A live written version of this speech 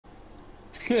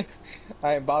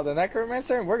I am Bob the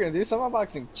Necromancer, and we're gonna do some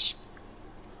unboxing.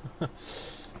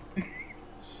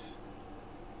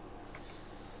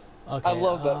 Okay. I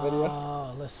love that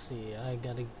video. Let's see. I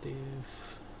gotta do.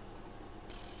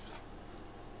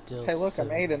 Hey, look, I'm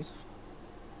Aiden.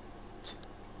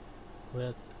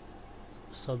 With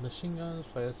submachine guns,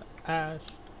 players Ash,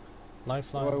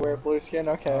 lifeline. You wanna wear blue skin?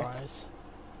 Okay. Eyes.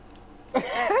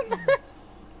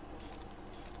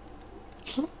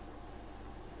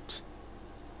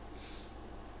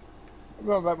 I'm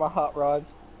going back my hot rod.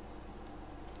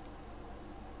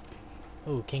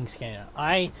 Ooh, King's Canyon.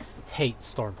 I hate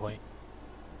Stormpoint.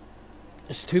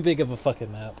 It's too big of a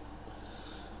fucking map.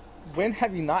 When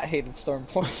have you not hated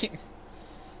Stormpoint?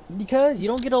 Because you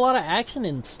don't get a lot of action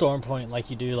in Stormpoint like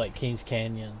you do like King's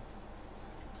Canyon.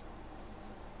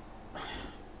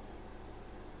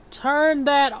 Turn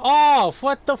that off!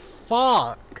 What the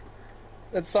fuck?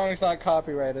 That song's not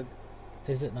copyrighted.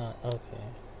 Is it not? Okay.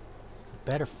 It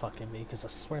better fucking be, because I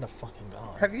swear to fucking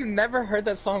God. Have you never heard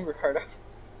that song, Ricardo?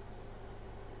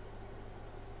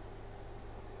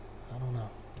 I don't know.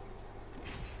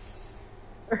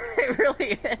 It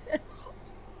really is.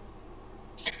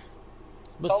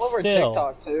 But it's all over still,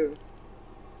 TikTok, too.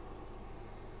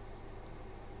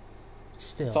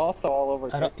 Still. It's also all over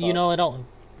TikTok. You know, I don't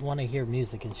want to hear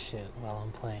music and shit while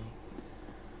I'm playing.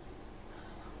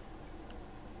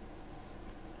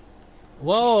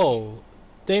 Whoa!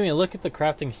 Damien, look at the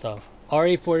crafting stuff.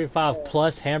 RE45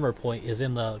 plus hammer point is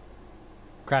in the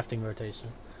crafting rotation.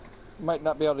 You might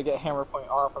not be able to get hammer point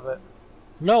off of it.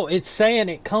 No, it's saying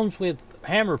it comes with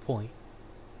hammer point.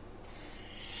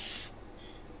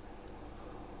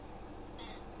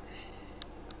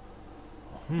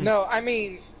 No, I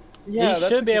mean, yeah, you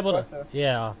should be able to.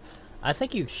 Yeah, I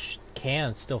think you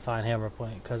can still find hammer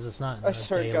point because it's not. I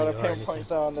swear to God, if hammer point's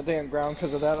down on the damn ground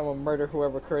because of that, I'm gonna murder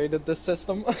whoever created this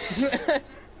system.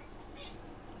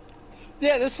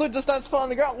 Yeah, this one does not spawn on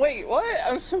the ground. Wait, what?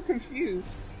 I'm so confused.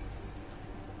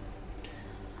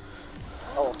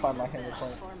 I will find my hammer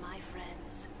point.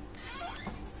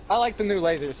 I like the new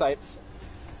laser sights.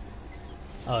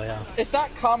 Oh yeah. It's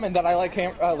not common that I like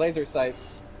laser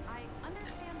sights. I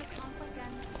understand the conflict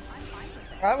and I'm fine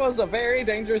with it. I was a very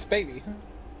dangerous baby.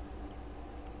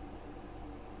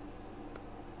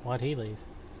 Why'd he leave?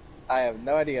 I have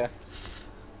no idea.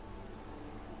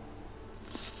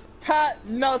 Ha!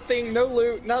 Nothing, no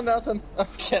loot, no nothing. I'm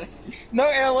kidding. No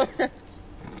airline.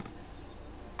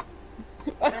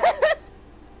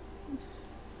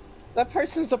 That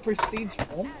person's a prestige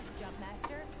one.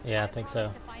 Yeah, I think so.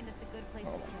 Oh my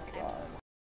God.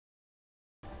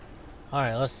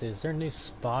 Alright, let's see. Is there a new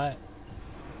spot?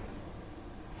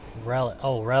 Relic.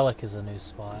 Oh, Relic is a new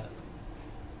spot.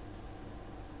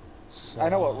 So, I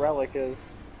know what Relic is.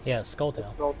 Yeah, Skulltown.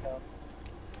 It's Skulltown.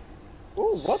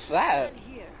 Ooh, what's that?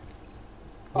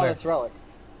 Oh, Where? it's Relic.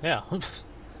 Yeah.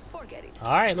 Forget it.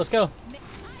 Alright, let's go.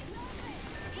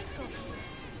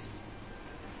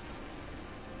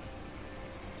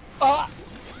 Ah!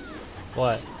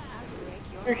 What?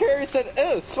 Your carrier said,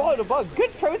 "Oh, swallowed a bug.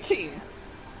 Good protein."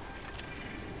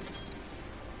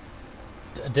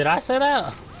 Did I say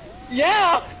that?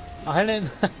 Yeah. I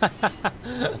didn't.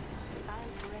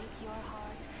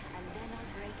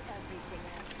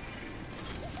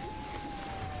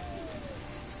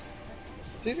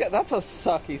 She's got. That's a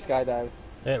sucky skydive.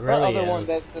 It really the other is. one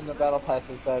that's in the battle pass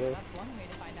is better. That's one way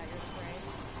to find out your spray.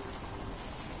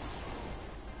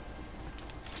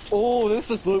 Oh,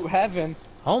 this is loot heaven.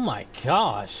 Oh my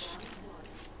gosh.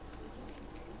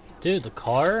 Dude, the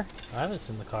car? I haven't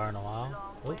seen the car in a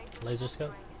while. Oh, laser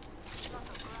scope.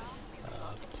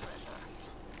 Out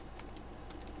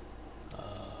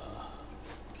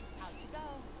to go.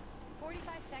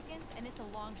 45 seconds and it's a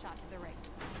long shot to the ring.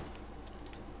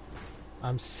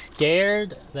 I'm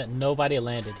scared that nobody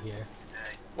landed here.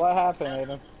 What happened,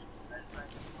 Aiden?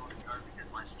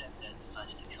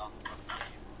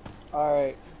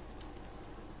 Alright.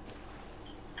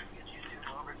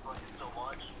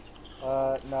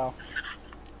 No.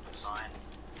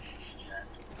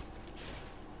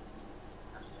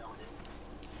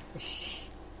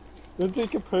 Don't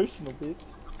take it personal, bitch.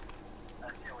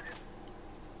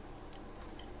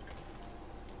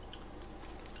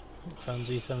 From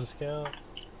G7 scale.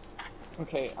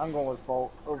 Okay, I'm going with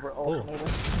Bolt over Alternator.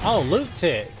 Oh, loot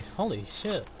tick! Holy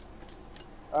shit.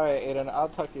 Alright, Aiden, I'll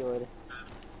talk to you later.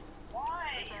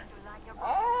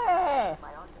 Ah!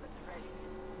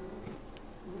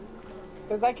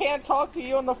 Because I can't talk to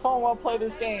you on the phone while I play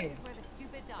this game.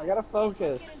 I gotta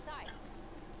focus.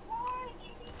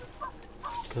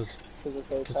 Cause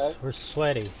it's Apex. we're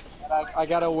sweaty. And I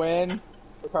gotta win.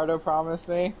 Ricardo promised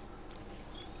me.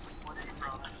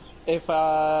 If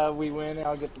we win,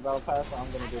 I'll get the battle pass.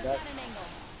 I'm gonna I do just that. got an angle.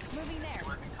 Moving there.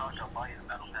 Let me talk, I'll buy you the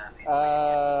battle pass.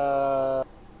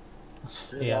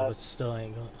 Yeah, that. but still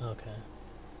ain't going. Okay.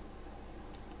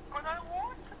 But I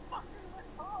want to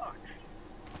fucking talk.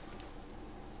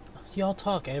 Y'all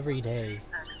talk every day.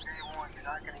 Next day one, you're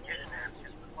not gonna get in there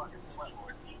because of the fucking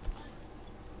sweatlords.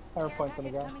 Power Care points on the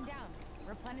package ground. coming down.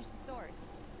 Replenish the source.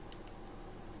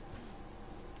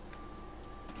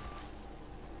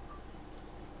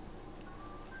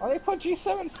 Oh, they put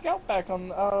G7 scout back on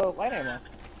light ammo.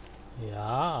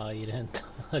 Yeah, you didn't.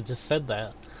 I just said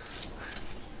that.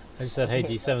 I just said, hey,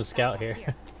 G7 Scout here.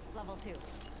 Level 2.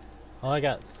 Oh, I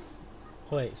got.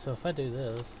 Wait, so if I do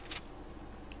this.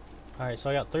 Alright,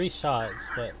 so I got 3 shots,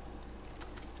 but.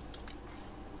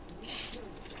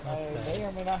 I may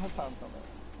or may not have found something.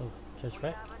 Oh, judge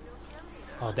back.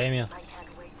 Oh, Damien.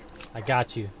 I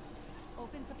got you.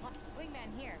 Open supply.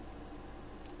 Wingman here.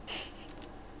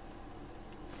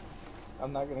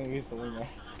 I'm not gonna use the wingman.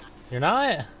 You're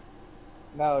not?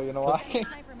 No, you know why?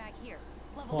 Sniper mag here.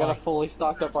 Level Got a Why? fully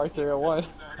stocked up R301.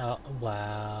 Oh,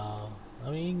 wow. I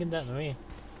mean, you can get that to me.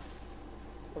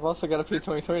 I've also got a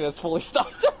P23 that's fully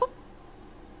stocked up.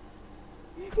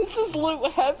 This is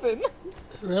loot heaven. It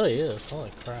really is. Holy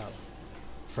crap.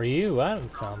 For you, I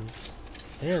haven't found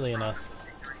nearly enough.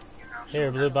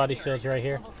 Here, blue body shields right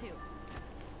here. Level 2.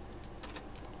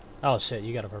 Oh shit,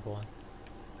 you got a purple one.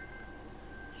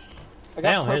 I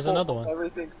got Damn, here's purple another one.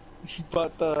 Everything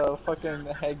but the fucking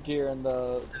headgear and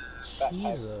the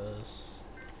backpack. Jesus.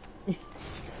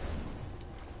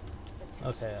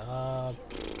 Okay,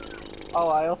 Oh,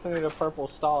 I also need a purple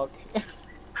stock.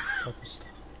 purple stuff.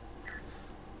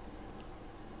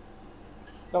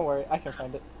 Don't worry, I can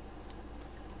find it.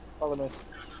 Follow me. Let's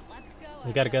go.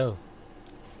 We gotta go.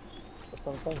 That's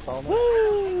what I'm saying, follow me.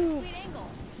 Sweet angle.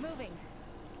 Moving.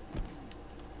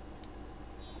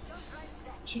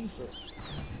 Jesus.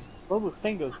 Bro, this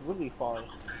thing goes really far.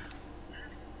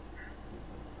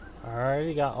 I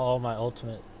already got all my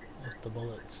ultimate with the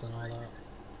bullets and all that.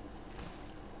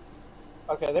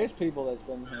 Okay, there's people that's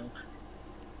been here.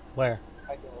 Where?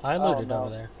 I guess. I looted no. over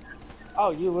there.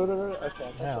 Oh, you looted it? Okay,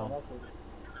 that's Yeah. that's it.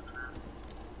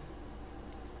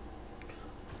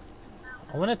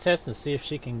 I want to test and see if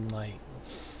she can, like,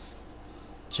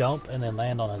 jump and then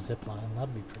land on a zip line.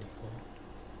 That'd be pretty cool.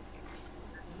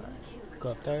 Alright, go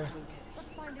up there.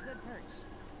 Let's find a good perch.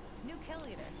 New kill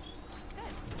leader. Good.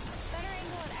 Better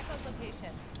angle at Echo's location.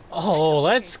 Oh,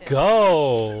 let's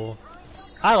go!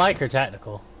 I like her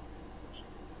tactical.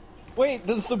 Wait,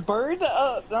 does the bird,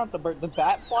 not the bird, the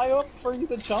bat fly up for you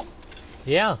to jump?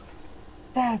 Yeah.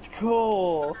 That's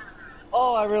cool.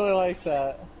 Oh, I really like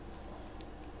that.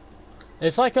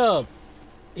 It's like a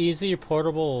easy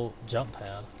portable jump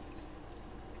pad.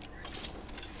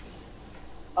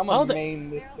 I'm Oh, gonna the- main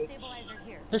this Barrel bitch. stabilizer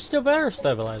here. There's still better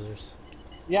stabilizers.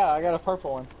 Yeah, I got a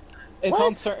purple one. It's What?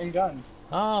 on certain guns.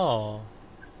 Oh.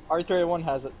 R301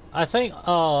 has it. I think,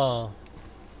 SMGs.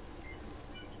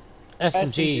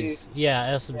 SMG.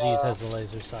 Yeah, SMGs Yeah. has the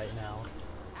laser sight now.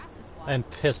 Half the squad.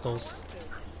 And pistols.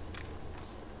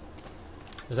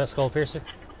 Is that Skull Piercer?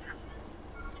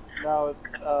 No,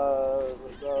 it's,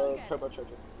 the turbocharger.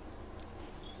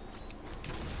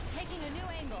 Taking a new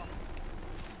angle.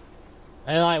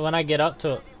 And like when I get up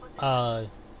to it,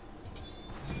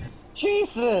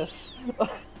 Jesus!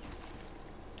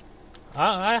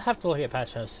 I have to look at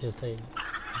patch notes to see if they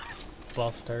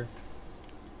buffed her.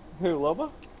 Who,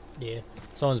 Loba? Yeah,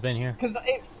 someone's been here. Because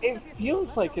it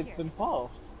feels like it's been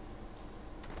buffed.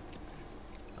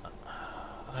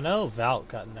 I know Valk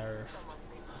got nerfed.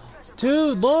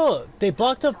 Dude, look! They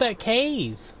blocked up that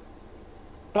cave!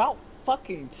 About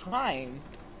fucking time.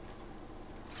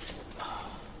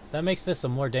 That makes this a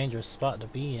more dangerous spot to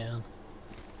be in.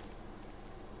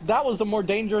 That was a more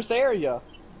dangerous area.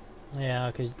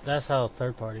 Yeah, because that's how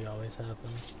third party always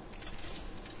happens.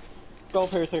 Skull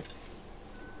Piercer.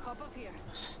 Hop up here.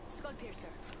 Skull piercer.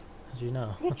 How'd you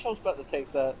know? Who chose about to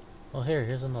take that? Well,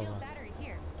 here's another Shield one. battery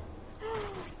here.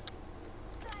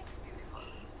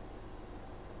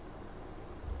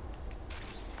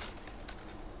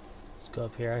 Let's go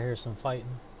up here. I hear some fighting.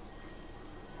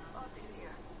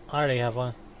 I already have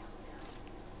one.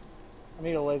 I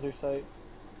need a laser sight.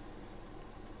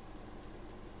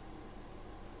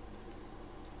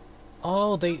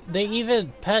 Oh, they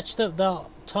even patched up the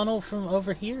tunnel from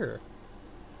over here.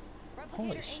 Replicator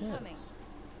Holy shit. incoming.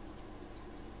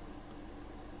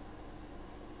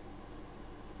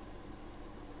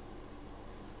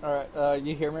 Alright,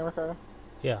 you hear me, Ricardo?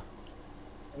 Yeah.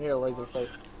 I need a laser sight.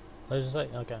 Laser sight?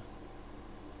 Okay.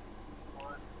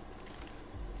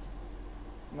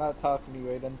 I'm not talking to you,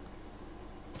 Aiden.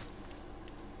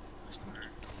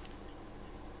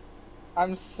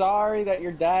 I'm sorry that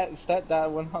your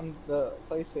stepdad went on the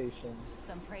PlayStation.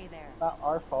 Some prey there. Not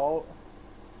our fault.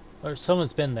 Or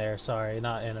someone's been there, sorry,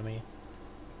 not enemy.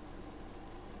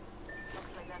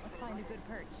 Let's find a good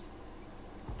perch.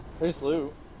 There's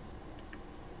loot.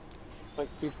 It's like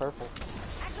 2 purple.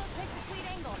 Echo's picked a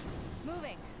sweet angle.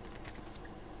 Moving.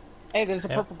 Hey, there's a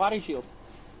Yep. purple body shield.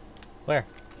 Where?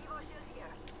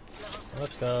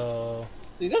 Let's go.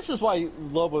 See, this is why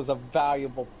Lobo's a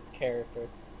valuable character.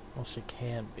 Well, she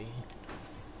can be.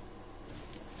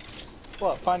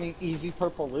 What, finding easy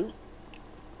purple loot?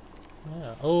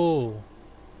 Yeah. Oh.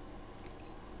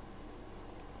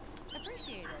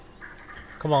 Appreciate it.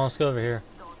 Come on, let's go over here.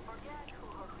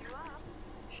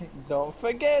 Don't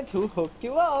forget who hooked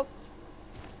you up.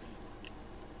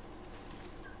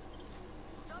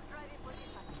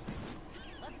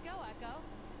 Let's go, Echo.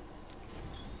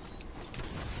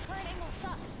 Current angle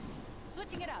sucks.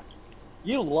 Switching it up.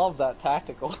 You love that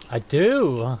tactical. I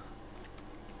do.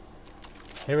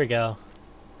 Here we go.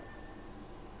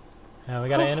 Yeah, we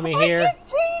got an enemy here. I can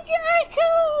take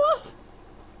Echo!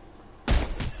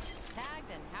 Tagged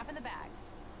and half in the bag.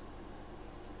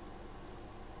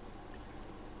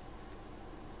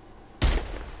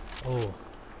 Oh.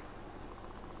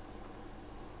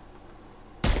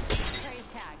 Prey's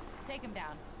tagged. Take him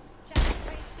down. Check the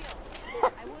Prey's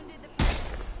shield. I wounded the Prey.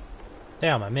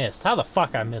 Damn, I missed. How the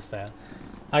fuck I missed that?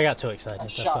 I got too excited. I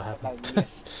That's shot what and happened. I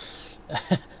missed.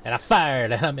 And I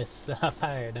fired and I missed. I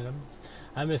fired and I missed.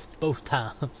 I missed both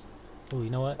times. Oh, you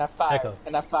know what? And I fired. Echo.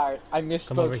 And I fired. I missed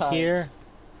Come both over times. here.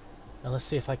 And let's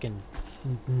see if I can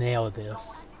nail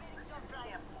this.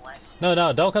 No,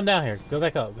 no, don't come down here. Go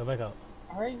back up. Go back up.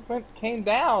 I already came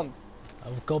down.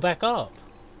 Go back up.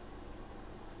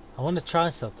 I want to try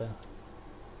something.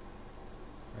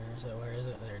 Where is it? Where is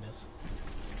it? There it is.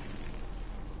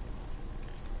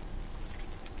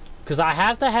 Because I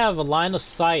have to have a line of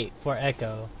sight for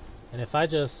Echo. And if I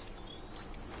just...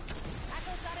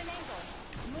 Echo's got an angle.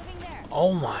 Moving there.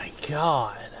 Oh my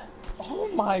god. Oh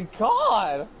my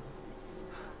god!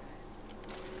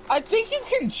 I think you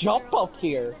can jump up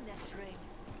here.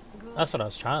 That's what I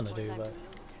was trying to do, but...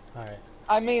 Alright.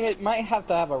 I mean, it might have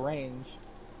to have a range.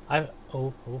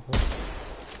 Oh.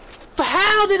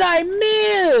 How did I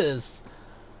miss?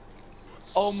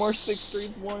 Oh, more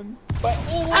 631. But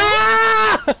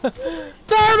Ah!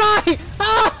 Thermite!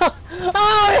 Ah!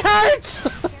 Oh, it hurts! Care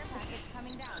package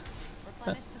coming down.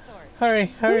 Replenish the stores. Hurry,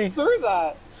 who hurry. threw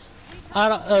that? I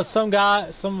don't. Some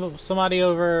guy, somebody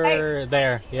over Hey.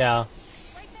 there. Yeah.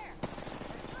 Right there.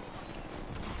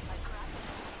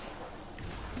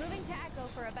 Moving to Echo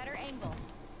for a better angle.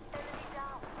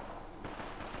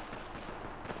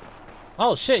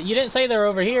 Oh shit! You didn't say they're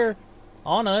over here,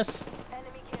 on us.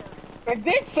 I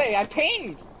did say I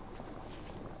pinged.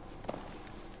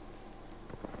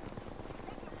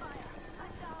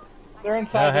 They're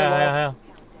inside their lab.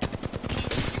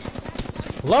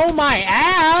 Low my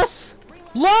ass!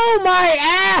 Low my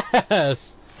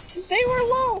ass! They were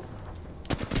low.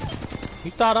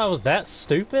 You thought I was that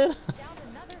stupid? Down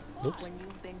another spot. Oops. When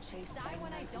you've been chased Die by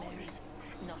when I don't need nightmares,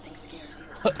 you. nothing scares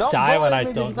you. Don't Die when bully I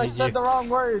me don't because need I said you. the wrong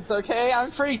words, okay?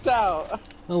 I'm freaked out.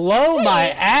 Low my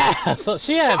ass!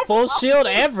 She had full shield,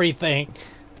 everything.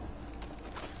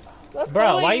 Don't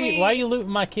Bro, bully me. why you looting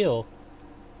my kill?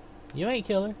 You ain't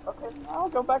killer. Okay, I'll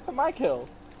go back to my kill.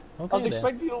 Okay, I was then.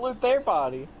 expecting you to loot their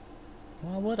body.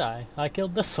 Why would I? I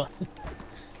killed this one.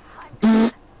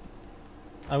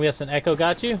 I'm guessing Echo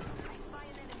got you?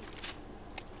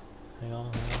 Hang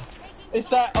on. It's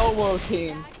that Owo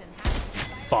team. Tagged and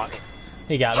half Fuck.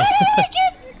 He got me.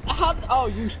 How? Oh,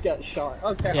 you got shot.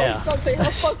 Okay. Yeah. I was gonna say, how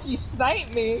the fuck you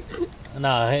sniped me?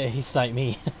 No, he sniped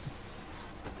me.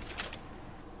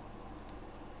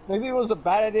 Maybe it was a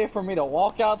bad idea for me to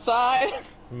walk outside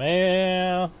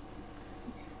Man.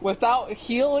 without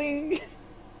healing.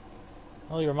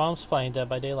 Oh, your mom's playing Dead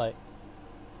by Daylight.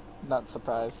 Not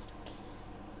surprised.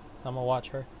 I'm gonna watch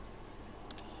her.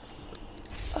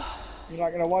 You're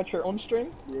not gonna watch your own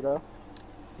stream, weirdo.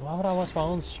 Why would I watch my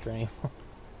own stream?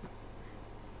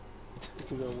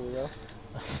 Because you're a weirdo.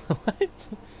 What?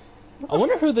 I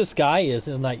wonder who this guy is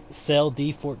in like Cell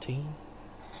D14.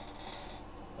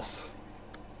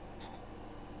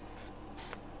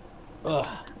 Ugh.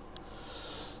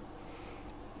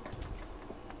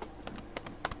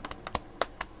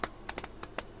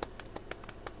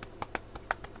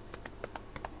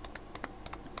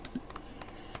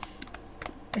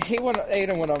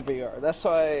 Aiden went on VR. That's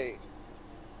why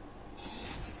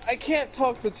I can't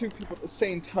talk to two people at the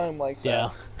same time like that. Yeah,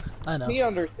 I know. He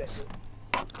understands.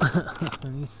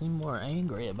 And you seem more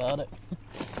angry about it.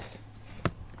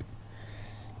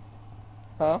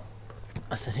 Huh?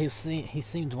 I said he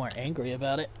seemed more angry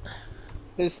about it.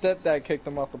 His stepdad kicked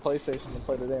him off the PlayStation to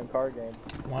play the damn card game.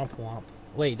 Womp womp.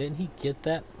 Wait, didn't he get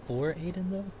that for Aiden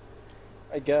though?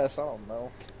 I guess, I don't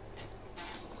know.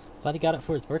 Thought he got it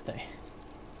for his birthday.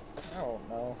 I don't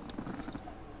know.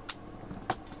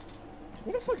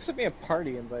 Who the fuck sent me a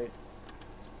party invite?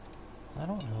 I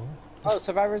don't know. Oh,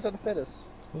 Survivors of the Fittest.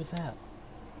 Who's that?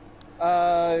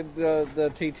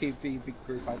 The TTV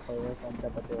group I play with on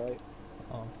Dead by Daylight.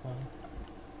 Oh, well.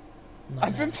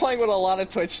 I've been playing with a lot of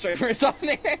Twitch streamers on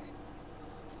there.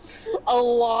 A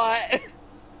lot.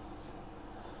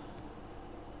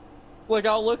 Like,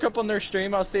 I'll look up on their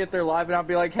stream, I'll see if they're live, and I'll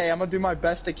be like, hey, I'm gonna do my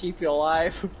best to keep you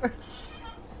alive.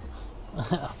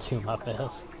 I'll do my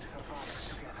best.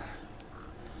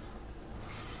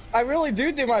 I really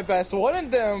do my best. One of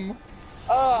them,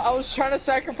 I was trying to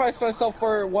sacrifice myself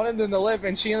for one of them to live,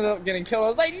 and she ended up getting killed. I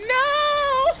was like,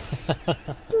 no!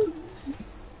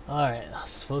 Alright,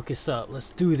 let's focus up. Let's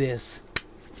do this.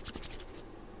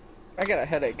 I got a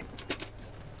headache.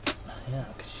 Yeah,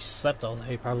 because you slept all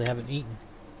day. You probably haven't eaten.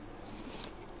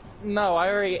 No, I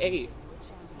already ate.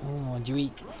 Oh, what'd you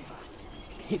eat?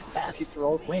 Eat fast. Pizza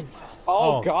rolls. Win fast.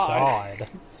 Oh, God. Echoes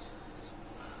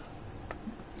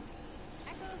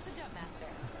the jump master.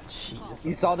 Jeez.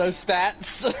 You saw those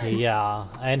stats? Yeah,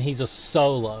 and he's a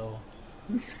solo.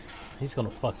 He's gonna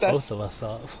fuck both of us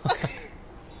up.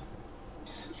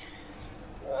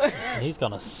 He's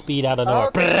gonna speed out of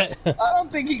nowhere. I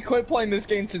don't think he quit playing this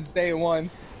game since day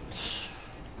one.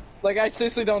 Like, I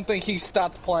seriously don't think he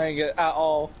stopped playing it at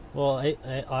all. Well,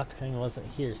 Octane wasn't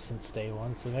here since day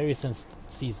one, so maybe since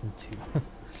season 2.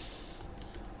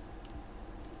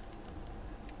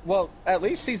 Well, at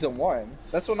least season 1.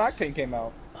 That's when Octane came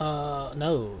out.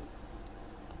 No.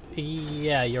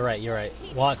 Yeah, you're right.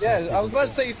 Watch. Yeah, I was about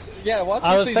to say, yeah, watch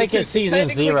I was season thinking 2. season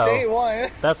 0. Day 1.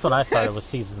 That's when I started with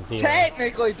season 0.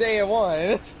 Technically day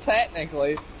 1.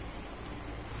 Technically.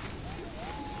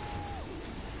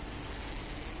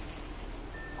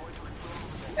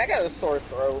 I got a sore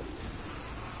throat.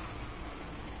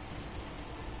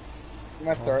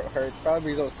 My throat hurts.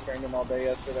 Probably because I was streaming all day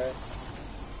yesterday.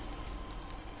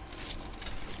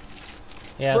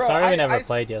 Yeah, Bro, sorry we never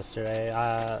played yesterday.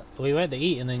 We went to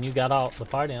eat and then you got out the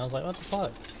party and I was like, what the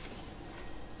fuck?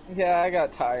 Yeah, I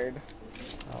got tired.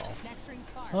 Oh. Next ring's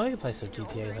far. Well, we can play some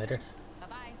GTA later.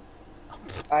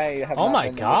 Bye-bye. I have Oh not my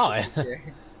been to God. this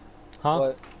year. Huh?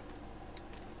 What?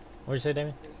 What'd you say,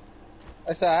 Damien?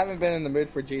 I said I haven't been in the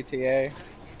mood for GTA.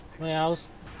 Well,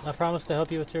 I promised to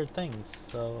help you with your things,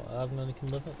 so I'm gonna can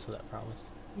live up to that promise.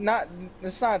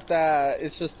 It's not that.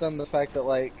 It's just the fact that,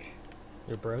 like,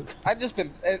 You're broke.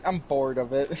 I'm bored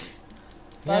of it.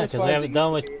 Yeah, because we haven't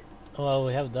done what. Well,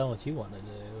 we haven't done what you wanted to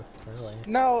do, really.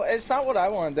 No, it's not what I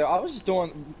wanted to do. I was just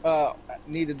doing,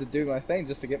 needed to do my thing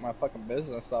just to get my fucking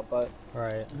business up, but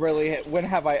Right. really, when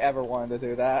have I ever wanted to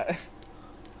do that?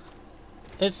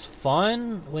 It's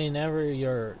fun whenever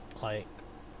you're like.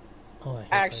 Oh, I hate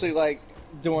Actually, this. like,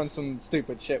 doing some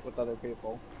stupid shit with other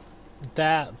people.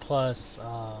 That plus,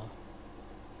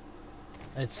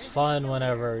 it's fun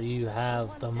whenever you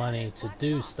have the money to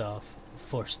do stuff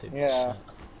for stupid Yeah. shit.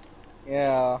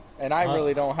 Yeah, and I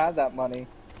really don't have that money.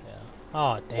 Yeah.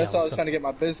 Oh, damn. That's why I was trying to get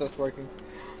my business working.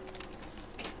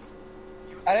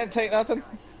 I didn't take nothing.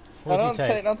 What'd I you don't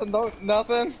take? take nothing.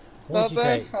 Nothing. What'd you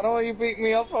Nothing. take? I don't want you beat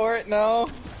me up for it. No.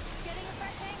 Getting a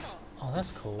fresh angle. Oh,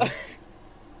 that's cool.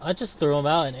 I just threw him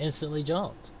out and instantly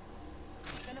jumped.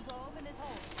 Gonna blow open this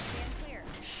hole. Stand clear.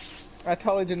 I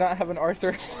totally do not have an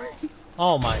Arthur.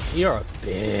 Oh my, you're a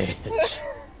bitch.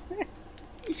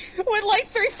 With like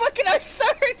 3 fucking arc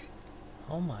stars.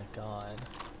 Oh my god.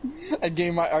 I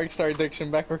gained my arc star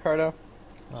addiction back, Ricardo.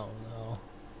 Oh no.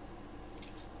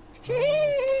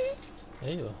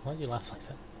 Ew, why'd you laugh like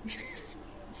that?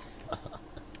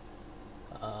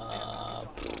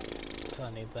 I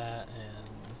need that and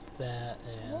that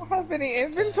I and... don't have any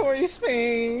inventory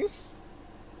space.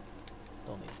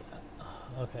 Don't need that.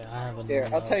 Okay, I have a Here,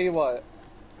 I'll tell you what.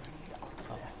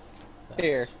 Oh, that's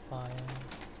Here. fine.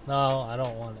 No, I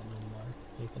don't want it no more.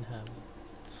 You can have it.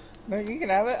 No, you can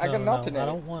have it. I got an no, alternate. I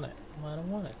don't want it. I don't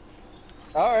want it.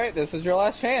 Alright, this is your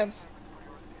last chance.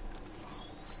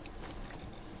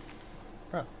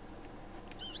 Bro.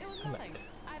 It was Come nothing. back.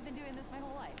 I've been doing this my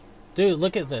whole life. Dude,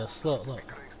 look at this. Look. Raised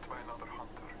by another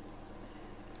hunter.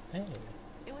 Hey.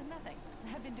 It was nothing.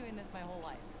 I've been doing this my whole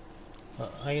life.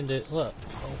 I can do... Look.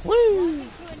 Woo! Walking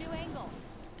to a new angle.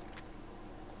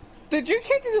 Did you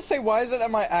can't you just say why is it that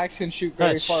my axe can shoot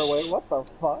very Shh. far away? What the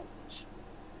fuck?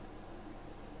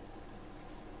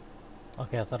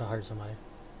 Okay, I thought I heard somebody.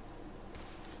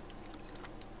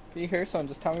 If you hear someone,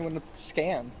 just tell me when to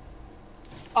scan.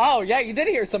 Oh, yeah, you did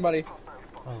hear somebody.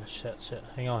 Oh shit.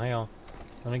 Hang on.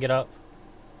 Let me get up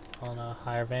on a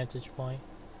higher vantage point.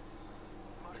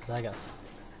 Cause I got.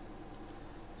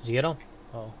 Did you get him?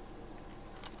 Oh.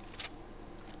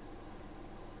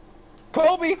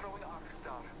 Kobe!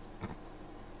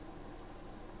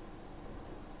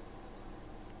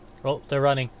 Oh, they're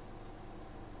running.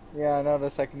 Yeah, I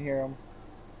noticed. I can hear him.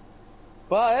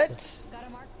 But... Got a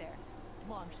mark there.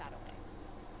 Long shot away.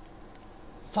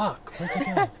 Fuck, where'd they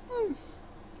go?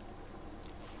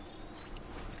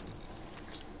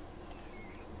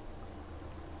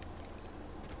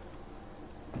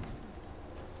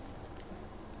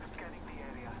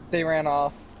 They ran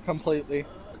off completely.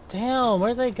 Damn,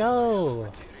 where'd they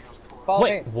go? Follow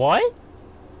Wait, me. what?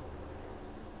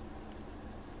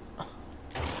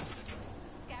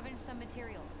 Scavenge some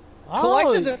materials. Oh,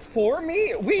 Collected it for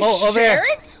me? We Oh, over share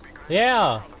here. it?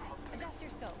 yeah. Adjust your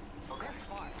scopes. They're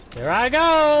far. Here I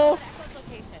go. Echo's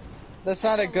location. That's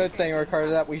not a good thing,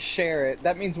 Ricardo, that we share it.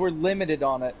 That means we're limited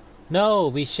on it. No,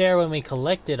 we share when we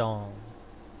collect it on.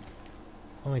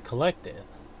 When we collect it.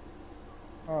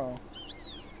 Oh.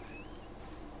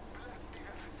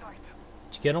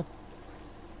 Did you get him?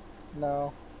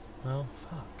 No. Oh,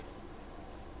 fuck.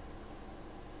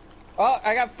 Oh,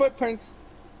 I got footprints.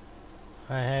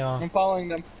 Alright, hang on. I'm following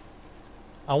them.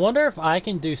 I wonder if I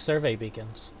can do survey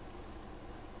beacons.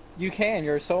 You can,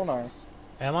 you're a sonar.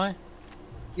 Am I?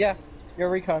 Yeah, you're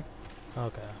a recon.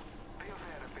 Okay.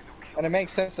 And it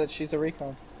makes sense that she's a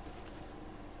recon.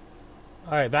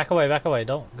 Alright, back away.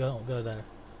 Don't go there.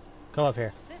 Come up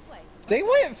here. This way. They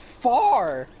went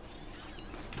far!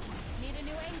 Need a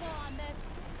new angle on this.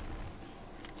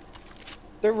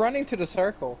 They're running to the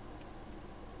circle.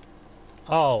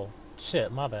 Oh,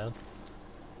 shit, my bad.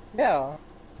 Yeah.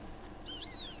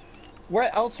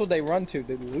 Where else would they run to?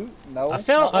 They loot? No. I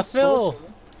feel Not source.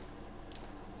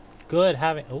 good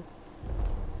having. Oh.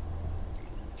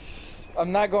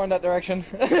 I'm not going that direction.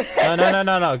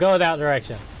 No. Go that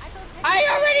direction. I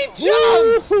already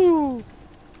jumped! Woohoo!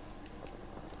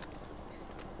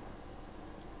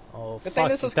 Oh, Good thing fuck.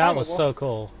 this is That was climbable. so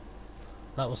cool.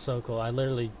 That was so cool. I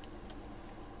literally.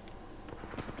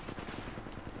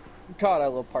 God, I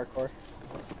love parkour.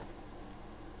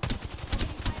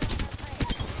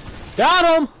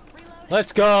 Got him!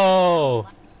 Let's go!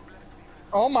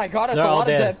 Oh my god, that's They're a all lot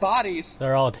of dead. dead bodies.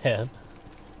 They're all dead.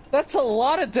 That's a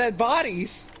lot of dead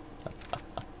bodies.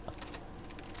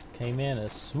 Came in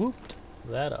and swooped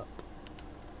that up.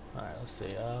 Alright, let's see.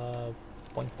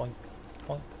 Boink, boink,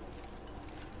 boink.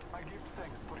 I give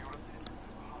thanks for your assistance.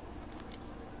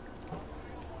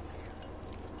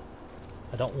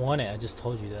 I don't want it, I just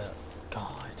told you that.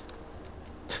 God.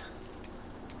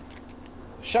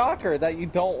 Shocker that you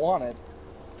don't want it.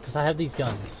 Because I have these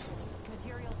guns.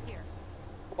 Materials here.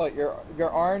 What, your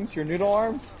arms? Your noodle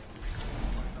arms?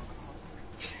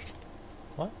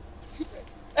 What?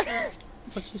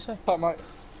 What'd you say? How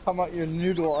about your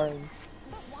noodle arms?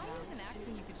 But why use an axe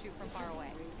when you could shoot from far away?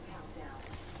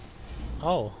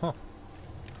 Oh, huh.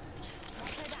 I'll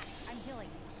try that. I'm healing.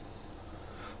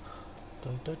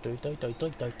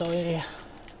 Doi.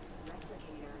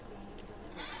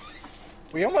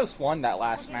 We almost won that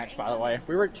last match, by the way.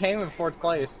 Came in 4th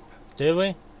place. Did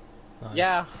we? Nice.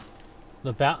 Yeah.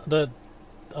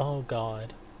 Oh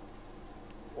god.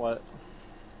 What?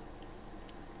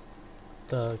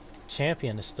 The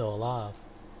champion is still alive.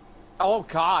 Oh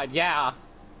god, yeah.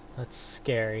 That's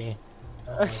scary.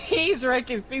 He's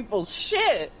wrecking people's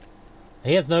shit.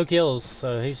 He has no kills,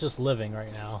 so he's just living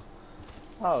right now.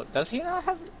 Oh, does he not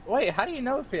have? Wait, how do you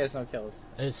know if he has no kills?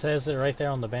 It says it right there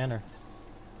on the banner.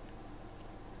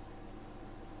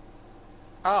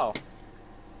 Oh.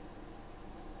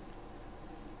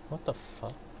 What the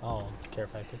fuck? Oh, care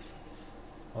package.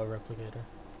 Oh, replicator.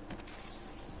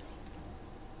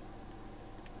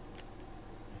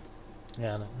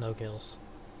 Yeah, no kills.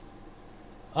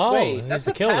 Oh, Wait, he's that's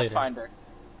the a kill leader. Pathfinder.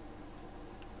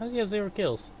 How does he have 0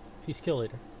 kills? He's kill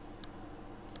leader.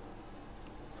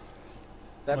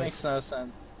 That Wait. makes no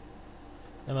sense.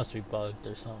 It must be bugged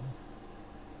or something.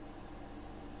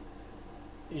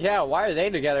 Yeah, why are they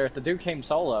together if the dude came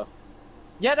solo?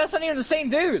 Yeah, that's not even the same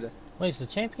dude. Wait, is the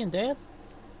champion dead?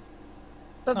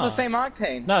 That's Oh. the same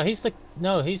Octane. No, he's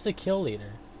the kill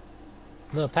leader.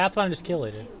 The Pathfinder's kill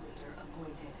leader. He's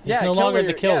Yeah, no kill longer the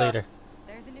leader, kill yeah. leader.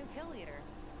 There's a new kill leader.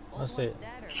 Old Let's one's see.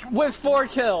 dead or With 4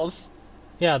 kills.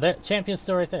 Yeah, that champion's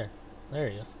still right there. There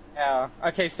he is. Yeah.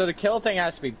 Okay, so the kill thing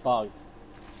has to be bugged.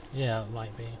 Yeah, it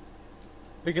might be.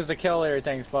 Because the kill leader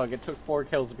thing's bugged. It took 4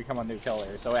 kills to become a new kill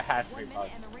leader, so it has to be 1 minute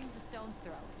bugged. and the ring's a stone's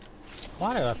throw.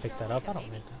 Why did I pick that up? I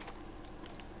don't need that.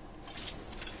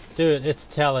 Dude, it's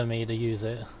telling me to use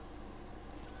it.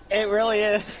 It really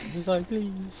is. He's like,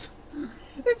 please.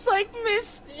 It's like,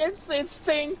 miss, it's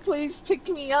saying, please pick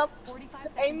me up. 45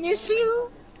 seconds. I miss till the ring you.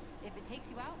 closes. If it takes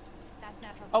you out, that's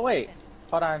natural Oh, wait. selection.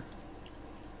 Hold on.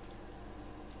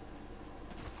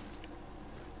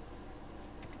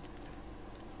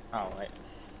 Oh, wait.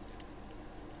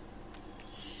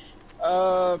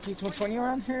 P220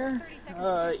 around here?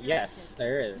 Yes,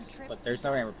 there is. But there's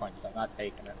no amber points, so I'm not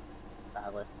taking it.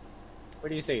 Sadly. What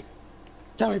do you see?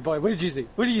 Tell me, boy, what did you see?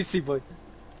 What do you see, boy?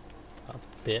 A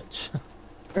bitch.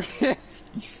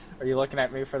 Are you looking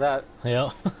at me for that? Yeah.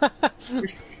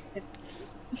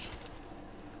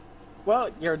 Well,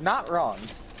 you're not wrong.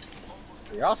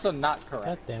 You're also not correct.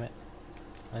 God damn it.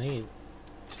 I need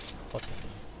fucking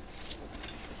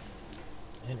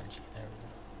energy. There we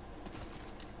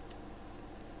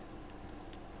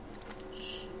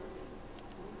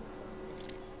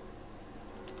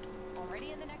go.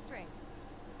 Already in the next ring.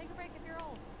 Take a break if you're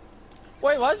old.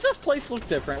 Wait, why does this place look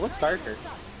different? What's darker?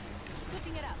 Sucks.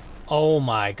 Switching it up. Oh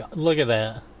my god. Look at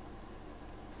that.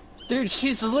 Dude,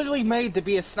 she's literally made to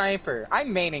be a sniper.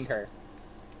 I'm maining her.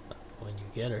 When you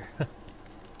get her.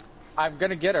 I'm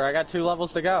gonna get her. I got 2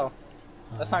 levels to go.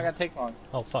 That's not gonna take long.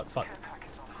 Oh, fuck, fuck.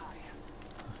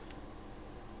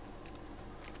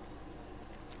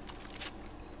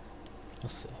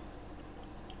 Let's see.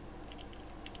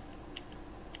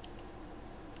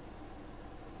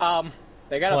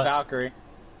 They got What? a Valkyrie.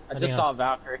 I just saw a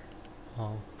Valkyrie.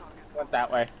 Oh. Went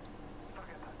that way.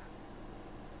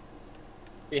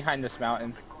 Behind this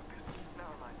mountain.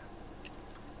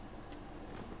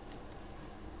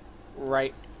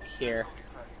 Right here.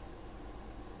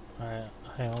 Alright,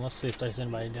 hang on, let's see if there's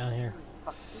anybody down here.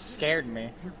 Scared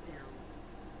me.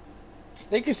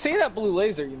 They can see that blue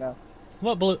laser, you know.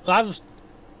 What blue? I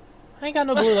ain't got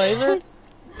no blue laser.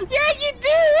 Yeah, you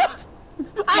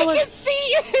do! I can see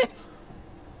it!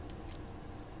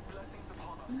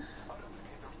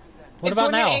 What It's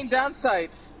about when now? you aim down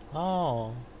sights.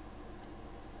 Oh.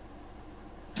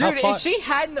 Dude, How far- if she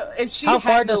had no, How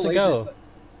far does it go?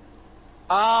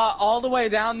 All the way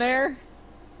down there.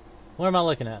 Where am I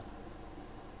looking at?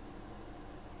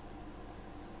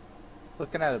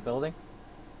 Looking at a building.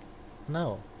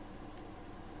 No.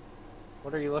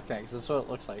 What are you looking at? 'Cause that's what it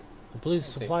looks like. The blue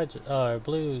see.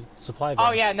 blue supply bin.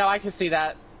 Oh yeah, no, I can see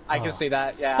that. I Oh. can see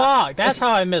that. Yeah. Fuck, that's how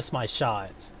I miss my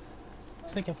shots.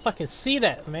 So I can fucking see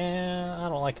that, man. I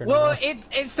don't like her. Well, no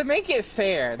it's to make it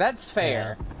fair. That's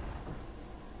fair.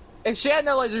 If she had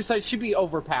no laser sight, she'd be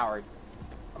overpowered.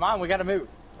 Come on, we gotta move.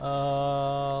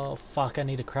 more. Fuck, I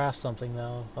need to craft something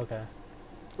though. Okay.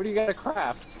 What do you gotta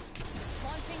craft?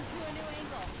 Launching to a new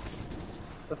angle.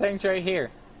 The thing's right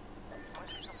here.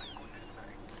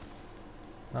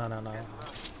 No, no, no.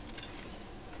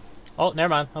 Oh, never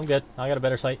mind. I'm good. I got a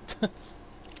better sight.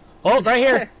 Oh, right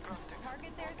here.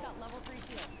 Target there's got level 3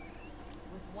 shields.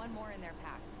 With one more in their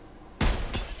pack.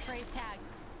 Prey's tagged.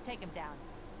 Take him down.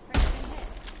 Prey's been hit.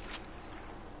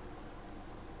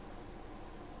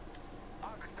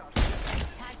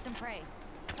 Tag some prey.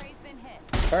 Prey's been hit.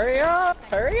 Hurry up!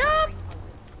 Hurry up! Ring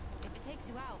closes. If it takes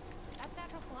you out, that's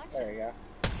natural selection. There you go.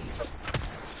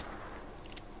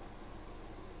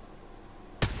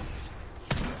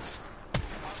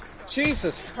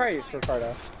 Jesus Christ,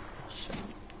 Ricardo.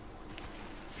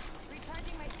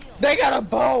 Recharging my shield. They got a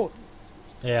bow!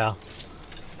 Yeah.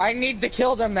 I need to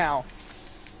kill them now.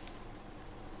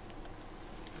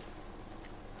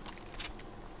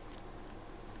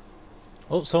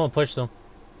 Oh, someone pushed them.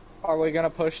 Are we gonna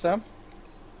push them?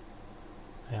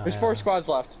 Yeah, There's yeah. 4 squads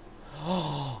left.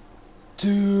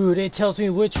 Dude, it tells me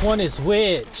which one is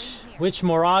which. Which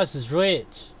Mirage is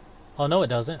which. Oh, no, it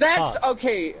doesn't. That's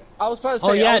okay. I was about to say.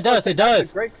 Oh, yeah, I was it about to does, say, it that's does.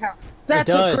 A great count. That's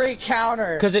does. a great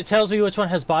counter. Because it tells me which one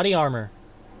has body armor.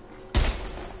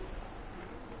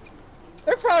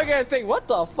 They're probably gonna think, "What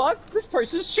the fuck? This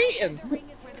person's cheating." The ring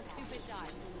is where the stupid die.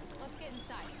 Let's get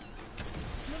inside.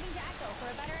 Moving to Echo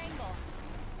for a better angle.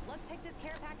 Let's pick this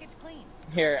care package clean.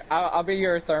 Here, I'll be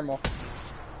your thermal.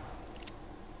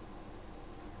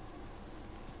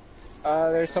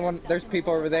 There's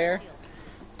people over there.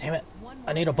 Damn it.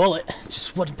 I need a bullet.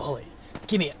 Just one bullet.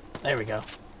 Give me it. There we go.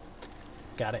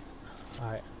 Got it.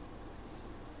 Alright.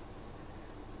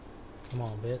 Come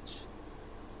on, bitch.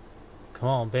 Come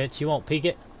on, bitch. You won't peek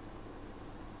it?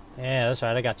 Yeah, that's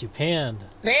right. I got you pinned.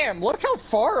 Damn, look how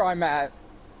far I'm at.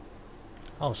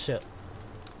 Oh, shit.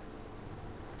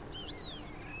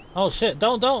 Oh, shit.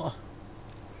 Don't.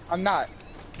 I'm not.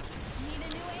 Need a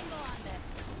new angle on this.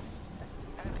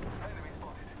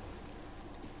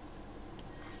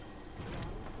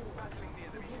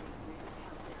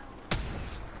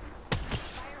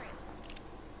 Firing.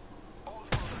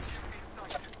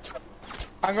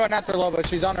 I'm going after Lobo.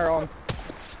 She's on her own.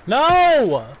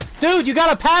 No! Dude, you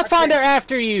got a Pathfinder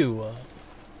after you!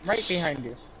 Right behind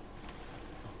you.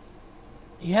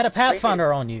 You had a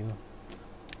Pathfinder on you.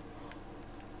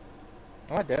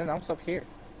 No, I didn't. I was up here.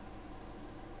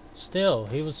 Still,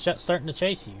 he was starting to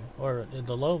chase you. Or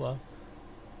the Lobo.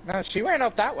 No, she ran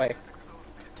up that way.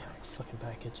 Damn, fucking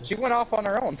packages. She went off on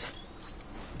her own.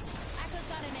 Echo's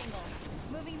got an angle.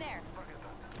 Moving there.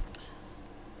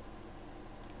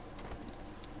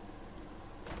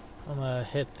 I'm gonna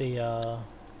hit the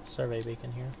survey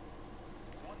beacon here.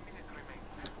 1 minute remains.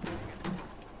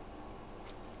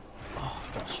 Oh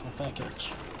gosh, my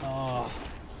package. Oh.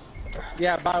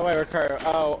 Yeah, by the way, Ricardo.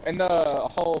 Oh, in the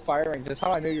whole fire rings, that's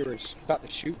how I knew you were about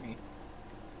to shoot me.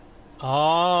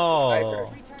 Oh. Sniper.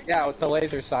 Yeah, with the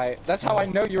laser sight. That's how I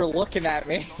know you were looking at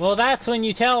me. Well, that's when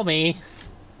you tell me.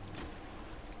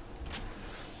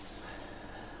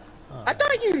 I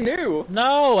thought you knew.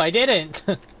 No, I didn't.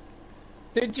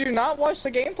 Did you not watch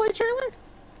the gameplay trailer?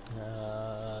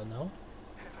 No.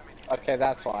 Okay,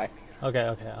 that's why. Okay,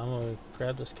 I'm gonna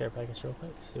grab this care package real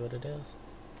quick, see what it is.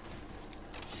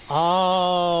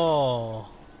 Oh.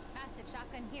 Massive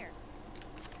shotgun here.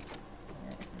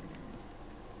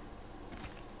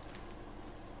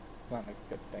 Not a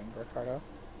good thing, Ricardo.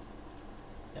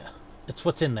 Yeah. It's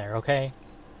what's in there, okay?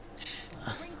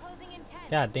 Ring closing in 10.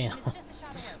 God damn. It's just a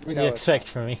shot away. What do you expect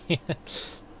from me?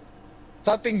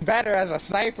 Something better as a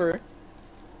sniper.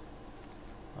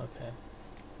 Okay.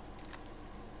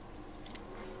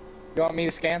 You want me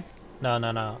to scan?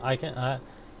 No. I can.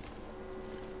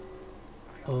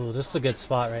 Oh, this is a good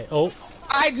spot, right? Oh.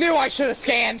 I knew I should have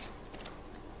scanned.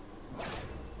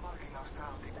 Marking our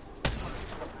surroundings.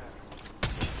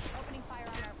 Opening fire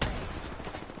on our prey.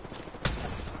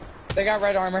 They got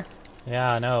red armor.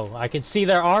 Yeah, I know. I can see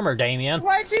their armor, Damien.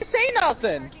 Why'd you say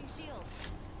nothing? Charging shields.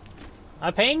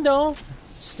 I pinged them.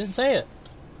 Just didn't say it.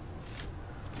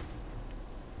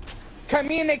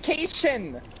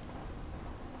 Communication.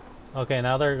 Okay,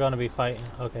 now they're gonna be fighting.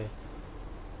 Okay.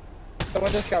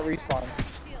 Someone just got respawned. Charging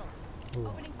shield. Ooh.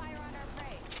 Opening fire on our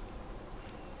prey.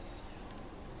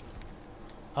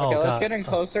 Oh, Okay, God. let's get in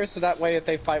closer so that way if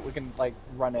they fight we can like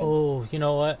run in. Oh, you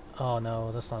know what? Oh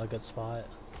no, that's not a good spot.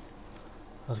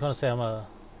 I was gonna say I'm gonna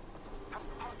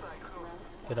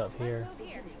get up here. Move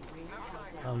here.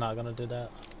 I'm not gonna do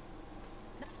that.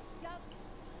 Yup.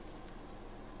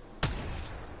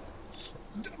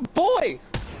 Boy!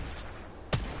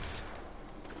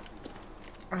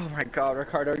 Oh my god,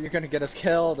 Ricardo, you're gonna get us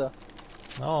killed.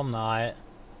 No, I'm not.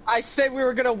 I said we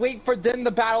were gonna wait for them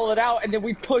to battle it out and then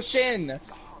we push in.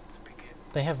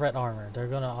 They have red armor. They're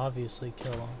gonna obviously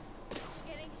kill them.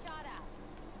 Getting shot at.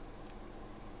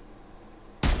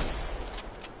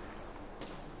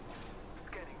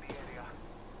 Scanning the area.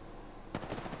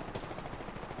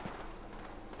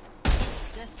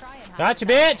 Just try and hide Gotcha,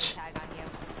 the tag bitch! on you.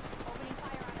 Opening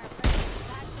fire on our prey.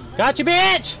 That's- Got you,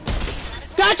 bitch!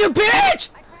 Got you, bitch!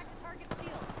 I cracked the target's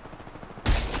shield.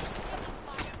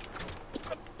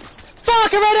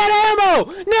 Fuck! I ran out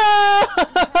of ammo!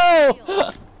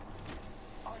 No!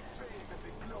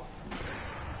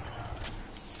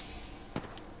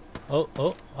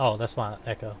 Oh, that's my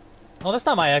echo. Oh, that's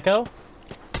not my echo.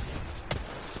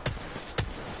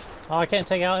 Oh, I can't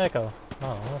take out echo.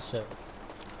 Oh, well, shit.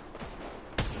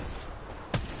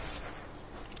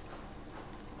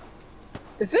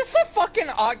 Is this a fucking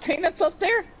Octane that's up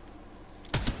there?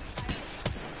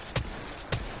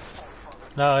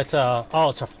 No, it's a. Oh,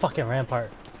 it's a fucking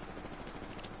Rampart.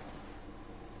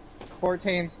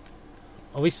 14.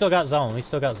 Oh, we still got zone. We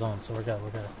still got zone, so we're good.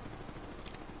 We're good.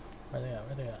 Where they at?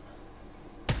 Where they at?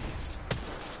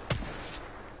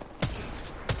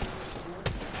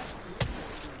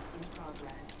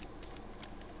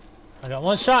 I got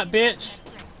one shot, bitch.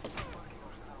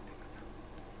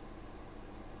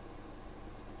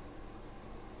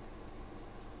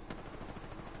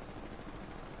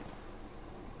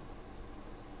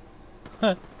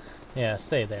 Yeah,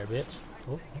 stay there, bitch.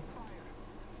 Oh.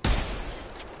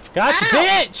 Gotcha,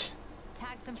 bitch!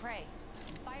 Tag some prey.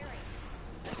 Firing.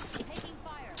 Taking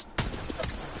fire.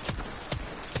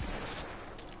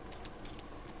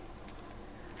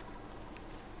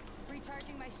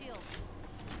 Recharging my shield.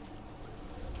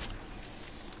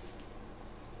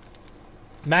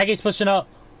 Maggie's pushing up.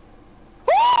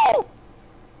 Woo!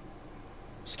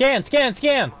 Scan, scan,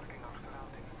 scan!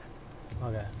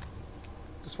 Okay.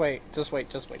 Just wait, just wait,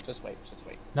 just wait, just wait, just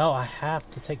wait. No, I have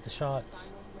to take the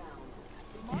shots.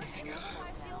 Mark and 5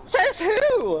 shields. Says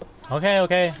who? Okay,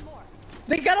 okay. One more.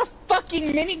 They got a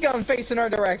fucking minigun facing our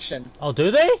direction. Oh,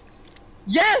 do they?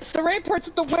 Yes, the rampart's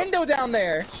at the window down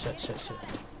there. Shit, shit, shit.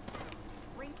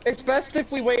 Ring It's best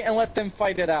if we wait and let them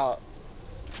fight it out.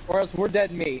 Or else we're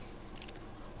dead meat.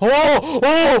 Oh!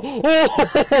 Oh!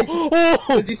 Oh!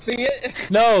 Oh! Did you see it?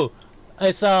 No!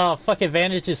 It's fucking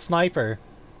Vantage's sniper.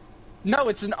 No,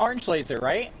 it's an orange laser,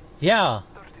 right? Yeah.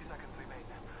 30 seconds remain.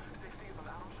 Safety is an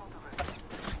arrow shot away.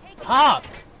 Take it. Fuck!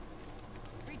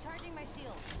 Recharging my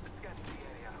shield. Scanning the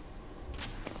area.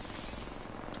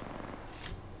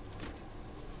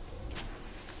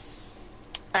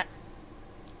 Ah.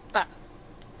 Ah.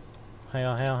 Hang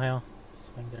on, hang on, hang on.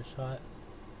 So I can get a shot.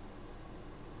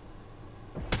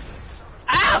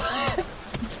 Ow!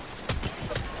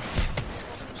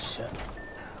 Shit.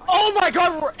 Oh my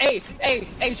god, hey,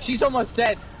 she's almost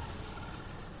dead.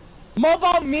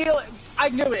 Mobile meal, I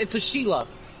knew it, it's a Sheila.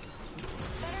 Better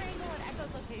angle at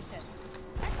Echo's location.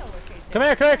 Echo location. Come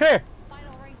here, come here, come here!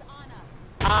 Final rings on us.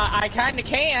 I kinda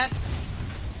can't. Setting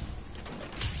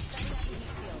up the heat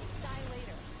shield. Die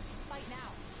later. Fight now.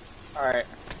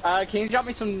 Alright, can you drop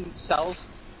me some cells?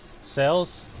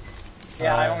 Cells?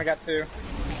 Yeah, I only got 2.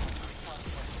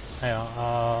 Hang on,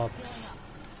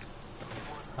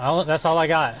 Healing up. that's all I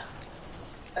got.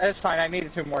 That's fine, I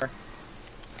needed 2 more.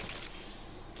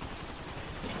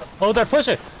 Oh, they're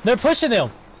pushing! They're pushing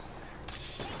him!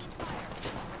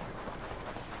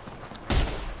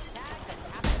 Tagged and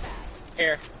half the bag.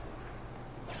 Here.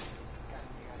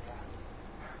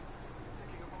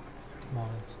 Come on.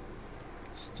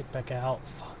 Stick back out.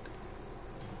 Fuck.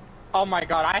 Oh my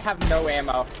god, I have no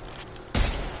ammo.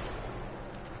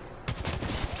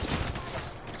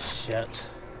 Shit.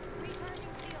 Recharging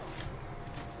shield.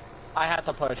 I had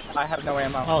to push, I have no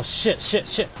ammo. Oh, shit, shit,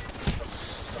 shit.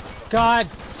 God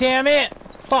damn it!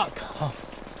 Fuck! Oh.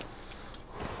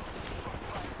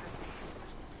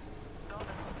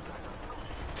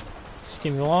 Just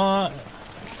give me one. Watch my back.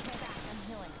 I'm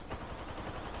healing.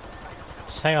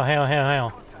 Just hang on, hang on, hang on, hang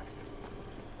on.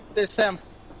 There's Sam.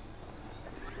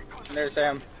 There's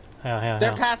Sam. Hang on, hang on,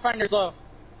 Their hang on. Pathfinder's low.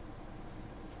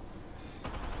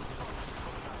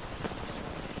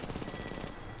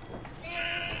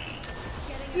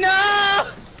 Getting No!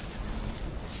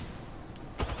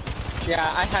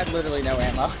 Yeah, I had literally no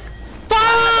ammo.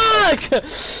 Fuck!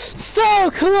 So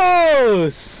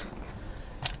close!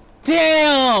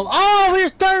 Damn! Oh, we're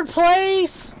 3rd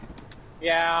place?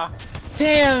 Yeah.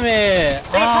 Damn it!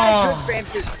 They had Oh. good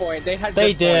vantage point. They had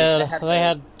They good did.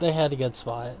 points. They had a good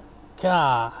spot.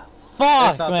 God.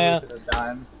 That's Fuck, not man. what we could've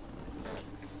done.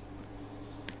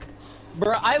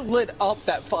 Bro, I lit up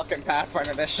that fucking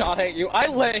Pathfinder that shot at you. I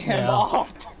lit him Yeah.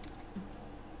 off.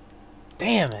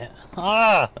 Damn it.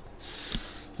 Ah.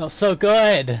 That was so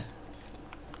good.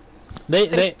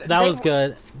 That was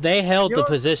good. They held You the know-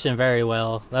 position very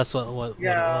well. That's what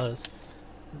Yeah. it was.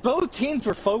 Both teams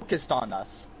were focused on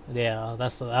us. Yeah,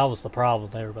 that was the problem.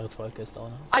 They were both focused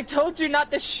on us. I told you not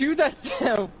to shoot at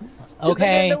them. 'Cause They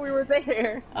Okay. didn't know we were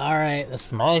there. Alright,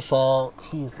 that's my fault.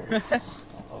 Jesus.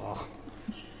 Ugh.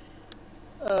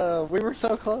 We were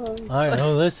so close. Alright,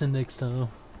 I'll listen next time.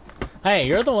 Hey,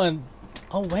 you're the one.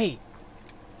 Oh, wait.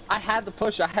 I had to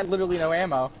push. I had literally no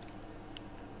ammo.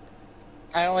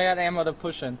 I only had ammo to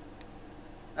push in.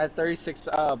 I had 36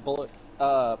 bullets,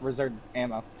 reserved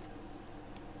ammo.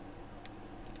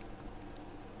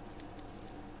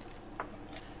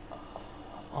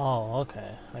 Oh,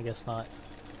 okay. I guess not.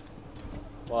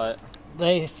 What?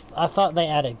 I thought they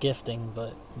added gifting,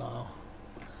 but no.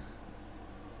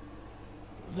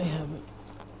 They haven't.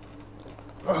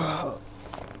 I'll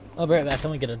be right back. I'm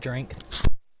gonna get a drink.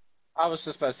 I was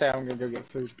just about to say I'm gonna go get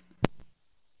food.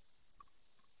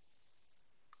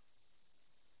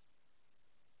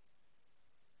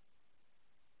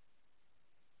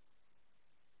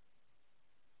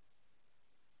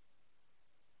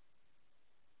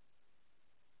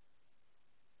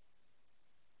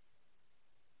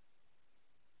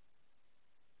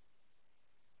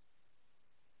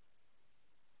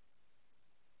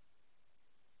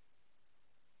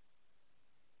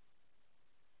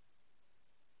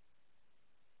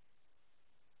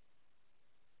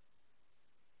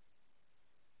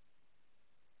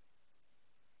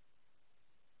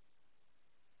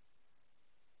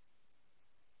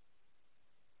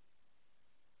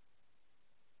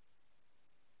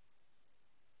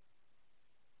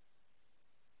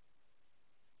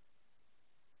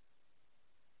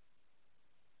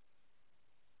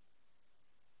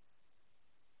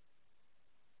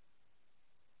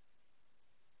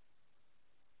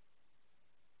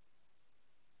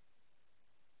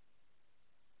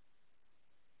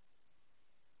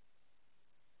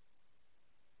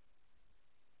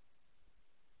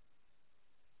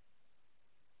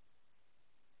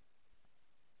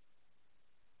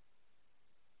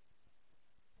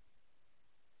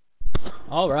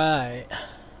 Alright.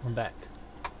 I'm back.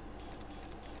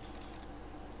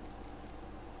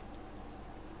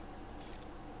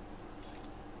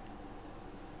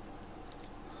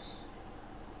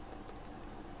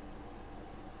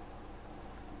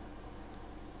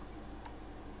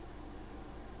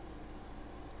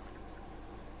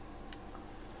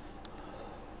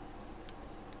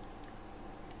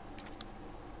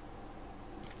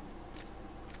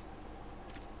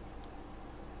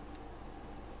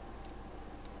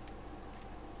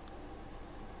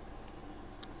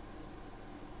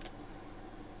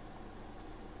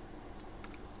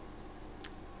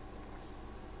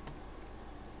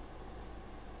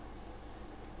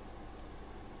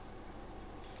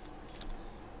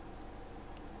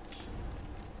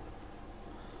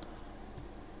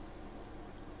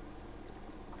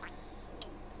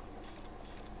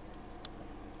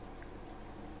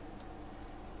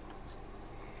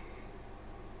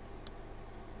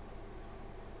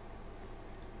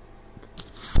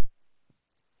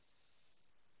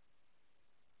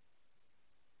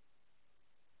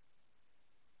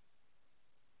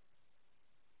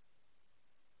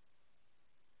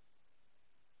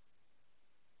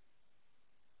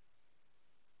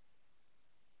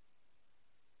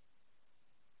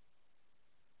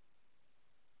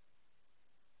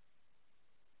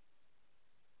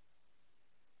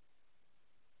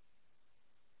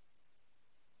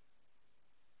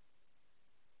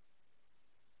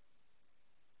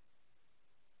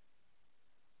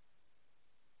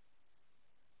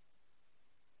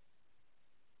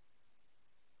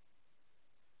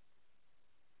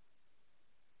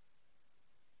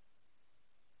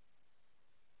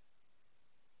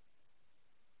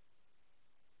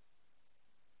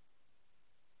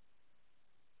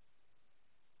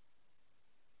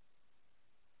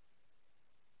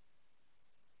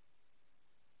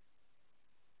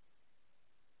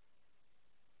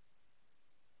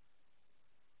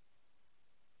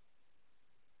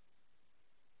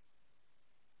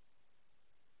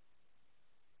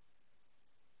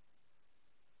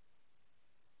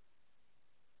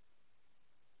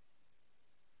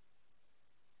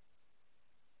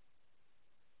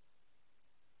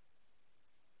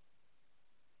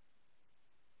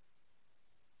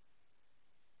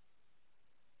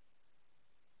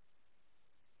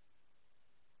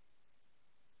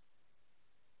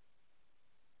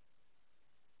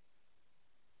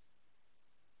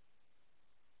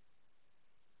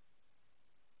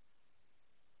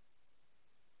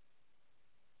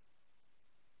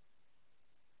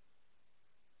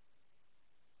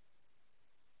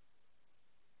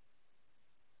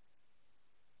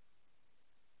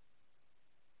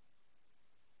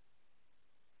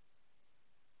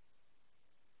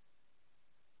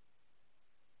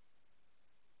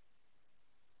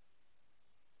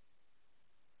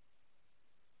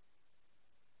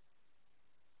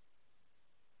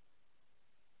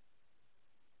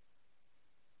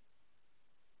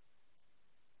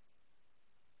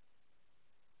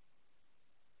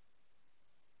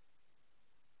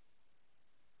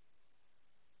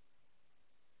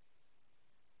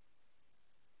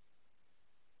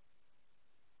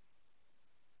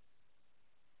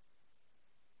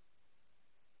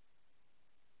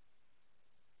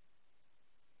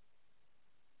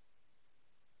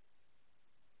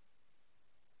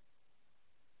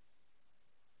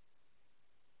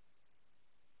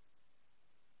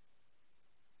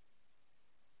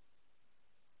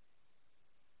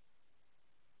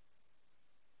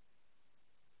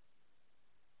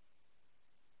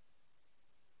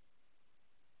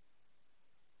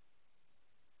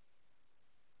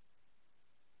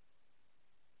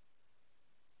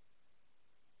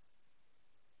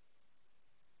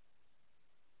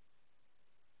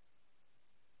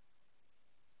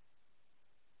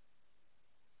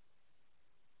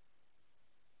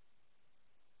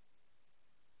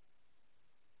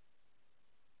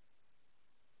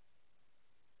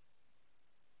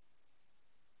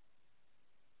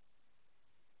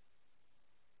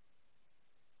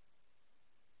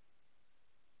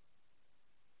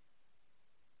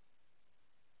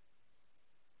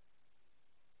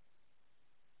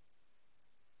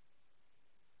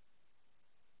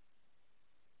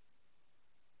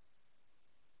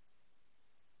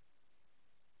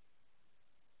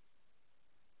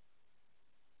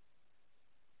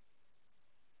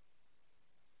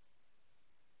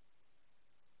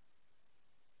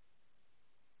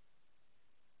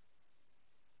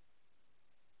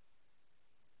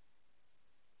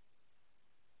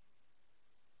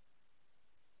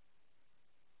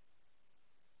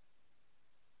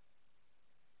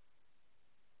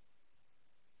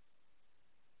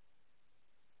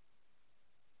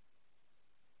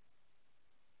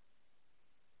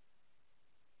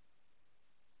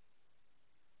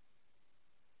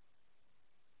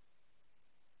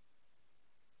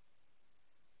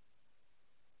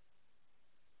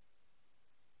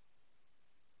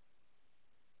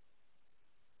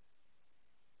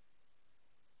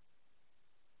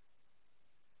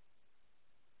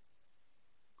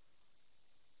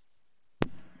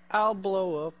 I'll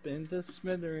blow up into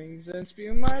smithereens and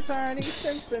spew my tiny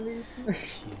symphony.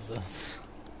 Jesus.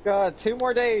 God, 2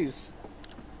 more days.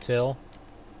 Till?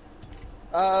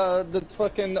 The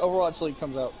fucking Overwatch League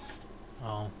comes out.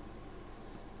 Oh.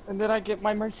 And then I get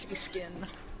my Mercy skin.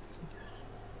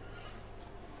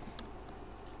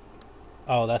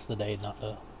 Oh, that's the day not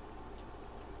to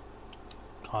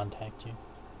contact you.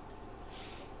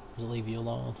 Just leave you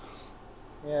alone.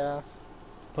 Yeah.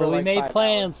 But For we like made 5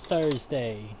 plans hours.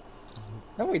 Thursday.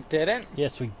 No, we didn't.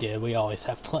 Yes, we did. We always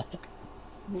have plans.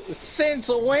 Since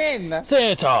when?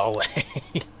 Since always.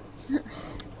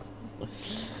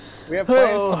 We have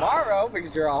plans Oh. tomorrow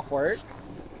because you're off work.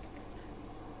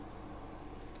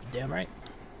 Damn right.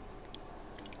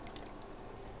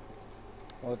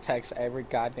 We'll text every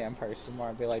goddamn person tomorrow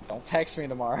and be like, don't text me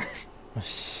tomorrow.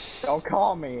 Don't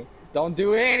call me. Don't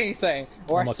do anything.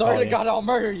 Or I I'ma swear call to you. God I'll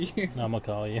murder you. I'm gonna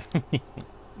call you.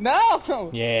 No!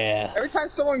 Yes. Every time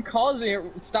someone calls me,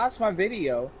 it stops my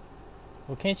video.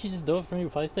 Well, can't you just do it from your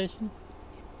PlayStation?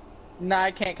 Nah,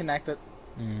 I can't connect it.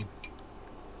 Mm.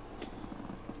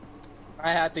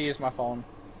 I have to use my phone.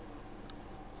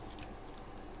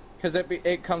 Because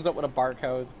it comes up with a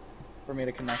barcode for me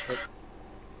to connect it.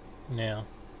 Yeah.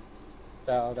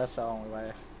 So that's the only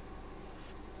way.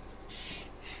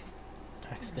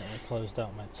 Accidentally closed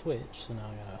out my Twitch, so now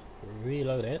I gotta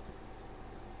reload it.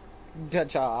 Good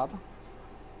job.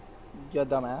 You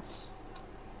dumbass.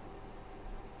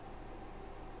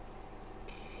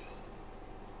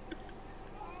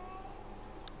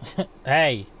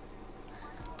 Hey!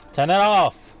 Turn it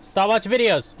off! Stop watching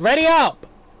videos! Ready up!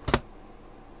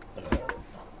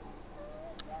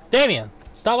 Damien!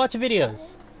 Stop watching videos!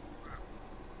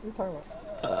 What are you talking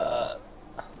about?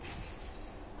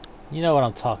 You know what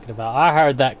I'm talking about. I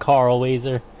heard that, Carl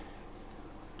Weezer.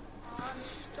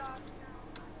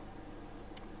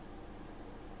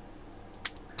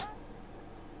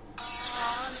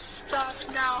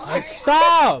 Stop now.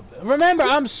 Stop! Remember,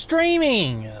 I'm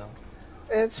streaming!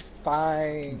 It's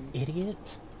fine.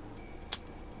 Idiot.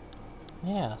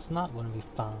 Yeah, it's not gonna be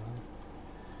fine.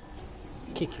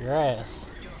 Kick your ass.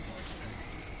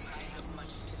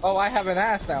 Oh, I have an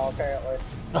ass now, apparently.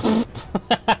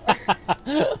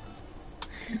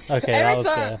 Okay, that was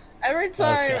good. Every was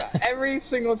time, good. every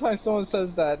single time someone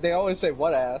says that, they always say,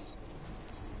 what ass?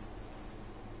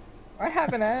 I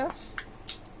have an ass.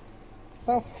 It's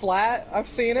not flat, I've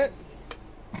seen it.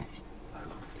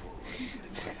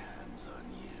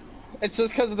 It's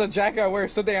just because of the jacket I wear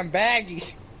so damn baggy.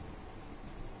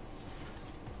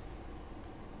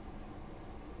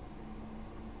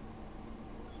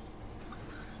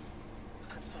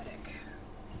 Pathetic.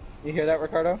 You hear that,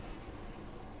 Ricardo?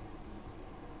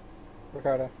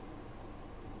 Ricardo, you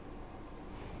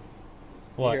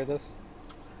What? hear this?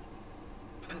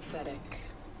 Pathetic.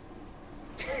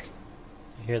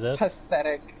 You hear this?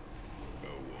 Pathetic.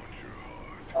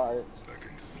 Oh, it's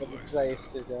the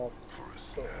place to go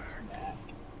for a snack.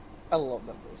 I love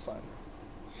that little sign.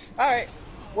 Alright,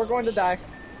 we're going to die.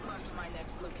 Mark to my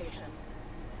next location.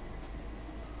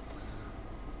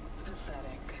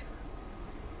 Pathetic.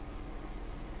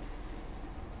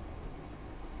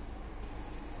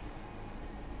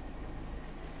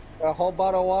 Got a whole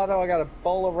bottle of water, I got a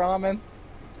bowl of ramen.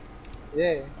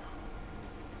 Yeah.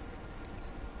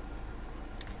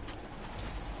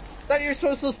 Thought you were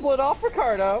supposed to split off,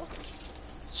 Ricardo.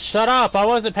 Shut up! I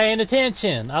wasn't paying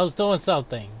attention. I was doing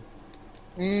something.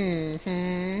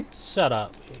 Mm-hmm. Shut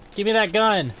up. Give me that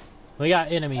gun. We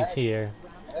got enemies here.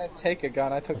 I didn't take a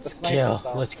gun, I took the Let's sniper kill.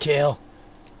 stuff. Let's kill.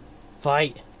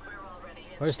 Fight.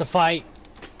 Where's the fight?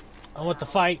 I want the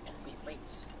fight. We wait.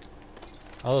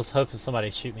 I was hoping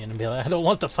somebody'd shoot me and be like, I don't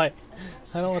want the fight.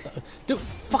 I don't want the... Dude,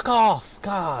 fuck off.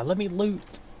 God, let me loot.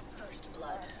 First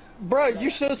blood. Bro, you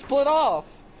should have split off.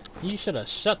 You should have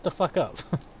shut the fuck up.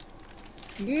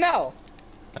 No.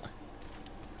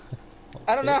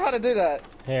 I don't know how to do that.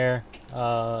 Here. If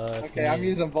Okay, you I'm need-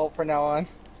 using Volt for now on.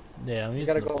 Yeah, I'm You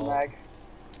using gotta the go ball. mag.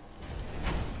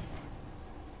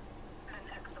 An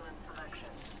excellent selection.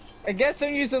 I guess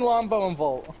I'm using Longbow and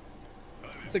Volt.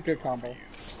 It's a good combo.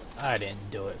 I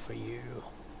didn't do it for you.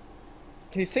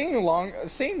 Okay, seeing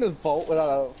the Volt without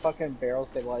a fucking barrel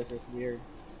stabilizer is weird.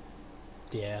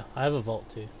 Yeah, I have a vault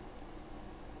too.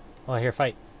 Oh, here,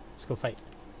 fight. Let's go fight.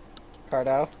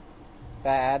 Cardo.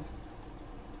 Bad.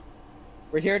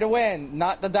 We're here to win,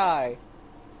 not to die.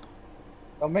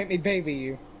 Don't make me baby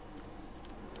you.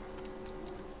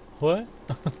 What?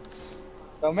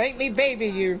 Don't make me baby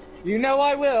you. You know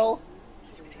I will.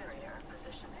 Superior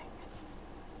positioning.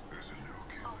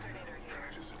 Alternator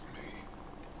here.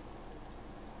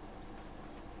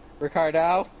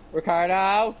 Ricardo.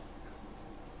 Ricardo.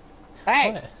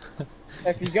 Hey! What?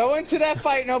 If you go into that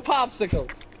fight, no popsicles.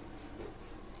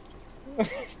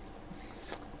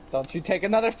 Don't you take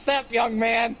another step, young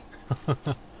man.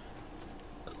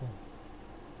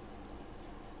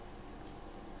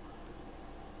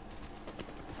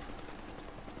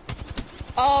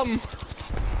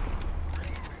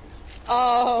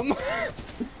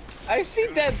 I see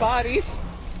dead bodies.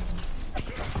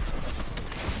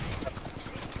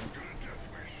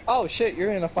 Oh shit,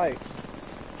 you're in a fight.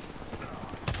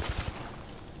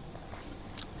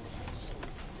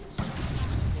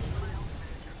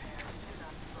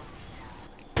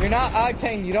 You're not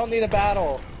Octane, you don't need a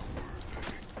battle.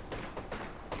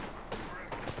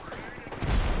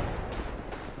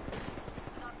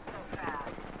 Not so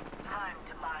fast. Time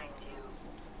to bind you.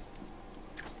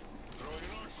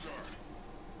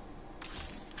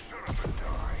 Shut up and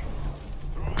die.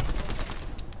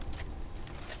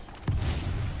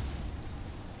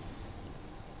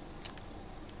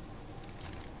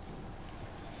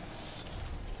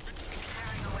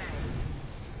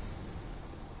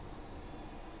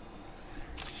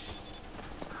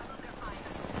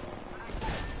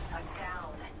 I'm down.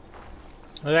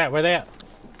 Where they at? Where they at?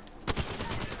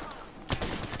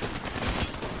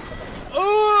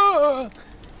 Ooh!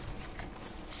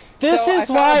 This So, is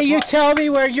I why found you tell me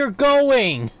where you're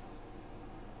going!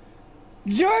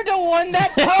 You're the one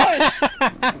that pushed!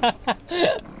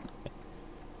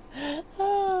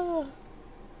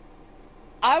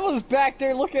 I was back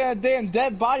there looking at a damn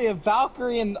dead body of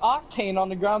Valkyrie and Octane on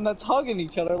the ground that's hugging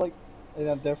each other like in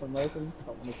a different motion.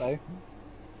 Don't want to say.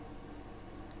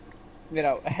 You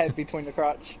know, a head between the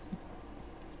crotch.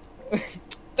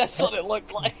 That's what it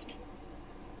looked like.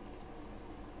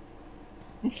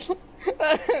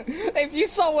 If you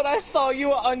saw what I saw, you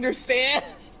would understand.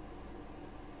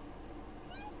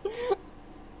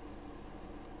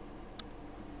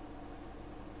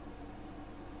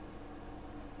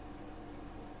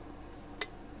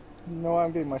 No,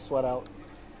 I'm getting my sweat out.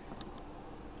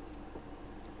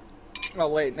 Oh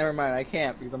wait, never mind. I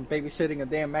can't because I'm babysitting a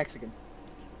damn Mexican.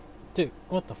 Dude,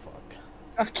 what the fuck?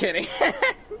 I'm kidding.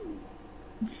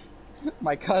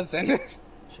 My cousin.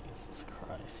 Jesus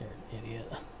Christ, you're an idiot.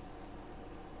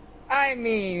 I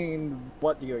mean,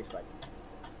 what do you expect?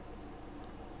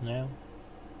 No?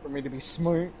 For me to be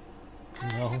smart?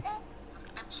 No.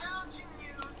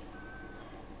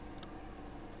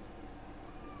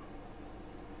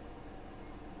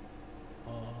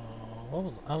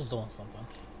 I was doing something.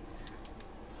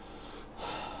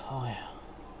 Oh yeah.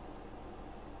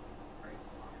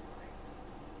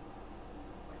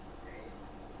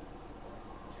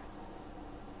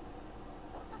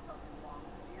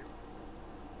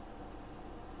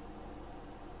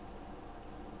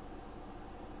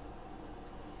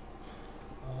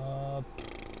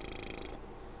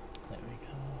 There we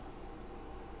go.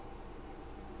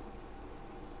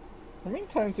 How many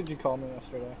times did you call me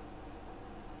yesterday?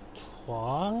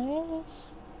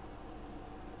 Twice?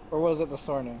 Or was it the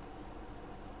Sorning?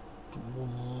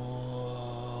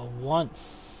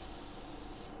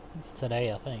 Once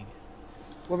today, I think.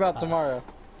 What about tomorrow?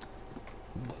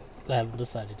 I haven't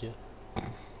decided yet.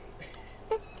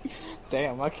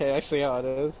 Damn, okay, I see how it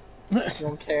is. You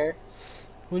don't care?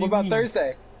 What do What you about mean?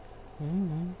 Thursday?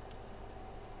 Mm-hmm.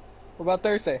 What about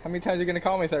Thursday? How many times are you gonna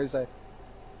call me Thursday?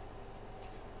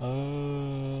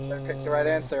 Better pick the right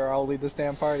answer or I'll lead this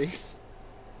damn party.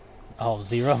 Oh,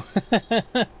 0? For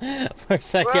a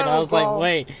second, I was like,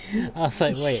 wait. I was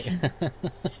like, wait.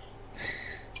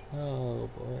 Oh,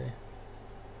 boy.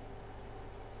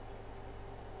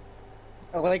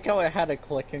 I like how it had a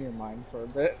click in your mind for a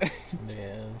bit.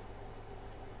 Yeah.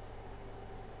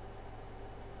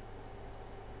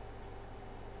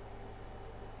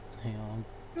 Hang on.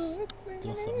 Just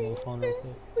do something on the phone real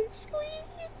quick.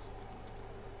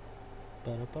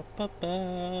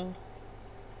 Ba-da-ba-ba-ba.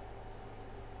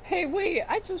 Hey, wait,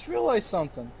 I just realized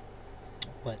something.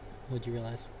 What? What'd you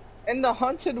realize? In the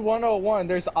Hunted 101,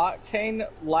 there's Octane,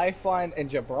 Lifeline, and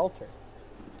Gibraltar.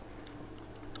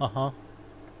 Uh-huh.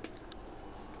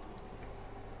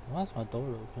 Why is my door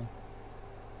open?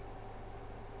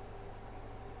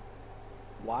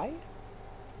 Why?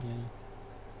 Yeah.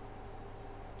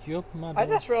 Did you open my door? I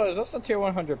just realized that's a tier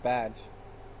 100 badge.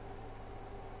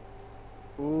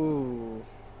 Ooh.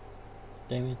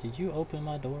 Damien, did you open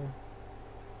my door?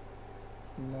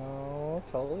 No,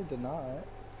 totally did not.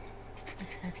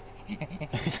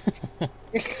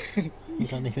 You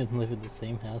don't even live in the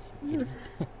same house.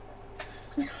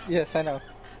 Yes, I know.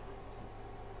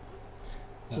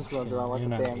 Just Oh, runs shit, around like you're a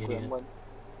not damn an idiot. gremlin.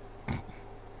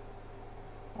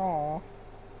 Aw.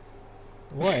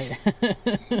 What?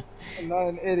 I'm not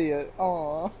an idiot.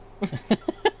 Aw.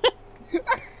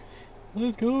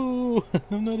 Let's go!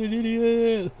 I'm not an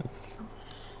idiot!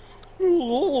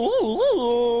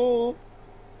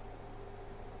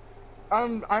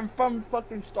 I'm from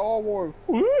fucking Star Wars.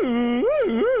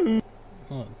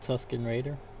 Oh, Tusken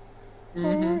Raider.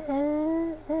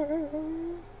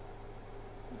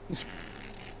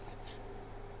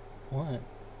 What?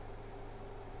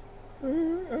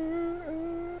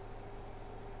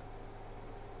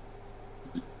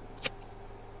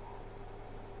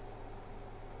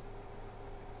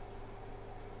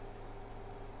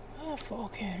 I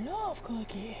fucking love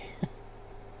Cookie.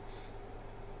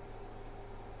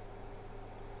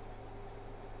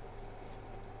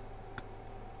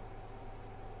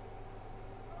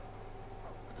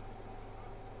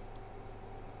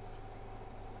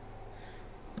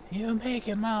 You're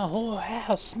making my whole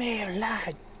house smell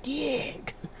like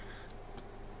dick.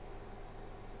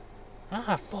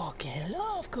 I fucking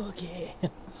love Cookie.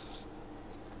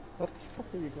 What the fuck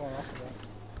are you going off about?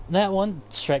 That one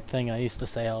Shrek thing I used to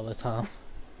say all the time.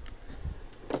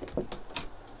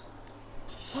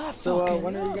 I So, fucking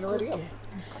when are you love gonna ready up? Cookie.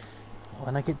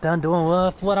 When I get done doing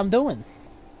what I'm doing.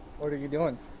 What are you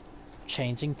doing?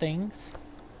 Changing things.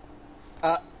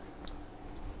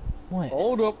 What?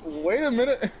 Hold up, wait a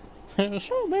minute.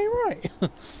 Show me right.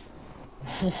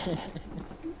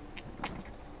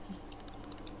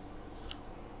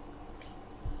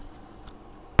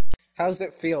 How's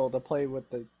it feel to play with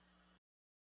the...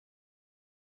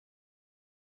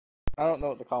 I don't know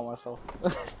what to call myself.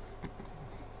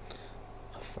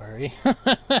 A furry.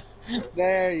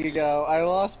 There you go. I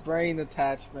lost brain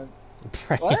attachment.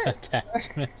 Brain What?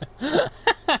 attachment.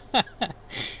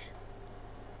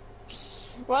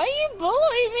 Why you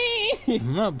bully me?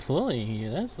 I'm not bullying you,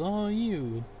 that's all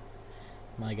you,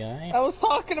 my guy. I was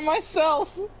talking to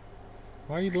myself.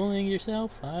 Why are you bullying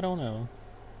yourself? I don't know.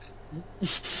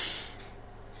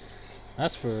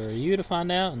 That's for you to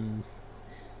find out, and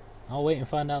I'll wait and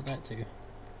find out that too.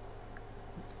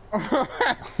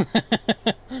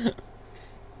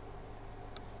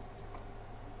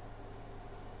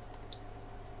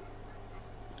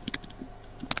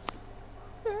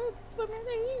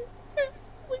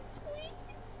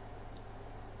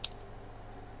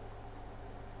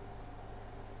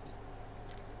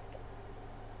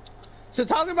 So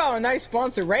talking about a nice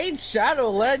sponsor, Raid Shadow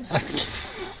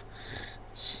Legends.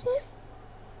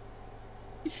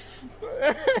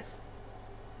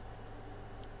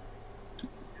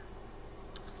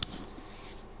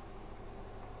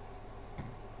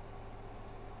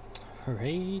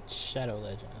 Raid Shadow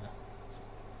Legend.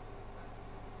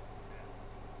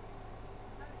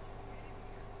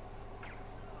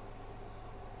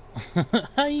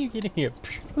 How you getting here?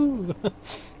 You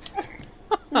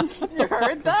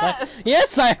heard that?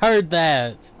 Yes, I heard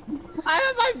that. I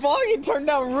had my volume turned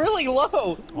down really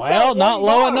low. Well, That not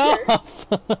one low bar. enough.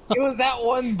 It was that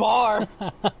one bar.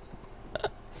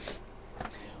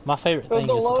 My favorite It was thing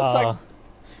the is lowest I-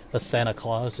 the Santa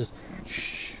Claus just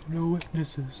shh, no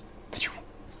witnesses.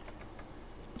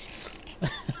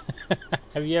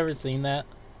 Have you ever seen that?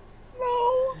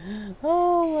 No.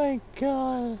 Oh my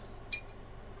god.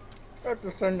 You have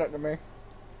to send that to me.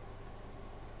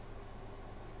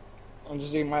 I'm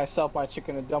just eating myself my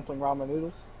chicken and dumpling ramen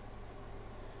noodles.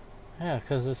 Yeah,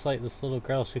 because it's like this little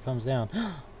girl, she comes down.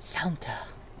 Santa.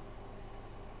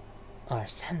 Or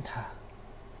Santa.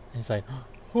 And he's like,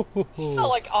 ho, ho, ho. It's not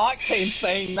like Octane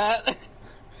saying that.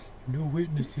 No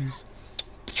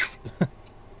witnesses.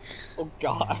 Oh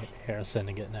god. Here, I'm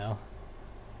sending it now.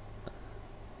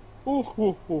 Ooh,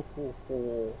 hoo, hoo, hoo,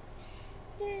 hoo.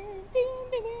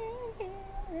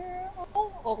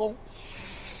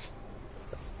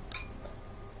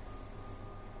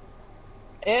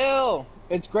 Ew!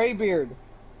 It's Greybeard.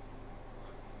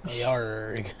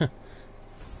 Yarg.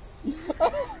 We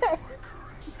have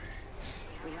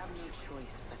no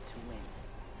choice but to win.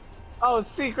 Oh,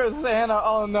 Secret Santa.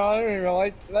 Oh no, I don't even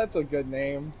like. That's a good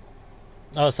name.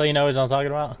 Oh, so you know what I'm talking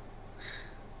about?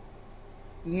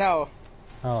 No,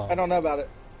 Oh. I don't know about it.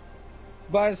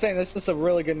 But I'm saying that's just a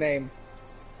really good name.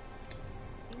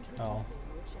 Oh.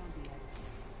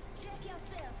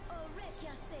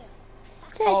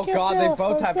 Oh god, they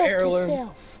both have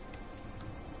heirlooms.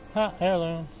 Ha,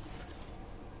 heirloom.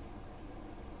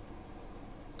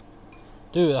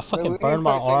 Dude, I fucking Really? burned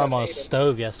my It's like arm on a they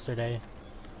stove yesterday.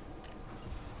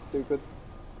 Stupid.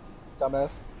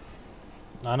 Dumbass.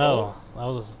 I know. I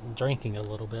was drinking a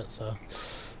little bit, so.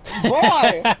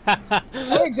 Boy! How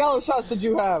many Jello shots did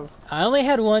you have? I only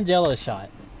had one Jello shot,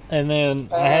 and then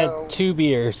I Oh. had 2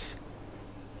 beers.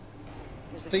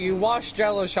 So you wash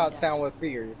Jello shots down with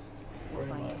beers.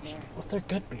 Pretty much. But they're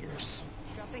good beers.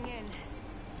 Dropping in.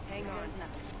 Hang on.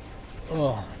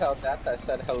 Oh, Tell Death I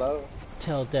said hello.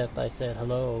 tell death I said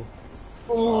hello.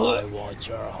 Ooh. I want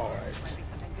your heart.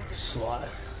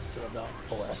 Slice it up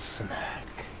for a snack.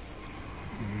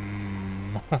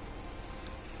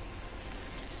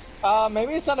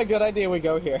 Maybe it's not a good idea we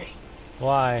go here.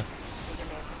 Why?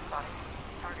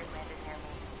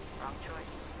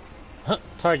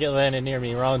 Target landed near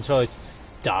me, wrong choice.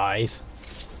 Dies.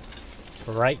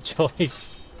 Right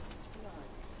choice.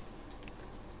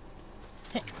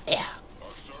 Yeah.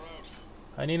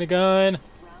 I need a gun.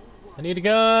 I need a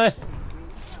gun.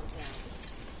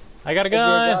 I got a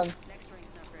gun. Next ring's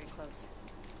not very close.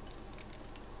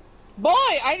 Boy,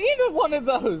 I needed one of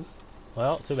those.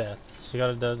 Well, too bad. She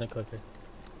got it done quicker.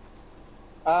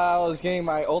 I was getting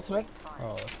my ultimate.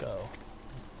 Oh, let's go.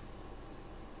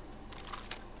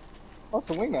 What's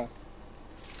a wingman?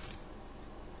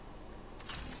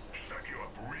 Suck you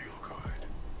up real good.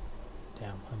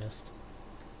 Damn, I missed.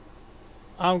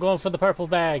 I'm going for the purple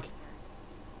bag.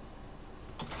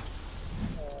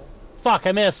 Fuck,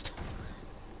 I missed.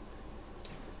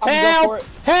 I'm going for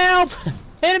Help! it. Help!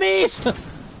 Enemies!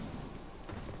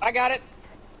 I got it.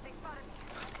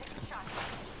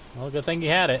 Well, good thing you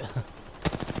had it.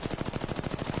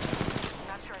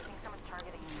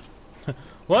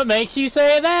 What makes you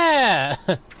say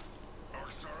that?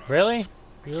 Really?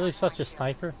 You really such a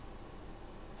sniper?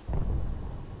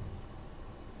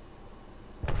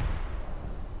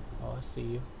 Oh, I see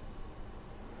you.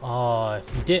 Oh,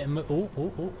 if you didn't move. Ooh,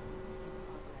 ooh, ooh.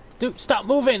 Dude, stop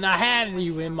moving! I had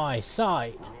you in my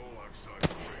sight.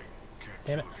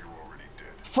 Damn it.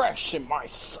 Fresh in my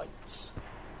sights.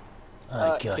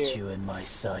 I got here. you in my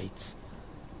sights.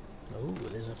 Oh,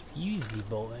 there's a fusey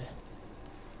boy.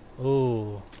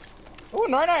 Ooh. Ooh,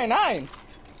 999.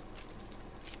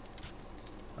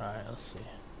 Alright, let's see.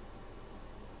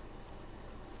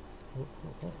 Ooh,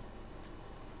 ooh, ooh.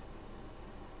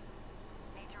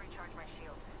 Need to recharge my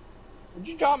shields. Would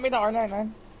you drop me the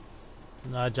R99?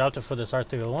 No, I dropped it for this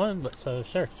R301, but so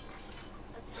sure.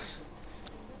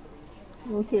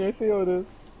 Okay, I see how it is.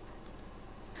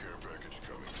 Care package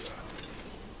coming down.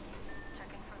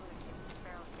 Checking for loot.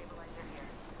 Barrel stabilizer here.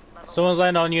 Level Someone's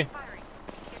landing on you. firing.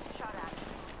 Getting shot at.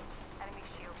 Enemy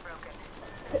shield broken.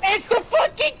 It's the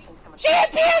fucking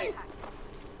champion!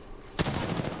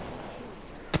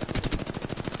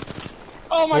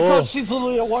 Oh my Whoa. god, she's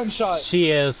literally a one shot. She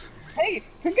is. Hey,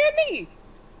 come get me!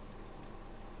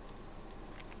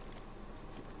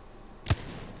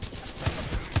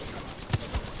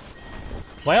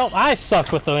 Well, I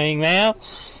suck with the wing now.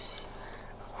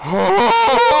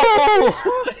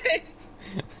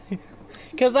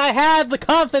 Because I had the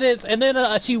confidence, and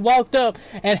then she walked up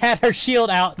and had her shield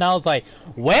out, and I was like,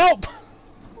 "Welp,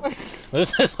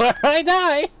 this is where I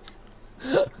die."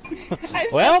 I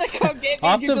Well, said to come get me,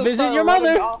 off you to just visit started your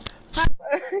running mother. off.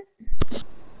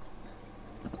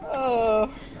 Oh,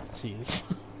 Jeez,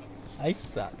 I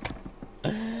suck.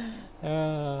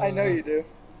 I know you do.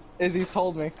 Izzy's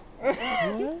told me. What?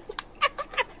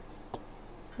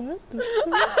 What the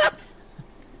fuck?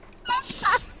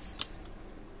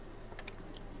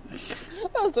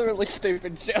 That was a really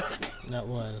stupid joke. That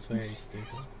was very stupid.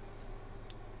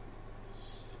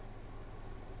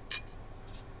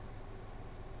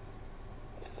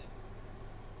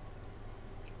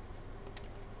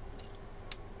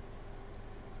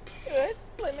 Good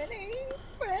lemonade,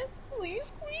 breath,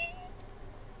 please,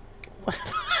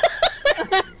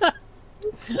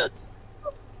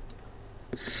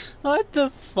 What the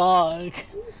fuck?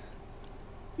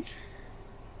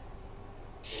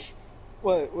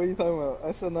 What are you talking about?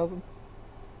 I said nothing.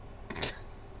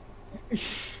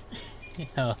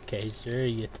 Okay, sure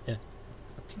you did.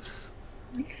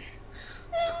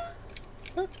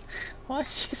 Why'd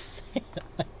you say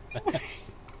that?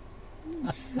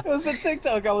 It was a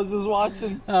TikTok I was just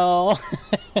watching. Oh.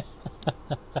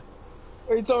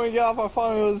 When you told me to get off my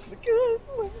phone, it was good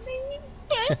lemonade,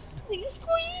 breath, please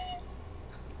squeeze.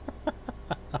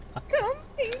 Come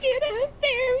and get a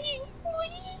berry,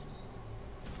 please.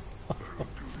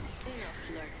 enough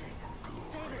flirting.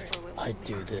 Save it for when I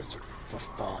do this for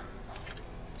fun.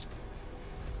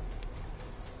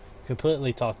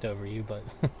 Completely talked over you, but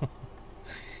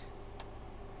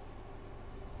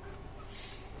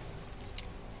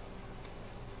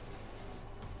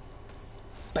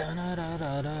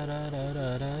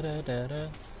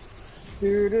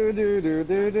Do do do do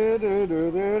do do do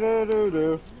do do do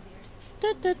do.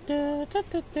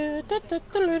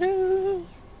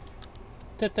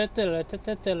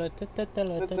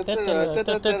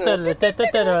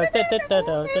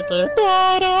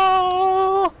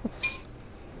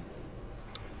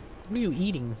 What are you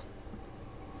eating?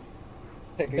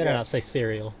 Take a Better not guess. say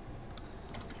cereal.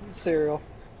 Cereal.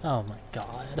 Oh my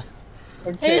god.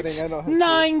 I'm kidding, It's I don't have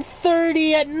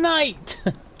 9:30 at night!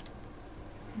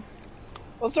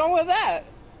 What's wrong with that?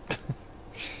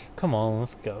 Come on,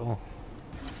 let's go.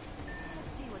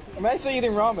 I'm actually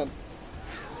eating ramen.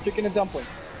 Chicken and dumpling.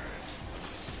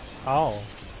 Oh,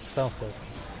 sounds good.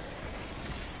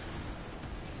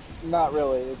 Not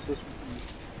really, it's just...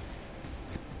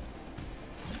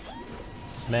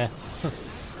 It's meh.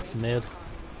 It's mid.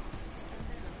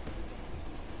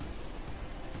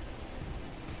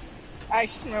 I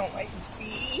smell like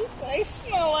beef. I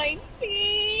smell like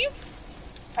beef.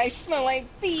 I smell like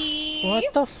beef.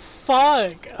 What the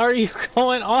fuck are you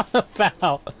going on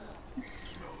about?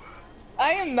 I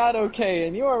am not okay,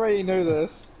 and you already knew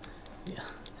this.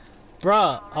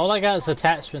 Bruh, all I got is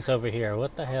attachments over here.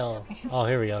 What the hell? Oh,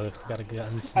 here we go. Got a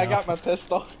gun. I got my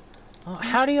pistol. Oh,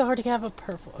 how do you already have a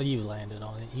purple? Oh, you landed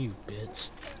on it, you bitch.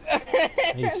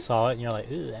 You saw it and you're like,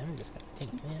 ooh, I'm just gonna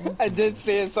take this. I did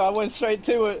see it, so I went straight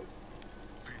to it.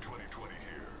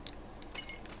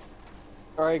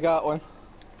 Already got one.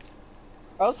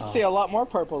 I also see a lot more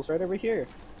purples right over here.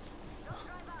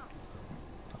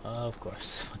 Of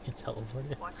course. Fucking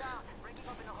teleported. Watch out. Breaking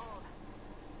open a hole.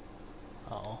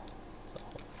 Oh.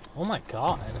 Oh my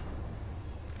god.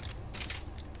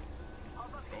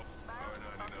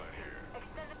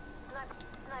 Extended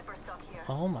sniper stock here.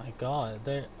 Oh my god.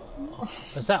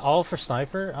 Is that all for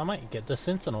sniper? I might get the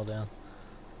sentinel down.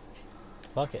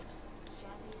 Fuck it.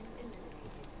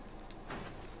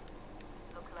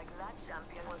 Looks like that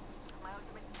champion was my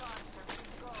ultimate star. Here we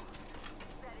go.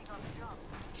 Setting on the jump.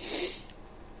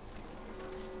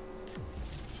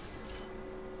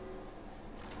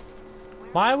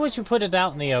 Why would you put it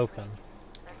out in the open?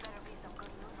 There better be some good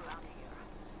loot around here.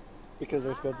 Because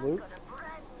there's good loot. Got a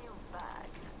brand new bag.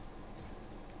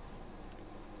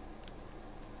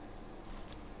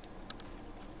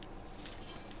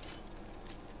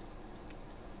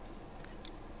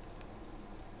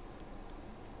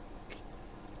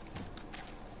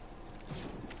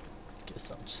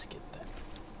 Guess I'll just get that.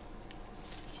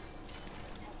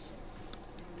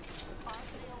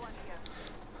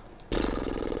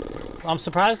 I'm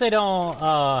surprised they don't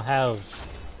have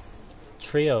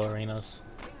trio arenas.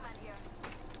 Wingman here.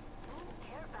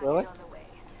 Care Really? package on the way.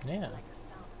 Yeah. Like the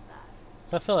sound of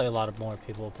that. I feel like a lot of more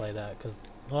people play that because,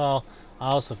 well, I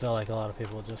also feel like a lot of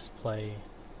people just play,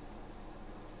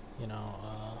 you know,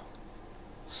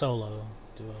 solo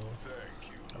duo.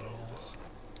 arenas.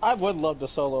 I would love the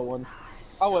solo one.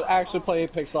 I would actually play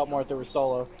Apex a lot more if there was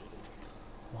solo.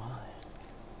 Why?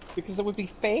 Because it would be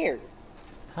fair.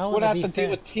 How Wouldn't would have it to be deal fair?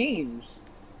 with teams.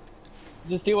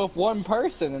 Just deal with one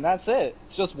person and that's it.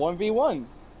 It's just 1v1. Evo shield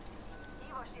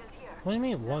here. What do you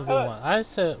mean 1v1? I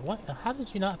said what? How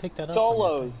did you not pick that up? on your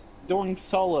Solos. thing? Doing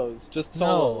solos. Just No,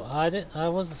 solos. I didn't. I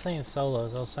wasn't saying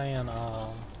solos. I was saying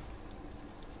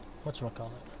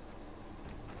whatchamacallit?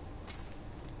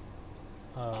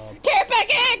 Care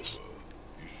package!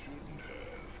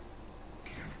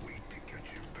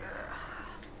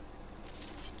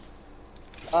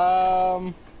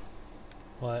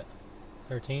 What?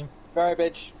 13?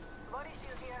 Garbage. Body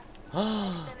shield here.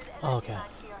 Oh, Extended energy okay. mag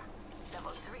here.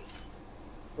 Level 3.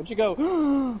 What'd you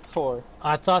go for?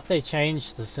 I thought they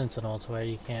changed the Sentinel to where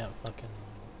you can't fucking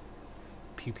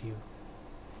pew pew.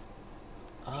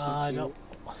 I pew. don't.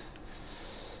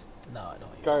 No, I don't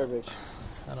use Garbage. it.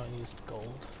 I don't use the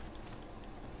gold.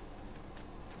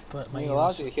 But I my mean, it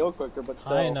allows initial- you to heal quicker, but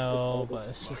still. I know, but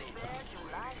garbage. it's just. There to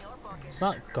line your pocket. It's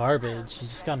not garbage. You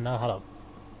just gotta know how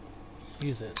to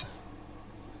use it.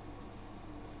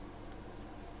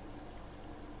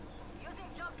 Using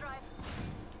jump drive.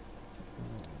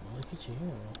 Look at you.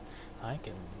 I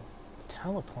can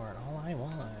teleport all I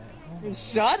want. Oh.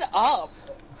 Shut up!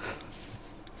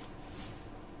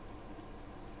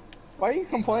 Why are you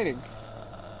complaining?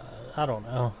 I don't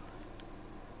know.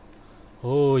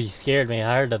 Oh, you scared me.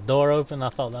 I heard the door open. I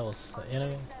thought that was the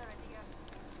enemy. Accelerant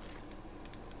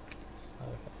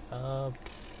here. Okay.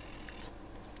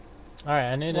 Alright,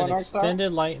 I need an Want Arc Star?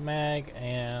 extended light mag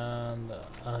and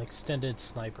an extended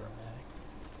sniper mag.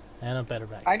 And a better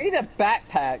mag. I need a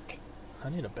backpack. I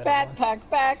need a better one.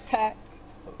 Backpack.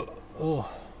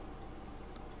 Oh.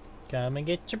 Come and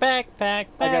get your backpack.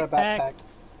 I got a backpack.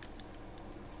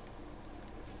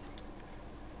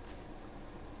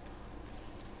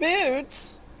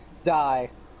 Boots! Die.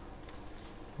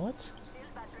 What?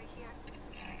 Shield battery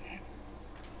here.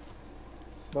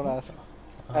 Don't ask.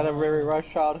 I had a very rough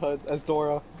childhood as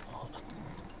Dora.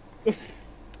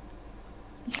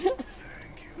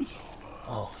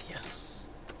 Oh, yes.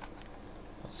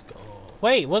 Let's go.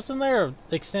 Wait, wasn't there an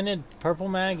extended purple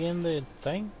mag in the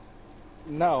thing?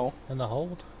 No. In the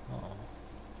hold? Oh.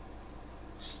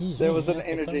 Excuse There me, was an what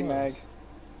the energy fuck? mag.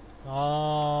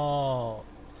 Oh.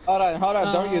 Hold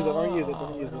on, don't use it, don't use it,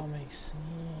 don't use That it. don't make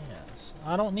sense.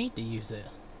 I don't need to use it.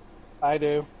 I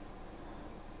do.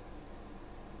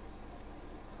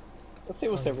 Let's see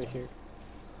what's Oh, over yeah. here.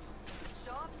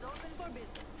 Shop's open for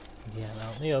business. Yeah,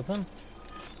 out in the open.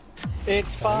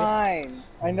 It's fine.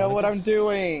 I know what I'm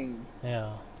doing.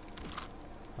 Yeah.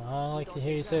 I like to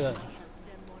hear you say that.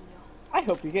 I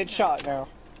hope you get shot now.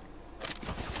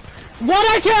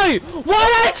 What'd I tell you? What'd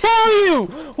I tell you?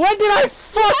 What did I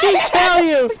fucking tell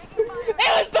you? It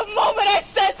was the moment I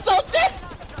said something!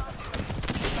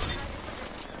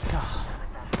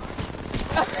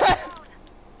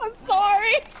 I'm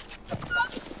sorry!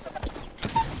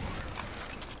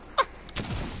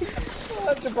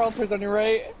 Gibraltar's on your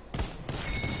right.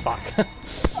 Fuck.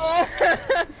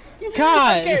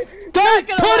 God! Okay, Don't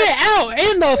not put gonna it out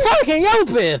in the fucking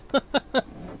open!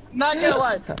 Not gonna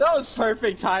lie, that was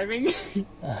perfect timing. I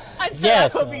said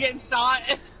Yes, I hope you get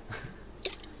shot.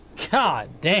 God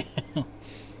damn.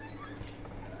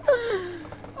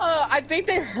 I think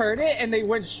they heard it and they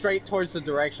went straight towards the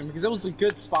direction because it was a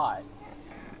good spot.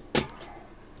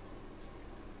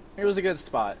 It was a good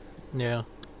spot. Yeah.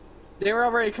 They were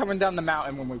already coming down the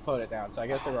mountain when we put it down, so I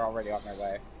guess they were already on their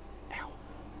way. Ow.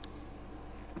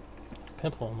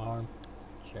 Pimple on my arm.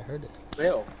 Shit, I heard it.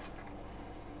 Real.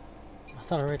 I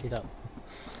thought I read it up.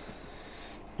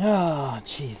 Oh,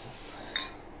 Jesus.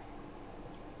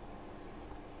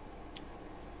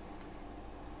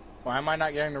 Why am I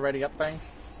not getting the ready up thing?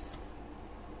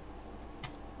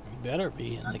 You better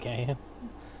be in the game.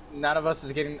 None of us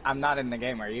is getting. I'm not in the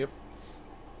game, are you?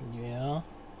 Yeah.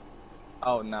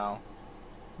 Oh no.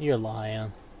 You're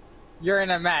lying. You're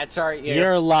in a match, aren't you?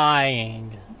 You're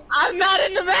lying. I'm not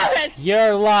in the match!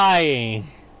 You're lying.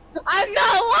 I'm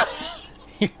not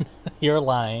lying! You're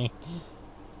lying.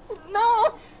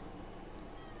 No!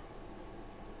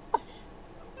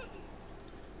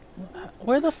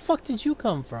 Where the fuck did you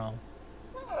come from?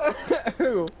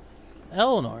 Who?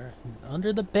 Eleanor.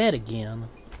 Under the bed again.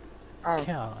 Oh.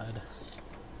 God.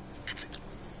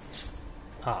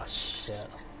 Oh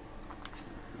shit.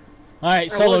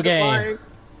 Alright, solo game. Lying.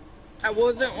 I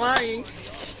wasn't lying.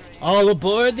 All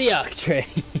aboard the Ark train.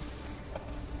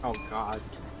 Oh god.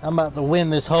 I'm about to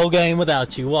win this whole game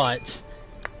without you, watch.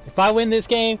 If I win this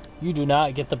game, you do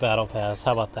not get the battle pass.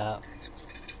 How about that?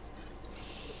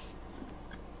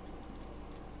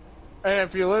 And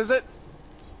if you lose it?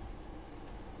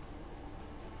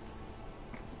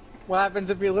 What happens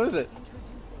if you lose it?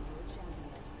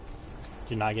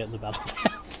 You're not getting the battle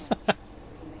pass.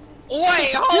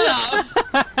 Wait, hold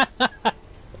up!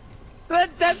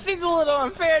 that seems a little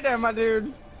unfair there, my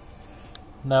dude.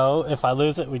 No, if I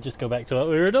lose it, we just go back to what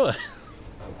we were doing.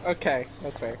 Okay,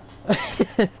 that's fair.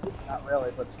 Not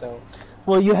really, but still.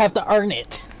 Well, you have to earn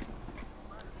it.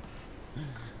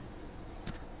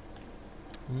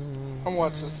 I'm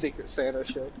watching Secret Santa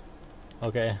shit.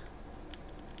 Okay.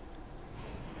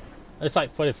 It's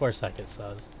like 44 seconds,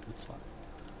 so it's fine.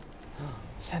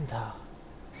 Santa.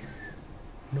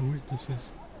 No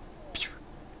witnesses.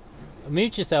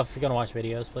 Mute yourself if you're gonna watch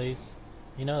videos, please.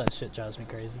 You know that shit drives me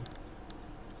crazy.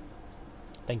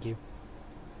 Thank you.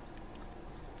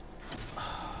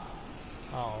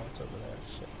 Oh, it's over there.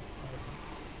 Shit.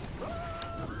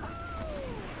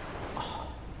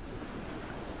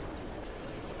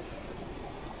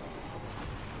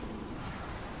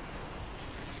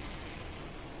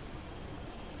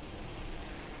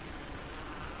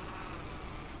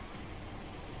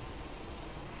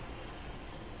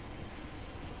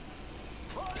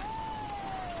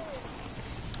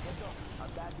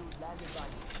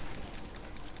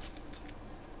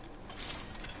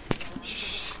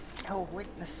 No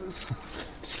witnesses.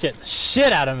 Scared the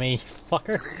shit out of me,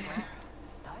 fucker.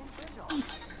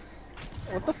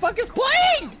 What the fuck is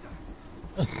playing?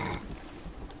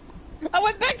 I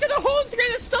went back to the home screen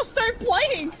and still started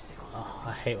playing. Oh,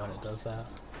 I hate when it does that.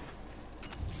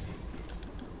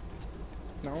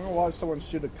 Now I'm gonna watch someone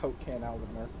shoot a Coke can out of a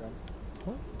Nerf gun.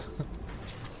 What?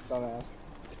 Don't ask.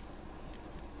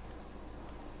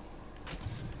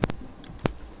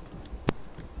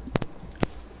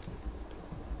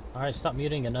 Alright, stop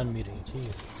muting and unmuting,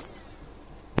 jeez.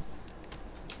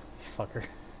 Fucker.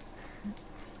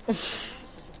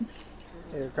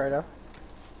 Here, Cardo.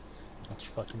 Don't you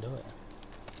fucking do it.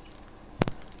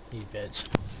 You bitch.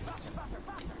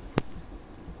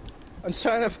 I'm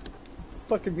trying to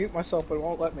fucking mute myself, but it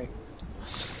won't let me.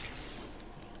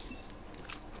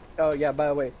 Oh yeah, by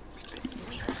the way.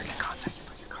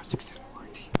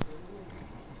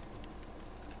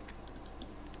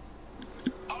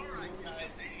 Alright guys,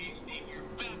 hey Steve, you're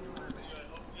back from the video. I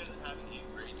hope you guys are having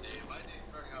a great day. My day's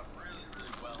starting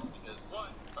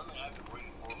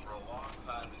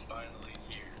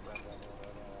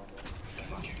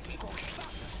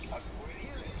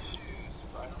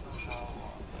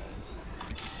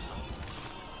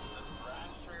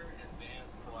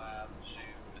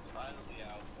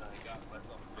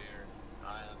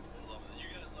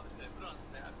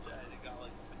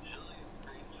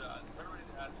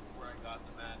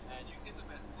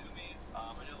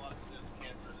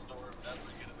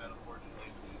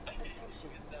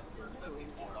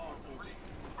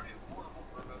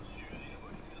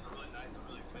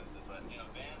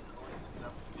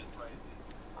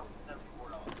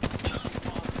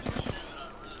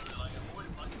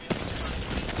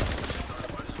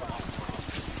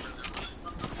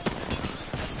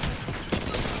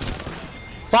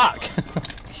Fuck! So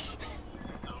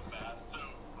fast. So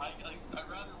I'd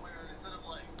rather wear instead of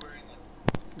like wearing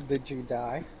like. Did you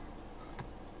die?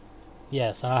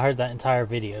 Yes, and I heard that entire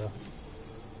video.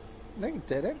 No, you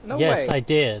didn't. No Yes, way. I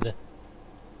did.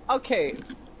 Okay,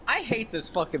 I hate this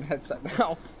fucking headset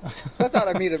now. So I thought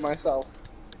I muted myself.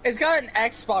 It's got an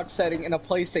Xbox setting and a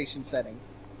PlayStation setting.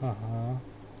 Uh-huh.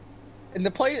 And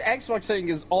the Xbox setting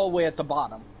is all the way at the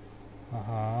bottom.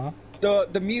 Uh-huh.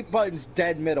 The mute button's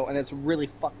dead middle, and it's really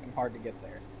fucking hard to get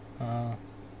there.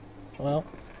 Well,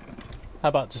 how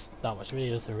about just not watch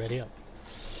videos already up?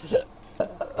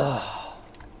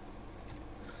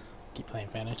 Keep playing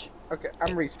Vantage. Okay,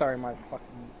 I'm restarting my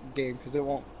fucking game because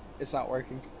it's not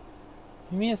working.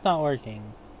 You mean it's not working?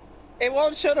 It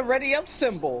won't show the ready up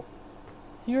symbol.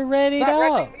 You're ready It's not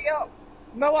up. readying me up.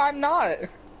 No, I'm not.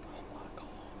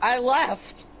 I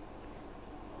left.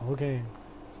 Okay.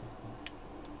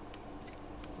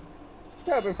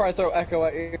 Shut up before I throw Echo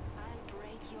at you. I'll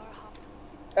break your heart.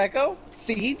 Echo?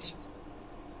 Siege?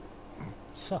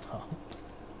 Shut up.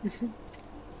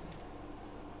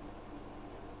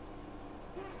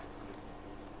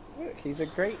 Look, he's a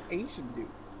great Asian dude.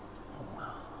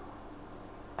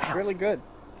 Ow. Really good.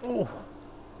 Oh.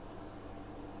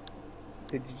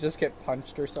 Did you just get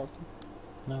punched or something?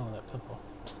 No, that pimple.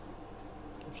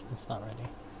 It's not ready.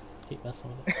 Keep messing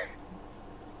with it.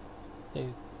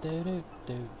 Do do do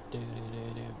do do do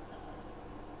do do.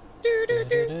 Do do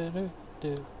do do.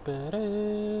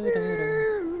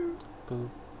 Boop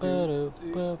ba-do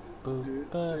boop boop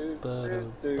ba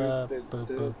ba-do ba boop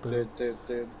boop boop.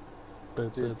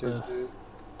 Boop boop boop.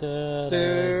 Da da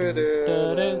da da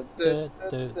da da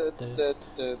da da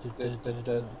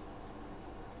da.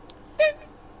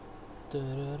 Da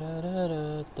da da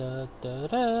da da da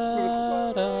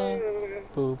da da.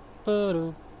 Boop ba-do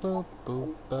boop boop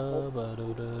ba ba-do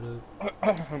da do.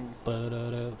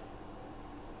 Ba-da-do.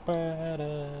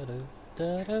 Ba-da-do.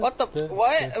 What the?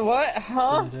 What? What?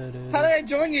 Huh? How did I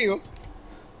join you?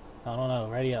 I don't know.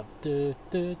 Ready up. I'm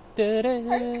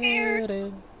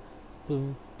scared.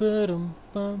 Boom, ba-dum,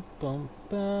 bum, bum,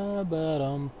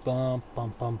 ba-ba-dum, bum,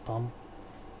 bum, bum, bum,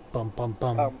 bum, bum,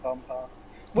 bum.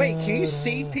 Wait, can you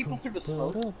see people through the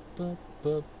smoke?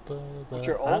 With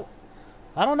your ult?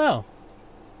 I don't know.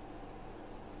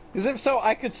 Because if so,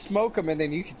 I could smoke them and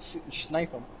then you could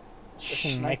snipe them.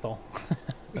 Schnickle.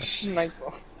 Snipe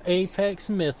them. Apex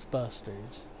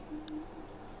Mythbusters.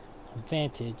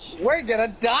 Vantage. We're gonna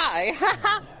die!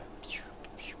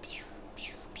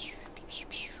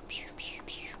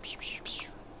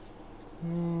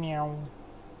 Meow.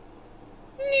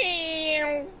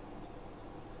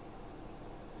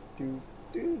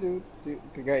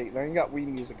 Great, now you got Wii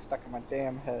music stuck in my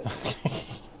damn head.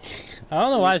 I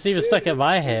don't know why it's even stuck in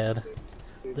my head.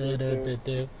 Do do do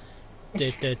do.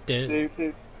 Do do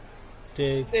do.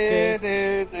 Do do do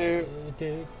do do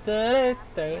do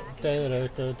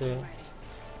do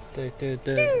do do do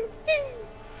do.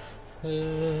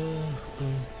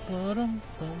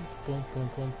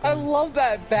 I love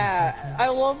that bat. I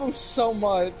love him so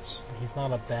much. He's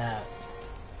not a bat.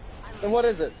 And what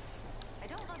is it? I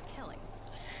don't love killing.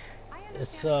 I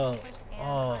It's understand the conflict and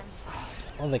I'm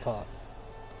what do they call it?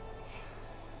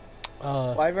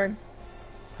 Wyvern?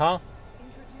 Huh?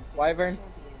 Wyvern?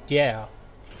 Yeah.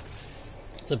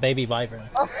 It's a baby wyvern.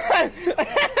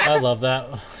 I love that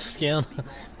skin.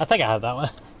 I think I have that one.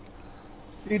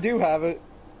 You do have it.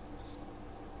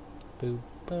 Boop,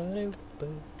 ba-doo,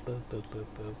 boop, boop, boop, boop,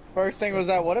 boop. First thing was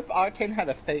that, what if Octane had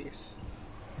a face?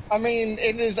 I mean,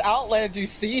 in his Outlands you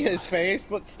see his face,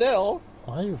 but still.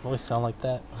 Why does your voice sound like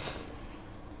that?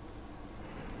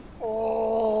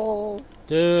 Oh.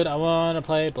 Dude, I wanna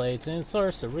play Blades and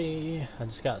Sorcery. I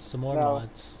just got some more No.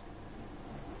 mods.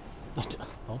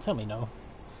 Don't tell me no.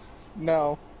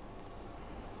 No.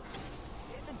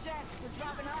 Hit the jets, we're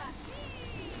dropping off.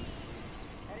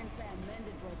 I didn't say I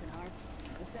mended broken hearts.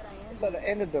 I said I I ended. said I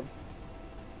ended them.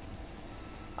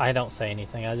 I don't say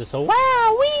anything, I just go,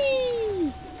 wow,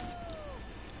 wee!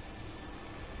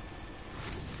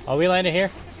 Are we landing here?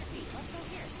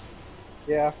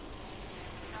 Yeah.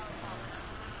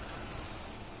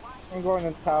 I'm going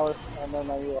in tower, and then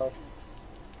you are.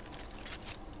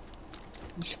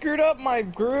 You screwed up my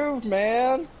groove,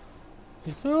 man!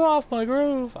 You threw off my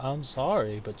groove. I'm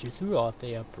sorry, but you threw off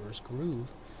the Emperor's groove.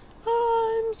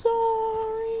 I'm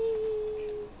sorry.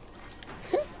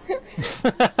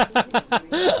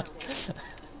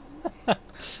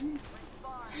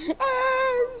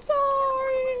 I'm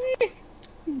sorry!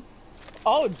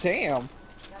 Oh, damn.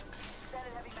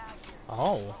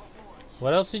 Oh.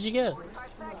 What else did you get?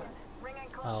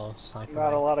 Oh, sniper.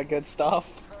 Not a lot of good stuff.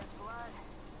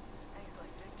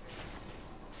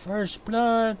 First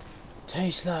blood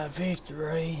tastes like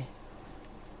victory.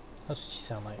 That's what she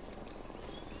sound like.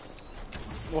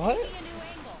 What? Taking a new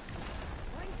angle.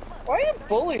 Rings close. Why you 30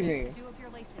 bullying seconds me? to do up your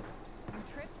laces. You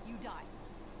trip, you die.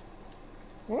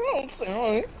 I don't sound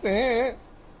like that.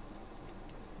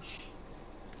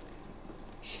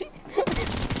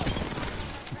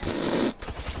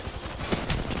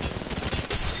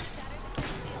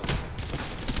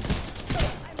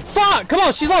 Fuck! Come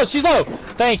on, she's low, she's low!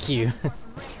 Thank you.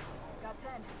 Got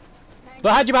 10.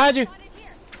 Behind you, behind you! Spotted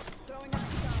here. Throwing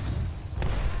knife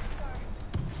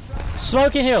shot.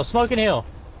 Smoking hill, smoking hill.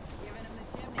 Giving him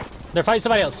the chimney. They're fighting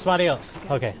somebody else, somebody else.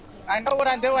 Okay. I know what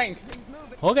I'm doing.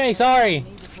 Okay, sorry.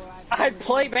 I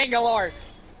play Bangalore.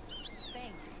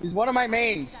 Thanks. He's one of my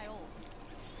mains. Die old.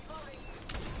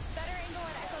 Better angle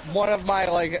at Echo. One of my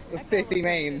like 50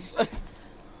 mains.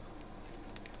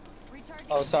 Recharging.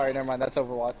 Oh, sorry, never mind. That's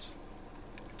Overwatch.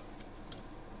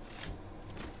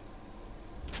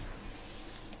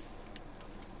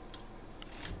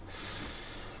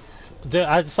 Dude,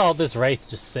 I saw this Wraith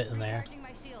just sitting there. Recharging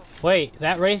my shield. Wait,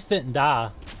 that Wraith didn't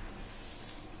die.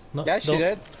 No, Yeah, she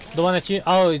did. The one that you...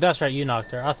 Oh, that's right, you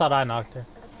knocked her. I thought I knocked her.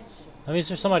 That means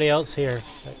there's somebody else here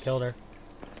that killed her.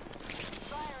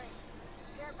 Firing.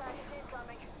 Care package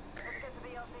incoming. Let's get to the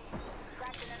LZ.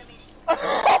 Cracked an enemy.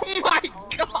 Oh my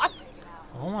god!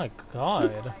 Oh my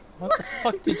god. What the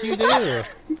fuck did you do?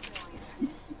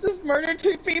 Just murdered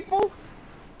 2 people?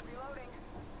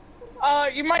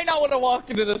 Reloading. You might not want to walk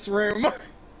into this room. Gotta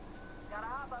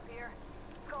hop up here.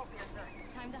 Skull piercer.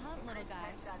 Time to hunt, little guy.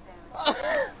 Headshot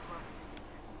damage.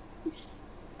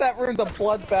 That room's a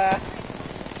bloodbath.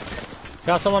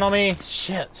 Got someone on me?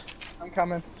 Shit. I'm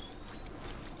coming.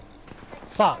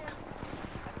 Fuck.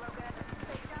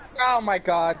 Oh my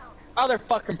god. Other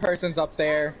fucking person's up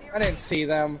there. I didn't see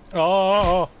them.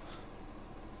 Oh.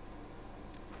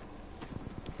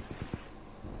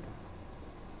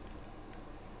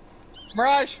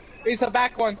 Mirage! He's the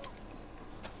back one.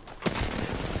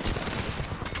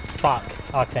 Fuck.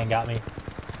 Octane got me.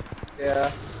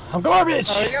 Yeah. I'm garbage!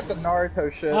 Oh, you got the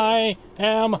Naruto shit. I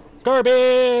am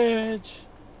garbage!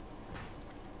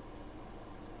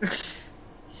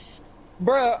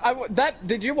 Bruh,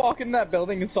 did you walk in that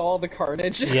building and saw all the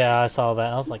carnage? Yeah, I saw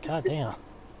that. I was like, god damn.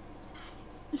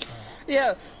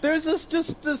 Yeah, there's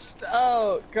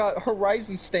god,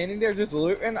 Horizon standing there just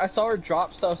looting. I saw her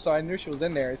drop stuff, so I knew she was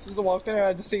in there. As soon as I walked in there, I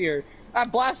had to see her. I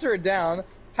blasted her down,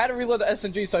 had to reload the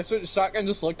SMG, so I switched to shotgun,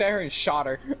 just looked at her and shot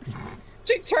her.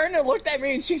 She turned and looked at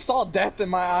me and she saw death in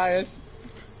my eyes.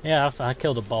 Yeah, I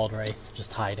killed a bald Wraith,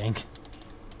 just hiding.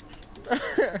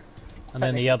 And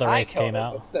then the other Wraith came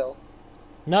out. But still.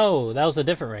 No, that was a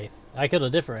different Wraith. I killed a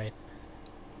different Wraith.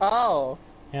 Oh.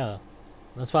 Yeah.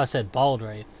 That's why I said bald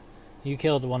Wraith. You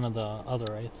killed one of the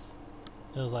other Wraiths.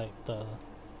 It was like the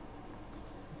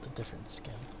different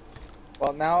skin.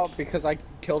 Well, now, because I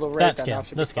killed a That Wraith, I skin, now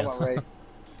should this become skin. a Wraith.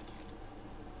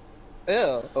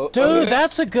 Ew. Oh, Dude,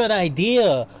 that's a good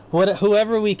idea.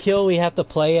 Whoever we kill, we have to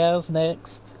play as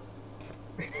next.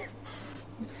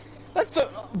 That's a...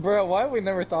 Bro, why have we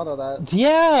never thought of that?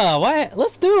 Yeah, why?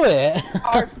 Let's do it.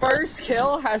 Our first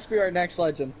kill has to be our next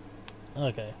legend.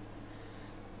 Okay.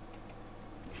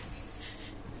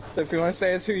 So if you want to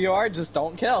say it's who you are, just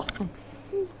don't kill.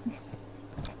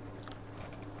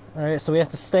 Alright, so we have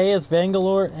to stay as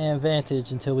Bangalore and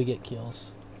Vantage until we get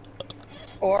kills.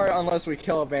 Or unless we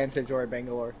kill a Vantage or a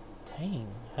Bangalore. Dang,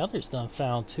 Heather's done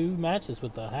found 2 matches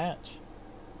with the hatch.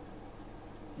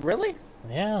 Really?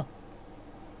 Yeah.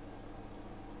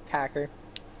 Hacker.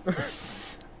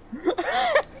 Eventually,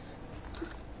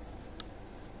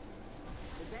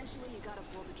 you gotta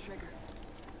pull the trigger.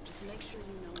 Just make sure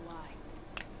you know why.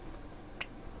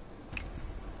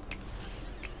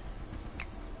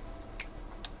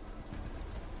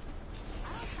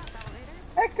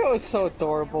 Echo is so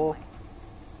adorable.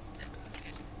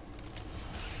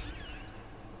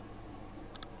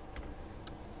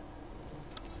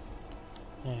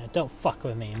 Yeah, don't fuck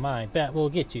with me. My bat will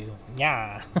get you.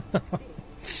 Yeah.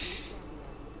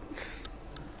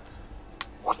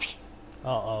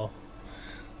 Uh-oh.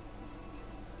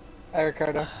 Hey,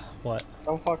 Ricardo. What?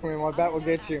 Don't fuck with me, my bat will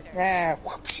get you. Nah.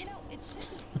 You know, it should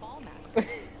be Fall Master.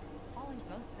 Falling's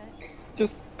most of it.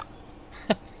 Just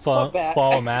Fall, Fuck that.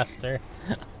 Fall Master.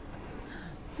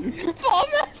 Fall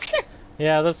Master!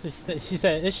 Yeah, that's she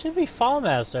said. It should be Fall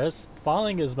Master.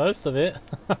 Falling is most of it.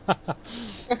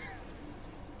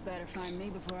 Better find me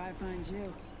before I find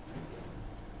you.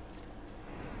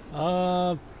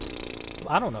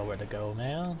 I don't know where to go,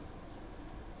 man.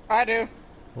 I do.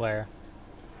 Where?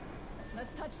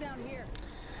 Let's touch down here.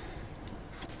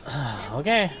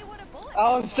 Okay. See what a bullet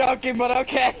I was joking, but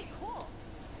okay. Cool.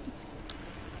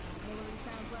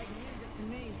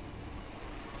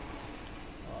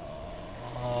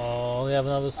 have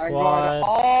another I'm going squad.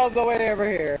 all the way over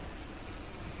here.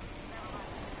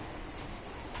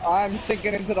 I'm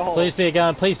sinking into the hole. Please be a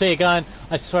gun. Please be a gun.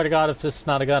 I swear to God, if this is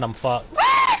not a gun, I'm fucked.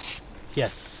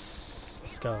 Yes.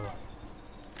 Let's go.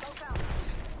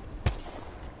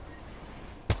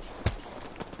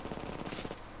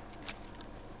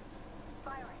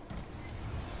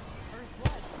 First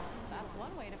blood. That's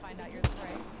one way to find out you're the prey.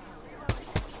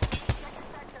 Check your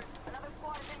sectors. Another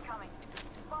squad is incoming.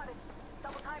 Spotted.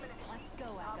 Double timing it. Let's go,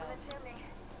 Top Echo. of the chimney.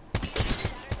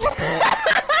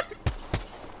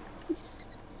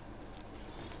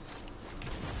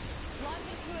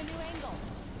 Launching to a new angle.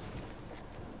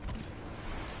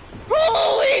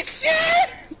 Holy shit!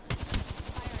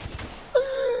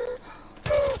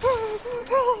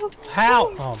 How?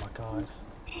 Oh my God.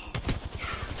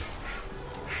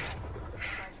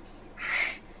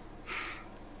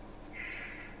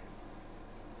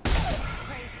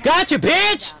 Gotcha,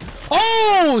 bitch!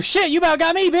 Oh shit! You about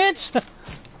got me, bitch! Cracked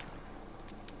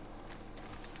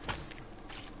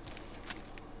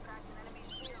an enemy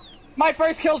shield. My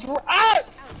first kills were out! Out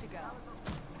you go.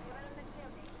 Even in the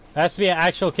chimney. Has to be an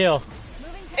actual kill.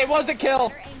 Moving to It was a kill.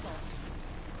 better angle.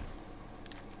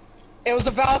 It was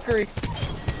a Valkyrie.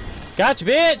 Gotcha,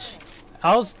 bitch!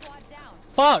 I was. Squad down.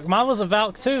 Fuck, mine was a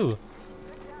Valk too. Good job.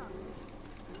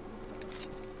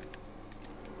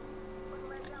 Looking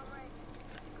right down range.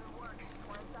 Good work.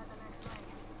 We're inside the next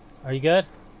ring. Are you good?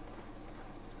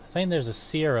 I think there's a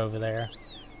seer over there.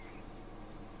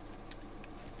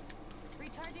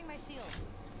 Recharging my shields.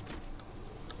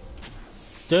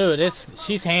 Dude,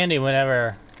 she's handy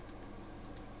whenever.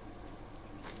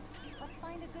 Let's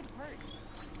find a good perch.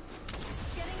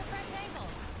 Getting a fresh angle.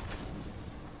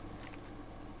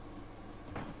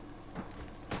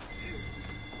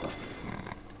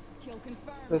 Kill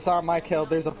confirmed. It's not my kill.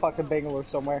 There's a fucking Bangalore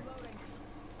somewhere. Care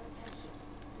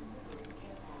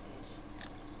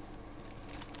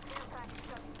package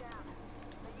touching down.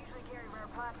 They usually carry rare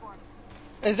platforms.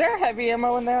 Is there heavy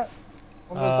ammo in that?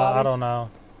 On those I bodies? don't know.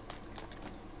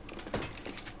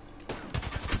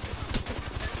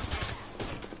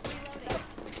 Reloading.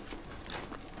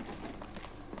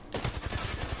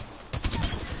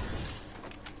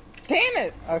 Damn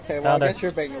it! Okay, well, I Other. guess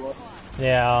you're Bangalore.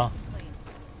 Yeah.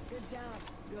 Good job.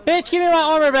 Bitch, give me my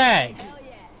armor back! Hell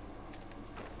yeah.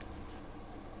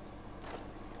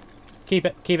 Keep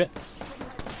it, keep it.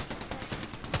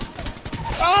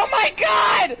 Oh my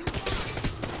god!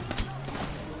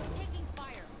 Taking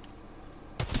fire.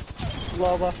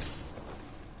 Loba.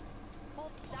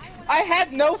 Hold, die when I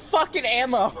had no fucking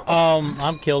ammo.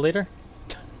 I'm kill leader.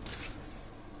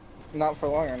 Not for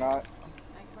long or not.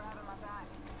 Thanks for having my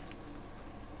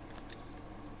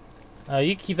back.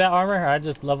 You keep that armor? I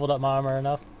just leveled up my armor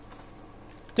enough.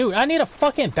 Dude, I need a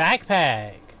fucking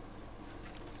backpack.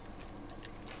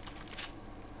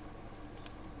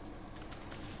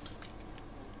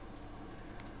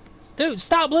 Dude,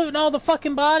 stop looting all the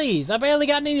fucking bodies. I barely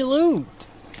got any loot.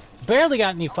 Barely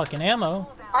got any fucking ammo.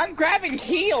 I'm grabbing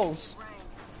heals. Rain.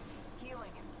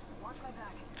 Healing. Watch my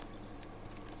back.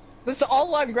 That's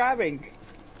all I'm grabbing.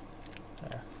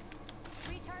 There.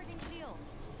 recharging shields.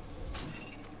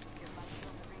 Give my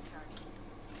shield a recharge.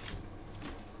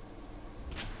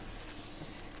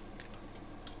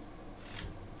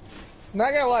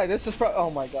 Not gonna lie, this is oh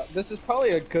my god, this is probably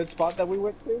a good spot that we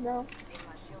went to now. Give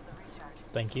my shield a recharge.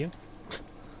 Thank you.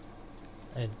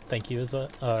 And thank you as well.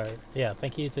 Yeah,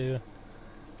 thank you to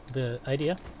the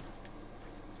idea.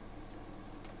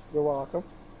 You're welcome.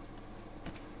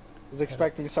 Was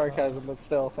expecting sarcasm, but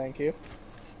still, thank you.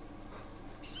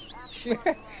 Dude,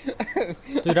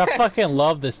 I fucking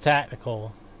love this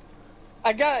tactical.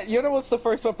 I got, you know what's the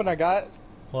first weapon I got?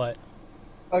 What?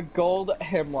 A gold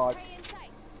hemlock. Prey in sight.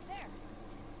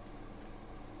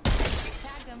 There.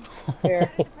 Tagged him.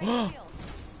 Here. Prey shield.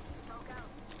 Smoke out.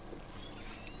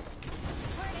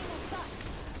 Turret angle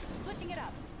sucks. Switching it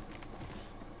up.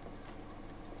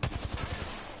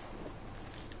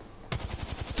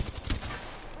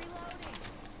 Reloading.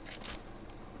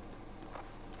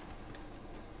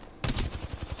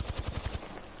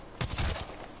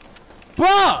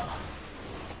 Bruh!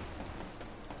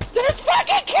 Just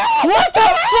fucking kill him! What the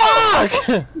fuck?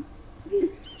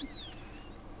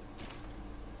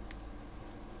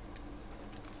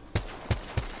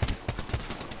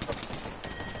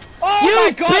 Oh You my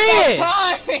god, bitch!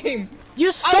 that time!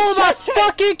 You stole my just trying-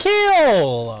 fucking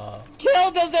kill!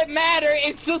 Kill doesn't matter,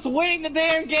 it's just winning the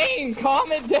damn game!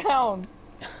 Calm it down!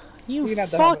 You can have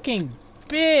the helmet. fucking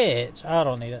bitch! I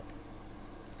don't need it.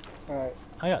 Alright.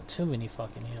 I got too many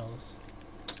fucking heals.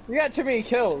 You got too many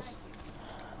kills.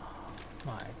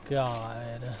 My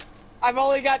god. I've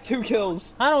only got 2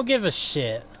 kills. I don't give a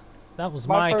shit. That was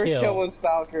My my first kill. kill was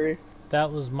Valkyrie.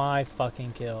 That was my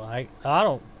fucking kill. I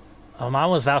don't. Mine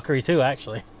was Valkyrie too,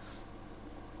 actually.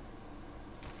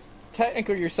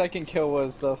 Technically, your second kill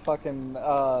was the fucking,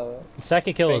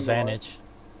 Second kill was Bangalore. Vantage.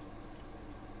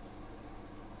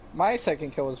 My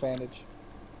second kill was Vantage.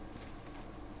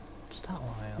 Stop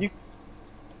lying. You-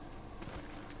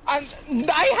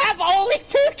 I have only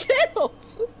 2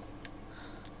 kills!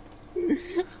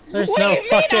 There's What no do you mean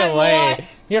fucking I'm way. lying?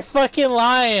 You're fucking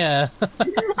lying. I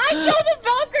killed the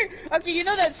Valkyrie! Okay, you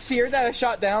know that seer that I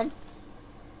shot down?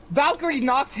 Valkyrie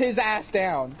knocked his ass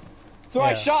down. So I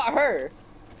Yeah. shot her.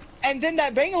 And then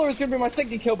that Bangalore was gonna be my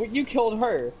second kill, but you killed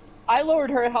her. I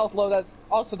lowered her health low,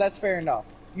 that's fair enough.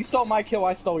 You stole my kill,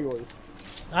 I stole yours.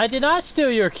 I did not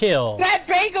steal your kill. That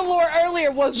Bangalore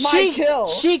earlier was my kill!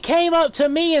 She came up to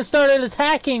me and started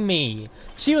attacking me.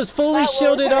 She was fully That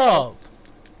shielded lowered her. up.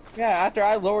 Yeah, after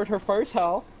I lowered her first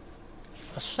health,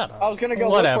 Oh, shut up. I was gonna go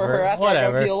Whatever. look for her after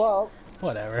Whatever. I go heal up.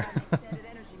 Whatever. Extended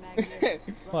energy mag.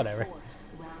 Whatever.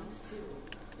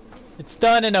 It's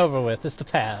done and over with. It's the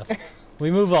path. We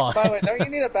move on. By the way, don't you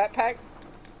need a backpack?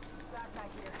 Backpack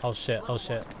here. Oh shit, oh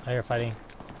shit. I hear fighting.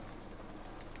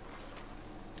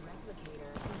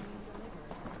 Replicator being delivered.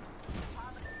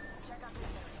 Let's check out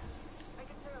this area. Make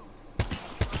it 2.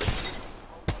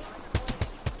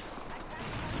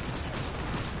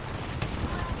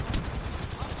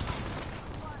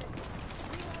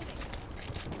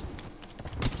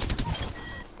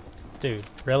 Dude,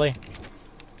 really?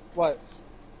 What?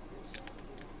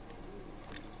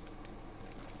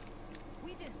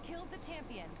 We just killed the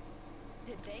champion.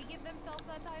 Did they give themselves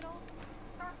that title?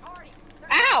 Third party. They're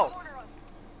Ow! gonna corner us.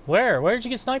 Where? Where'd you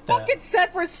get sniped at? Fucking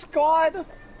Sephir's squad!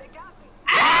 They got me.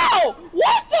 Ow!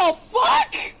 What the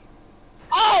fuck?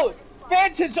 Oh!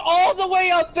 Vantage all the way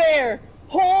up there!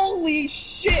 Holy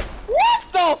shit! What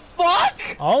the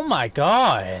fuck? Oh my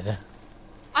god.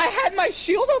 I had my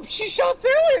shield up, she shot through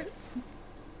it!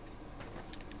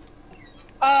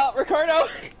 Ricardo,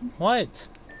 What?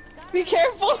 be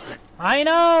careful! I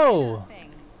know! Thing.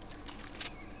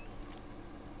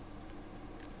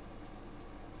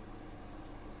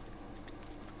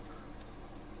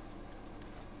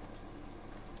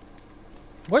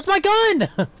 Where's my gun?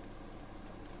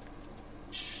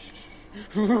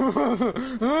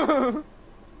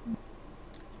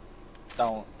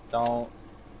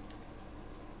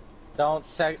 Don't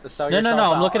sell No, yourself no,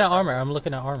 no, I'm out. looking at armor. I'm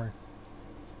looking at armor.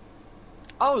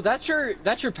 Oh, that's your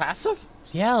passive?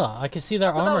 Yeah, I can see their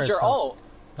I thought that armor. was your and stuff. ult.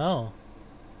 Oh.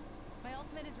 My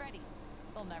ultimate is ready.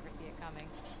 They'll never see it coming.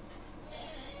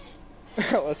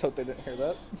 Let's hope they didn't hear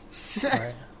that.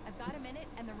 Alright. I've got a minute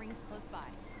and the ring's close by.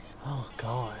 Oh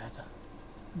god.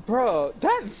 Bro,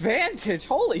 that Vantage,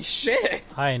 holy shit!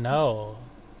 I know.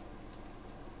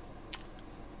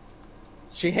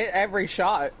 She hit every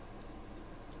shot.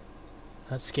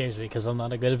 That scares me because I'm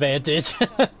not a good Vantage. So,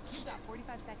 you've got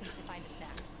 45 seconds to find a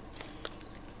snack.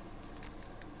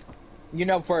 You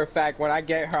know for a fact, when I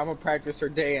get her, I'm gonna practice her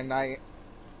day and night.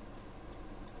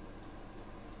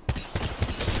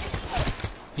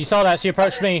 You saw that? She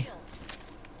approached me.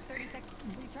 30 seconds.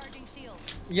 Recharging shield.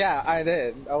 Yeah, I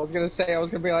did. I was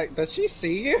gonna be like, does she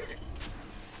see you?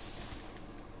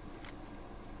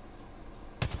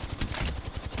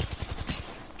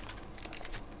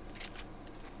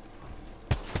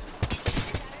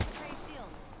 Shattered Trey's shield.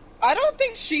 I don't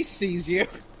think she sees you. Ring's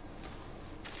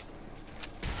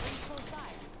close by.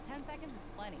 10 seconds is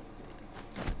plenty.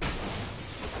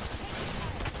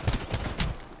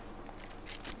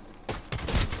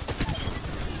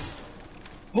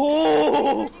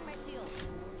 Oh! Charging my shield.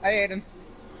 Hey, Aiden.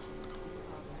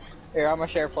 Here, I'm gonna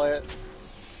share play it.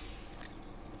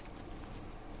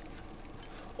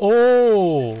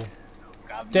 Oh!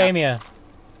 Damien.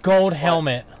 Gold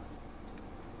helmet.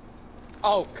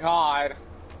 Oh god.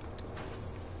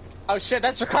 Oh shit,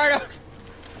 that's Ricardo!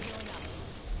 Healing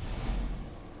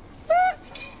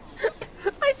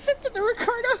up. I sent it to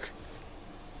Ricardo!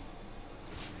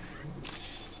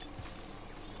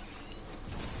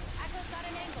 Echo's got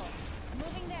an angle. I'm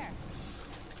moving there.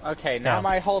 Okay, now Down.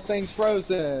 my whole thing's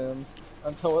frozen.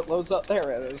 Until it loads up.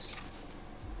 There it is.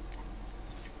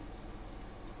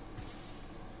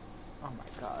 Oh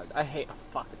my god, I hate how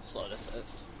fucking slow this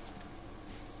is.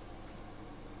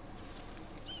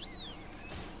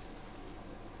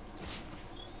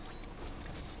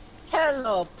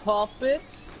 Hello,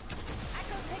 puppets!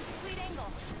 Echo's picked a sweet angle.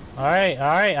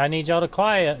 Alright, I need y'all to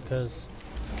quiet, because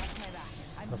Watch my back.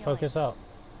 I'm the healing. focus up.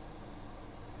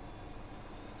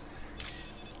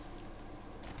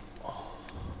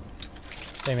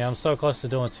 Damien, I'm so close to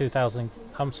doing 2,000.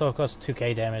 I'm so close to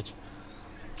 2k damage.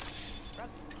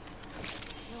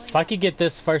 Healing If I could get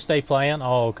this first day playing,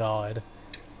 oh god.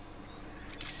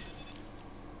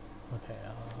 Okay,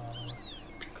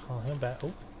 call him back.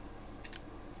 Oh.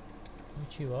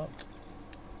 Meet you up.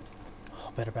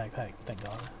 Oh, better backpack, thank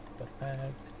god. Better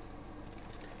bag.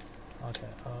 Okay,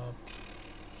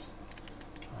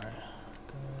 alright,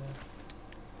 good.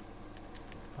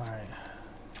 Alright.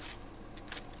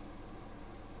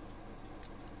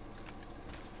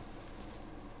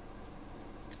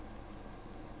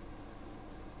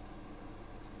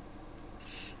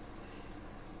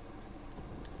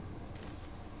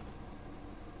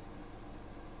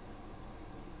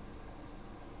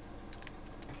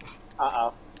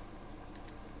 Uh-oh.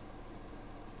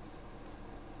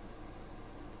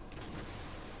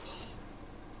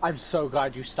 I'm so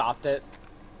glad you stopped it.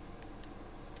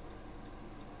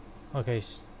 Okay,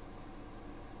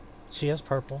 she has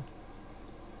purple.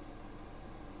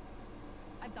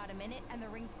 I've got a minute and the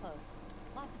ring's close.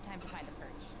 Lots of time to find a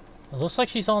perch. It looks like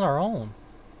she's on her own.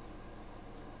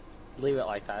 Leave it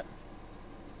like that.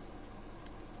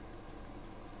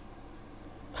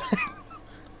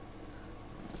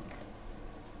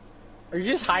 Are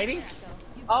you just hiding?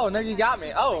 Oh, no, you got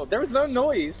me. Oh, there was no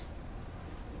noise.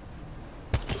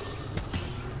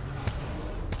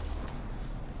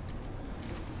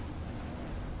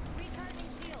 Recharging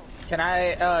shields. Can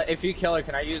I, if you kill her,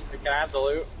 can I have the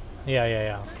loot? Yeah,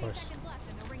 of 30 course. seconds left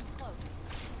and the ring's close.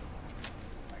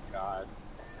 Oh my god.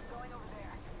 Going over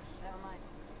there. Never mind.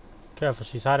 Careful,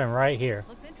 she's hiding right here.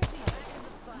 Looks interesting.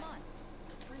 Come on.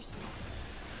 Appreciate it.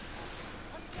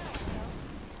 Let's go.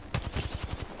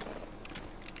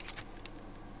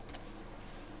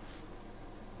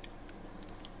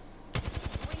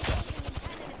 Ring's closing in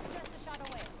 10 minutes, just a shot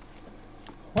away.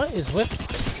 What is with... I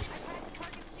cracked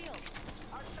target shield.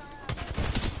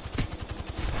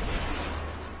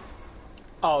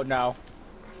 Oh no.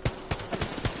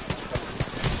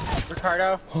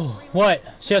 Ricardo, What?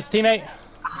 She has a teammate?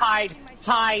 hide,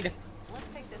 hide. Let's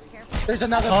pick this carefully. There's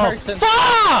another Oh, person. fuck!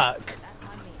 That's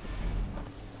on me.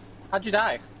 How'd you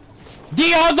die?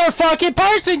 The other fucking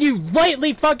person you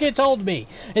lately fucking told me!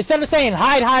 Instead of saying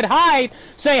hide, hide, hide,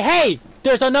 say, hey,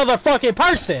 there's another fucking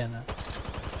person! Look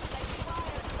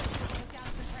down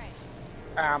some prey.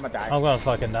 I'm gonna die. I'm gonna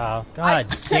fucking die. I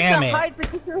God said damn to it. hide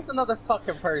because there was another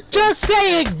fucking person. Just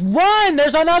say run!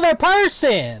 There's another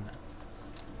person!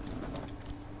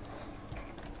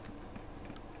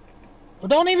 Well,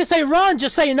 don't even say run,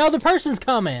 just say another person's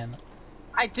coming!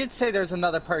 I did say there's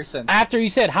another person. After you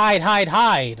said hide, hide,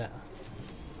 hide.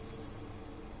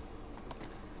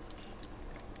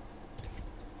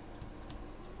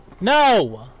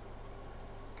 No!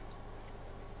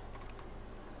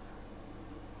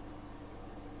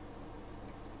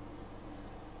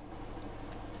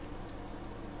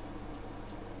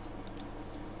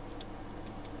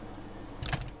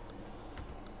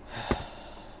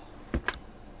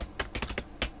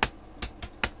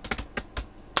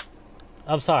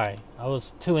 I'm sorry. I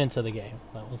was too into the game.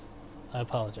 I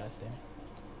apologize, Danny.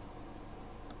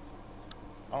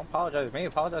 Don't apologize to me,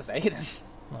 apologize to Aiden.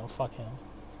 No, fuck him.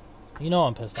 You know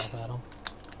I'm pissed off at him.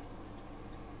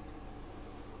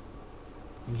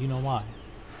 You know why.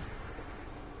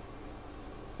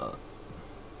 I'm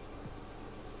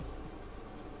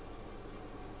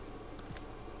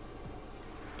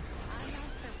not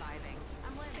surviving.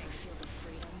 I'm living. Feel the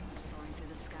freedom soaring through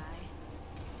the sky.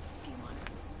 Do you want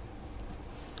it?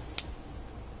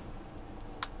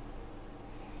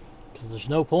 Because there's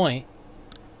no point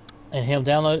in him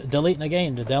deleting a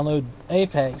game to download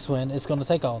Apex when it's going to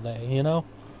take all day, you know?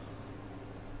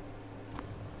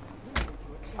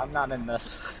 I'm not in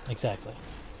this. Exactly.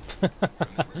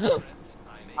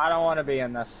 I don't want to be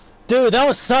in this. Dude, that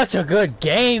was such a good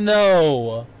game,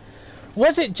 though!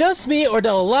 Was it just me, or did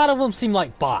a lot of them seem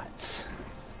like bots?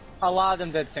 A lot of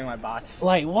them did seem like bots.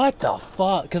 Like, what the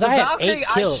fuck? Because The I had Valkyrie 8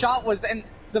 kills. I shot was in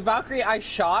the Valkyrie I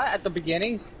shot at the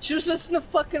beginning. She was just in the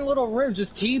fucking little room,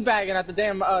 just teabagging at the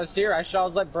damn Seer I shot. I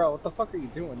was like, bro, what the fuck are you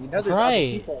doing? You know there's other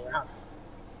Right. people around.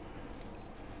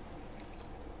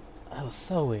 That was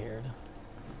so weird.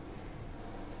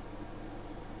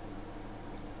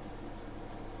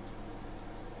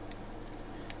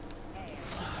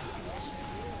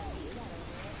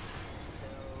 So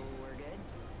we're good.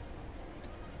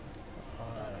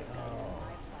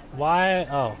 Why?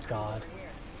 Oh, God.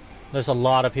 There's a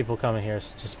lot of people coming here,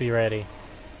 so just be ready.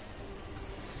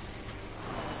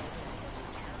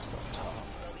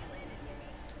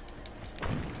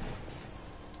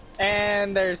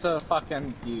 And there's a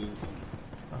fucking fuse.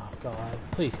 Oh, God.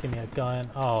 Please give me a gun.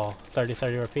 Oh,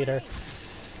 30-30 repeater.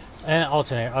 And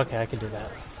alternator. Okay, I can do that.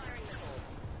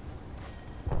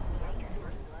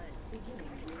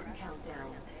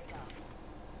 Countdown.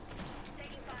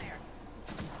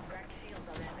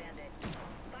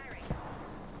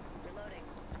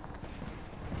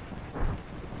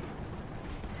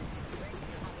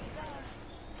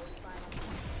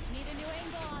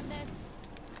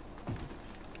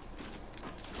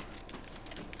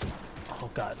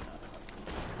 God.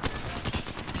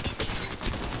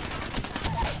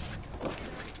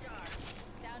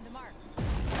 Down to Mark.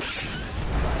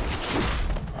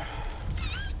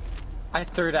 I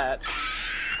threw that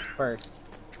first.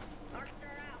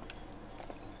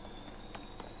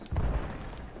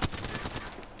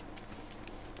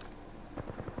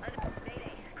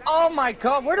 Oh my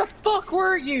god, where the fuck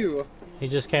were you? He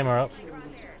just came her up.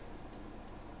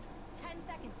 10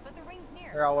 seconds, but the ring's near.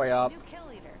 They're all the way up. New kill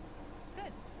leader. Good.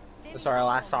 Standing That's where I tall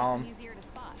last will saw make him. Easier to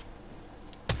spot.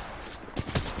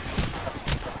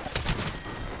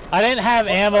 I didn't have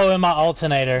ammo in my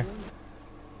alternator.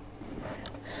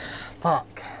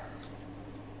 Fuck.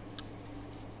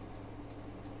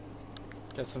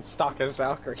 Guess I'm stuck as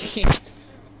Valkyrie.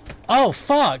 Oh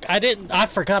fuck! I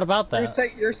forgot about your,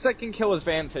 that. your second kill was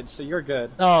Vantage, so you're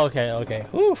good. Oh, okay, okay.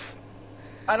 Oof.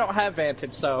 I don't have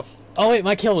Vantage, so. Oh wait,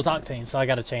 my kill was Octane, so I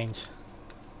gotta change.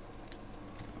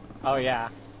 Oh yeah.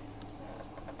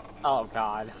 Oh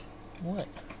god. What?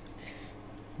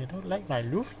 You don't like my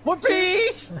loot?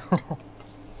 Whoopies!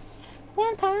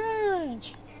 One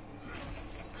punch!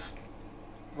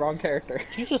 Wrong character.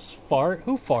 Did you just fart?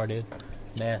 Who farted?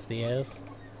 Nasty ass.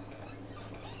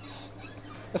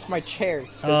 That's my chair.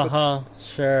 Stupid. Uh-huh,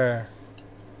 sure.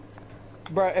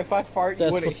 Bro, if I fart, you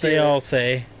That's wouldn't what they hear all it.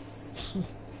 say.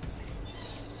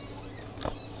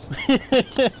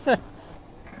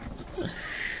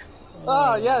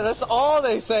 Oh yeah, that's all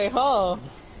they say, huh?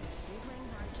 These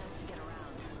rings aren't just to get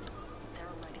around. They're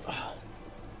a legacy.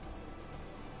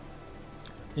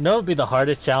 You know what would be the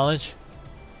hardest challenge?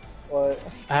 What?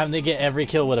 Having to get every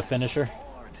kill with a finisher.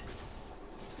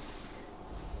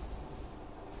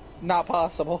 Not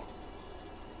possible.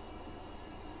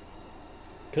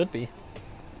 Could be.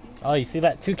 Oh, you see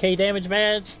that 2k damage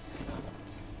badge?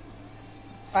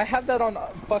 I have that on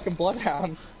fucking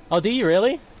Bloodhound. Oh, do you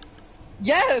really?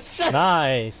 Yes!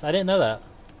 Nice. I didn't know that.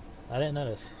 I didn't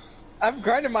notice. I've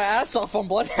grinded my ass off on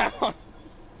Bloodhound. Run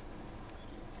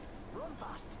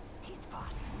fast, hit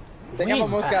fast. I think I've Wing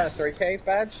almost pass. got a 3k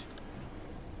badge.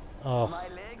 Oh, My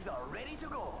legs are ready to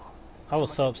go. I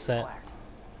was so upset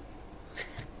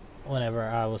whenever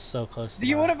I was so close to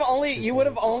You my would have only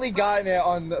 2K. only gotten it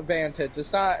on the Vantage.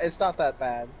 It's not that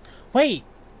bad. Wait!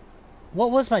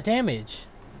 What was my damage?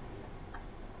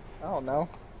 I don't know.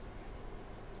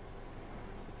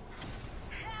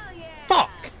 Hell yeah! Fuck!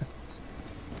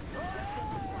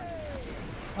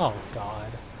 Oh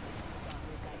god.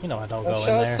 You know I don't go in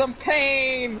Show us there. some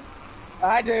pain.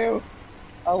 I do.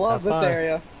 I love Have this fun.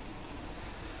 area.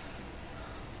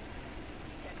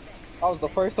 I was the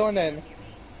first one in.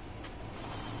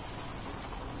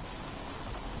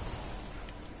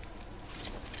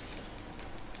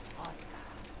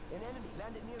 An enemy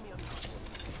landed near me on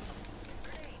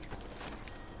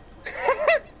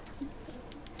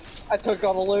I took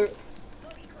all the loot.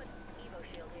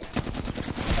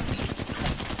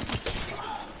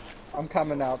 I'm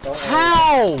coming out, don't worry.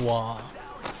 How?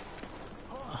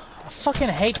 I fucking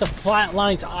hate the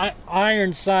flatlines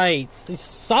iron sights. They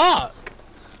suck.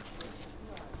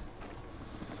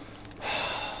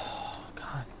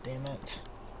 God damn it.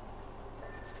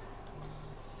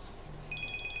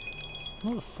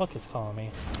 Who the fuck is calling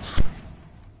me?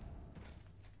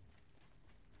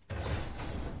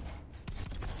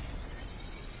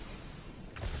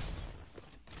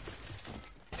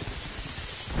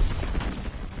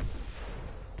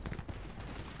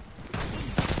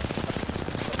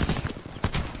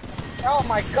 Oh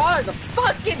my god, the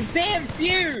fucking damn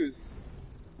fuse!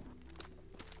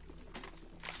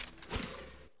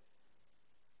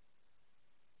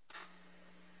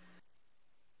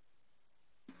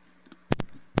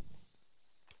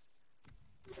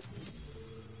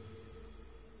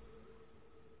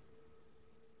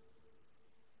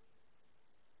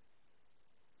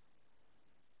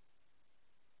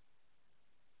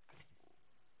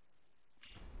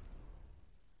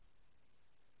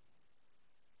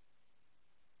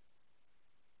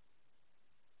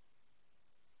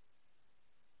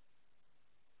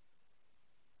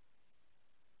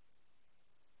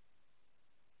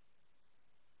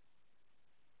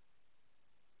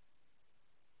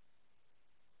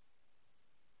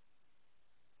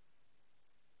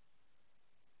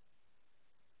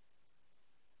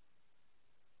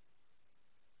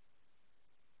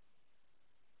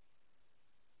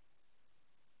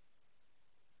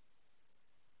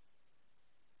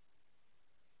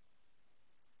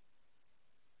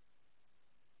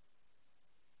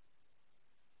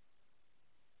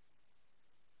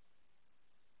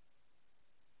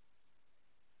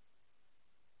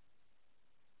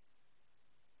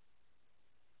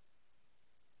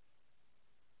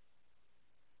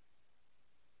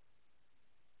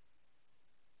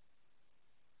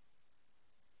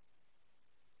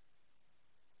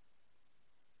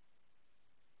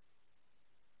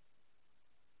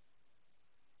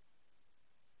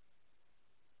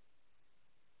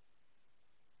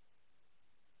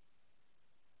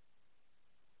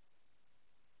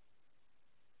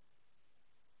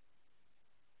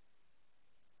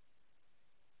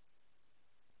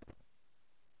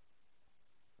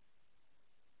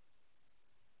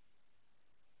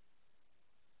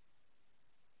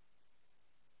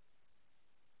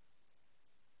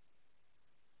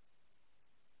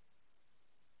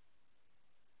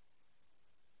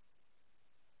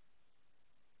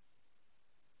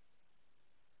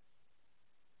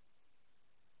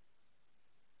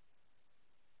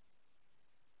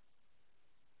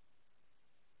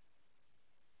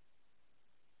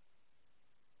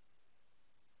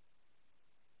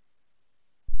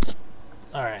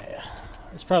 Alright.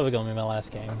 It's probably gonna be my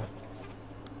last game.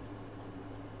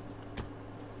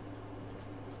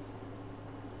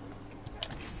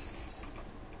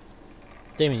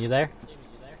 Damon, you there?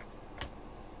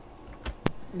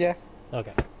 Yeah.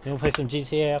 Okay. You wanna play some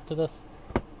GTA after this?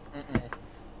 Mm-mm.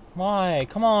 Why?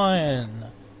 Come on!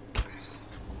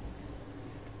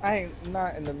 I'm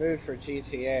not in the mood for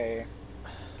GTA.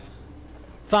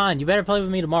 Fine, you better play with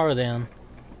me tomorrow then.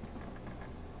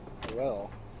 I will.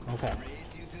 Okay.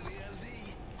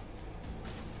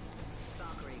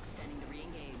 Valkyrie extending to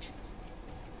re-engage.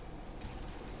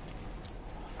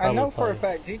 I know Probably for a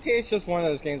fact GTA is just one of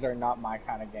those games that are not my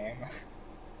kind of game.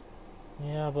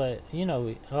 Yeah, but you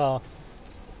know, well,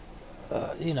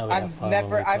 you know, we have fun when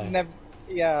we play.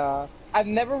 Yeah, I've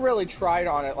never really tried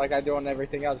on it like I do on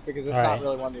everything else because it's Alright. not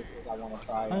really one of those games I want to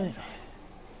try. On.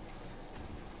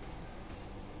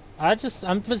 I'm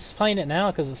just playing it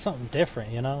now because it's something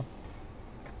different, you know.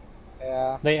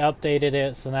 Yeah. They updated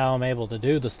it, so now I'm able to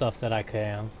do the stuff that I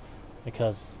can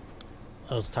because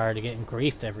I was tired of getting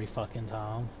griefed every fucking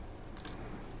time.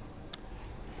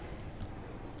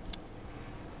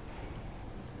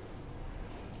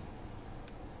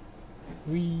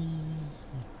 Wee.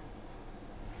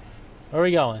 Where are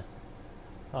we going?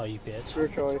 Oh, you bitch. Your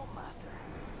choice.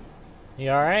 You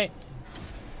alright?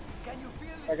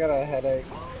 I got a headache.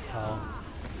 Oh.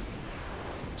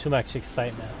 Too much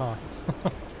excitement, huh?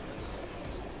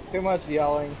 Too much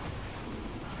yelling.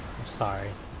 I'm sorry.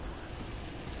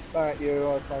 Not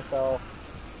you, it's myself.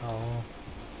 Oh.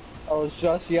 I was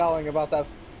just yelling about that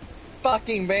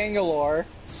fucking Bangalore.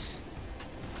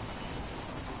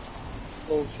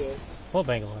 Bullshit. What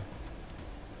Bangalore?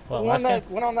 What, The last one that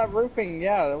game? went on that roofing,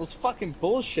 yeah, it was fucking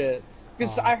bullshit.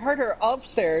 Because Oh. I heard her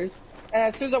upstairs, and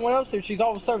as soon as I went upstairs, she's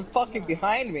all of a sudden fucking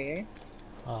behind me.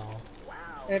 Oh. Wow.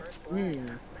 And, First blood.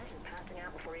 Imagine passing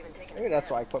out before even taking a Maybe that's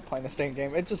step. why I quit playing this dang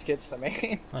game. It just gets to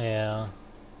me. Yeah.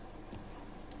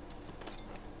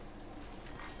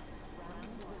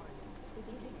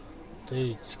 Dude,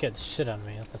 you scared the shit out of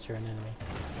me. I thought you were an enemy.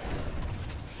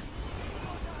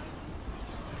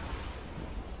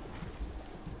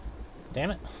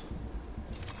 Damn it.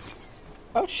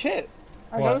 Oh shit!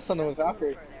 I What? noticed something with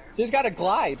Valkyrie. She's got a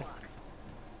glide.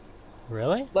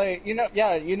 Really? Like,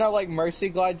 like Mercy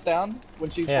glides down when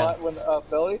she Yeah. when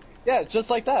ability. Yeah, it's just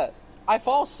like that. I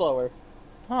fall slower.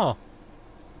 Oh.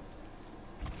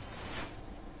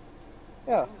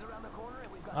 Yeah.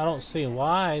 I don't see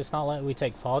why. It's not like we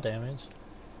take fall damage.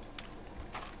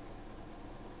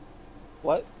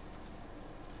 What?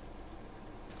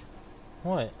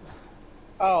 What?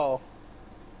 Oh.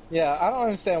 Yeah, I don't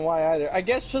understand why either. I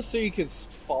guess just so you could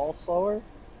fall slower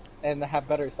and have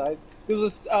better sight.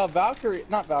 Because Valkyrie,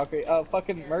 not Valkyrie,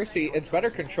 fucking Mercy, it's better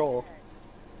control.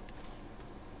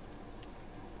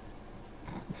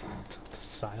 The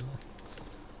silence.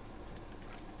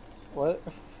 What?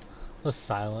 The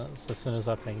silence as soon as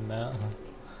I pinged that.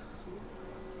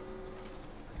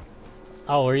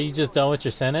 Oh, were you just done with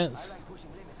your sentence?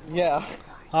 Yeah.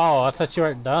 Oh, I thought you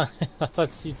weren't done. I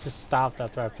thought you just stopped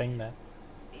after I pinged that.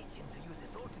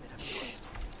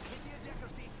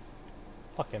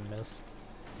 Fucking missed.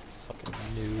 Fucking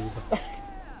noob.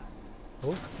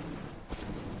 Oh.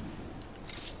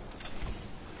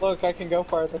 Look, I can go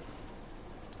farther.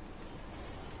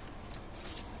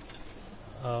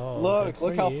 Oh. Look, good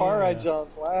look for how far I you.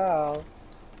 jumped. Wow.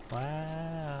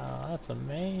 Wow, that's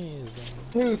amazing.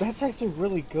 Dude, that's actually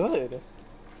really good.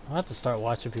 I'll have to start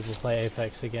watching people play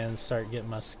Apex again and start getting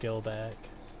my skill back.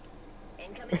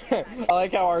 Incoming care I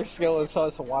like how our skill is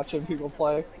us watching people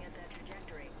play. moving at that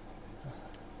trajectory.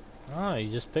 Oh, you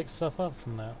just pick stuff up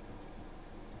from that.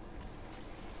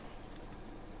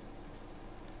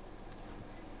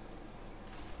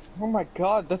 Oh my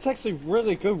god, that's actually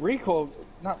really good recoil.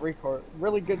 Not recoil,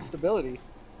 really good stability.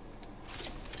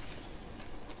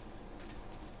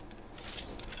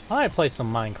 I might play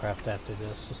some Minecraft after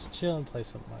this. Just chill and play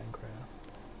some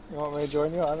Minecraft. You want me to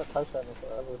join you? I haven't touched that in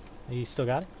forever. You still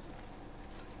got it?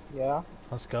 Yeah?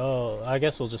 Let's go. I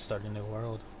guess we'll just start a new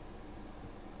world.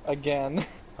 Again.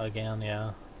 Again,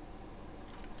 yeah.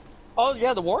 Oh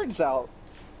yeah, the warden's out.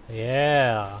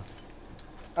 Yeah.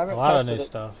 I haven't A lot of tested new it.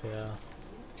 stuff, yeah.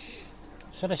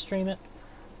 Should I stream it?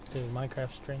 Do a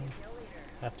Minecraft stream?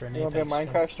 After an You want to be a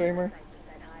Apex Minecraft streamer? Sights to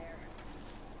set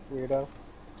higher. Weirdo.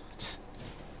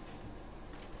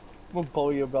 We'll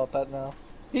bull you about that now.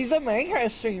 He's a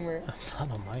Minecraft streamer. I'm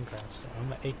not a Minecraft streamer.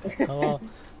 I'm an Apex. Oh,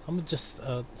 I'm just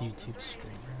a YouTube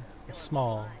streamer. A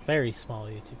small, very small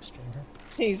YouTube streamer.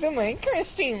 He's a Minecraft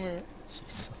streamer.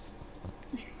 Jeez.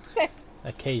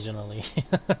 Occasionally.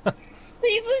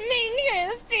 He's a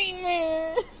Minecraft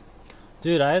streamer.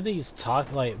 Dude, I had these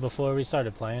like before we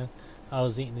started playing, I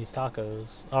was eating these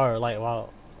tacos, or like when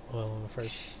we were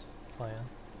first playing,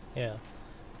 yeah,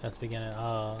 at the beginning,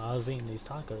 I was eating these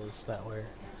tacos that were,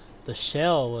 the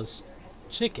shell was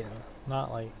chicken,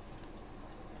 not like,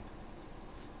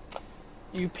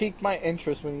 You piqued my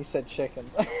interest when you said chicken.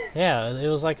 yeah, it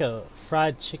was like a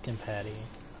fried chicken patty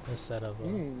instead of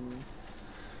a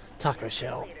taco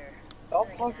shell.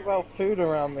 Don't talk about food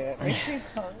around me. It makes me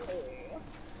hungry.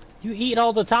 You eat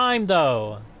all the time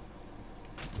though.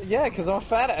 Yeah, because I'm a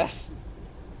fat ass.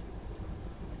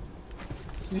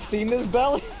 You seen this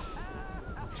belly?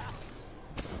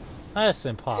 That's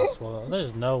impossible.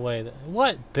 There's no way that.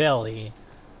 What belly?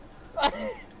 I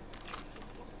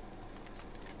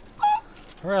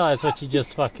realize what you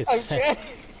just fucking I said. can't.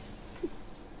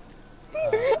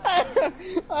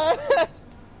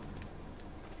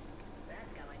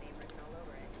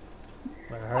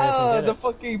 Better hurry up and Oh, get the it.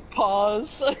 fucking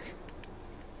pause.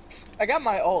 I got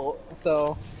my ult,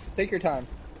 so take your time.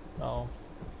 Oh.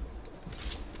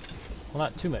 Well,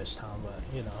 not too much time, but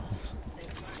you know.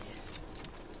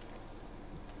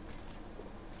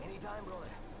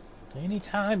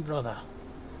 Anytime, brother.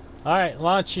 Alright,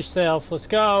 launch yourself. Let's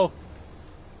go.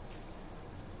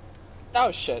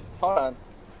 Oh shit, hold on.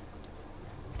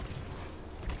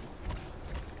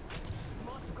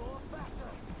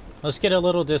 Let's get a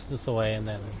little distance away and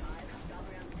then.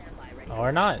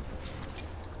 Or not.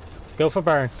 Go for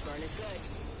burn.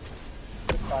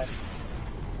 It's fine.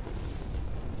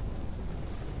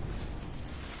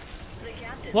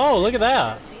 Whoa, look at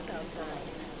that.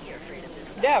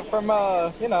 Yeah, from,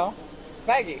 you know,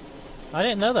 Maggie. I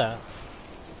didn't know that.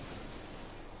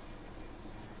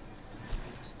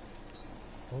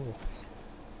 Oh.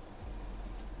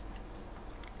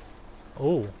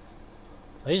 Oh.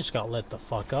 They just got lit the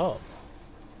fuck up.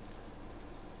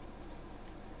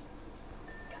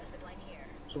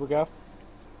 Should we go?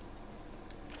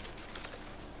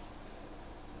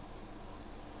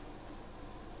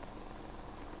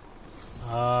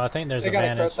 I think there's They a got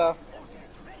a advantage.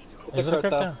 crypto. Is it a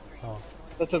crypto? Oh.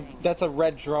 That's a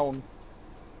red drone.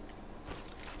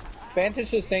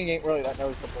 Vantage this thing ain't really that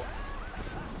noticeable.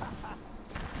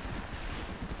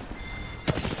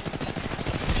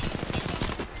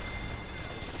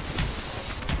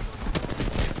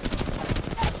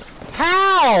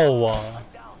 How?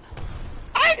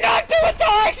 I knocked him with the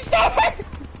Dark Star!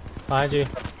 Behind you.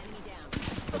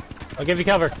 I'll give you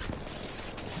cover.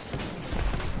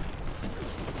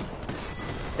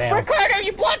 Damn. Ricardo,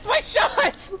 you blocked my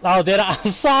shots! Oh, did I?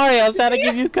 I'm sorry. I was trying to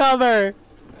give you cover.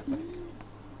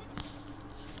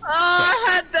 Oh, I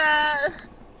had that!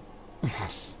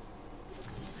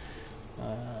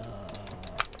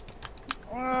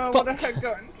 What the heck,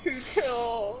 gotten 2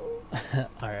 kills?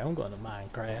 Alright, I'm going to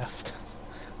Minecraft.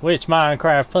 Which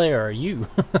Minecraft player are you?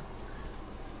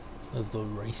 That's the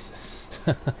racist.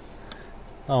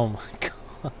 Oh my god.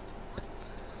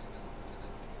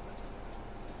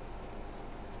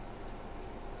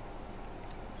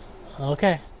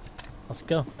 Okay, let's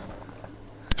go.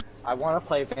 I want to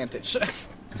play Vantage.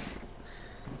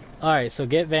 Alright, so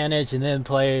get Vantage and then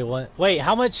play one. Wait,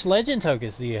 how much legend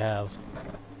tokens do you have?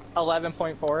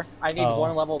 11.4. I need Oh.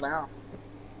 1 level now.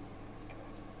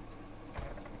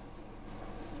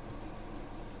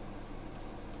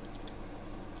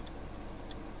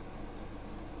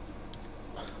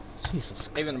 Jesus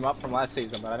Christ. Saving them up from last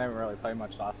season, but I didn't really play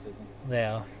much last season.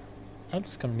 Yeah. I'm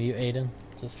just gonna mute Aiden.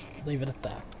 Just leave it at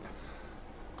that.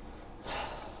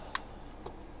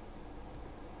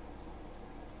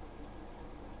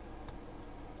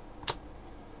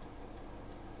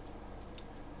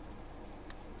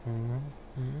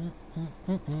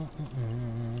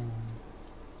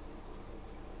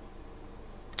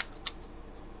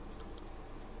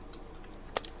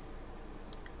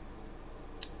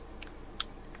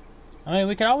 I mean,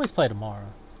 we could always play tomorrow.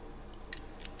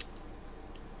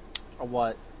 Or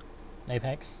what?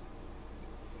 Apex?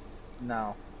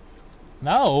 No.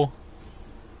 No!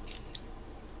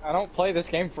 I don't play this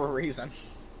game for a reason.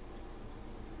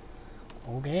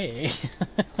 Okay.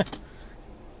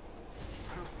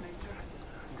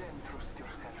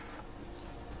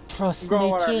 Trust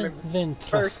Go on, nature, I'm then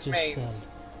trust first mate. yourself.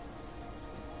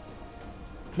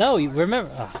 No, you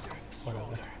remember. Whatever.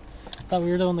 I thought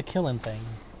we were doing the killing thing.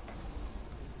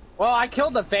 Well, I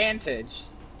killed the Vantage.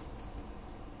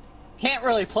 Can't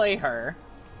really play her.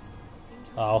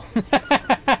 Oh.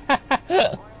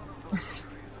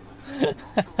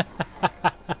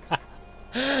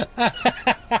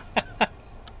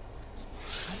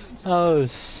 Oh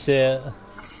shit.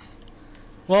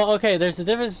 Well, okay, there's a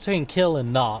difference between kill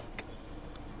and knock.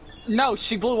 No,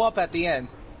 she blew up at the end.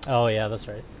 Oh yeah, that's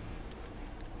right.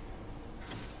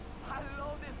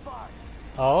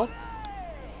 Oh,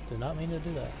 did not mean to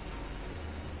do that.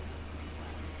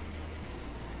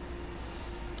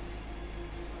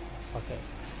 Fuck it.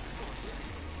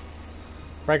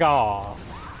 Break off.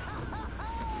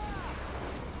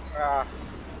 Ah.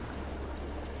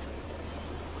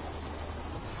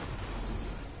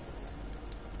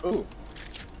 Ooh.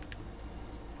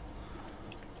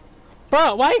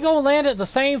 Bro, why you gonna land at the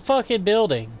same fucking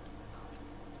building?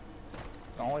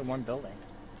 It's only one building.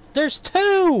 There's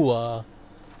two!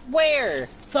 Where?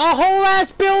 The whole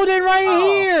ass building right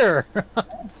Oh. here!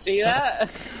 See that?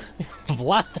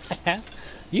 What?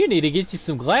 You need to get you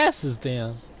some glasses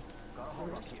then.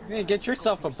 You need to get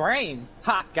yourself a brain.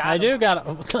 Ha, got I him. do got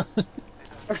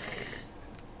This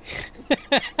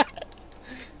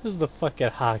is the fucking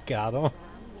hot got him.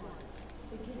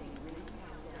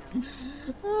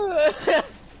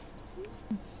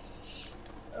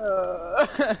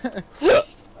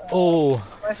 Oh.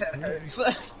 My head hurts.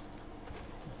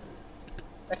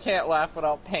 I can't laugh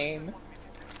without pain.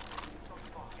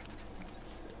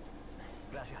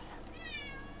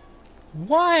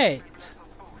 What?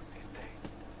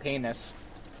 Penis.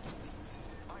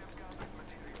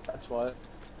 That's what.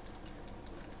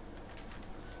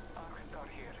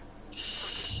 You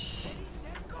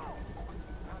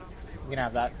can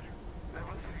have that.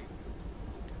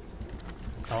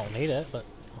 I don't need it, but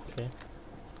okay.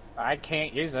 I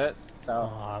can't use it, so.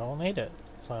 I don't need it,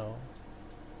 so.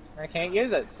 I can't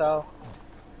use it, so.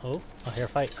 Oh, I hear a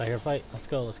fight, I hear a fight. Let's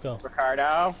go, let's go.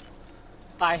 Ricardo,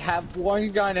 I have one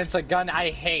gun, it's a gun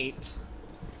I hate.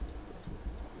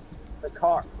 The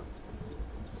car.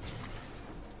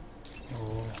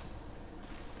 Oh.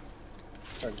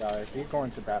 So guys, if you go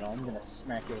into battle, I'm gonna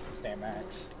smack you with the Stam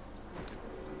Axe.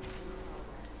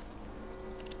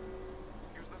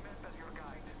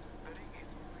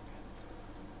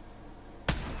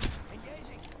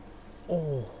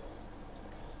 Oh.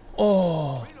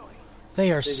 Oh.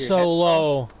 They are Did you so hit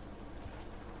low.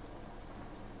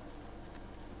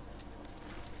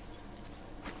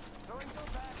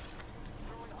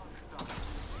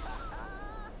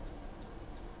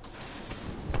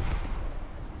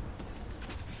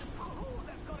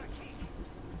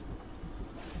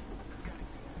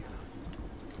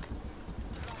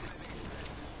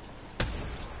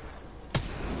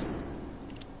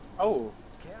 Oh.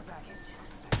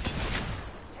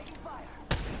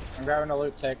 I'm grabbing a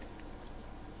loot tick.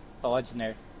 The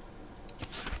legendary.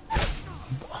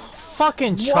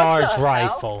 Fucking charge hell?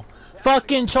 rifle.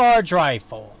 Fucking charge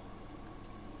rifle.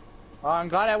 Oh, I'm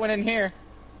glad I went in here.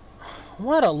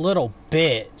 What a little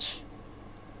bitch.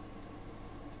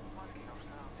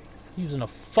 Using a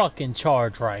fucking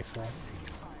charge rifle.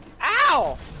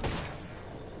 Ow!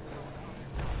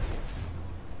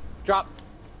 Drop.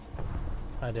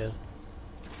 I did.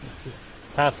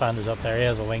 Pathfinder's up there. He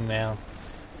has a wingman.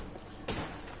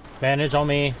 Bandage on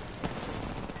me.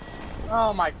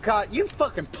 Oh my god, you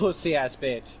fucking pussy ass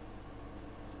bitch.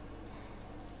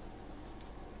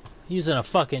 Using a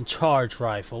fucking charge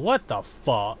rifle. What the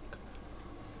fuck?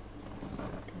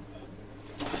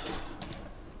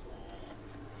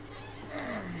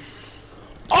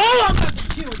 Oh, I'm about to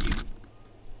kill you!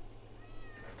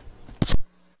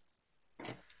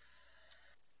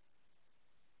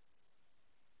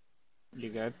 You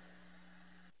good?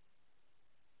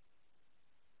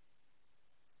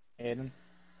 Aiden?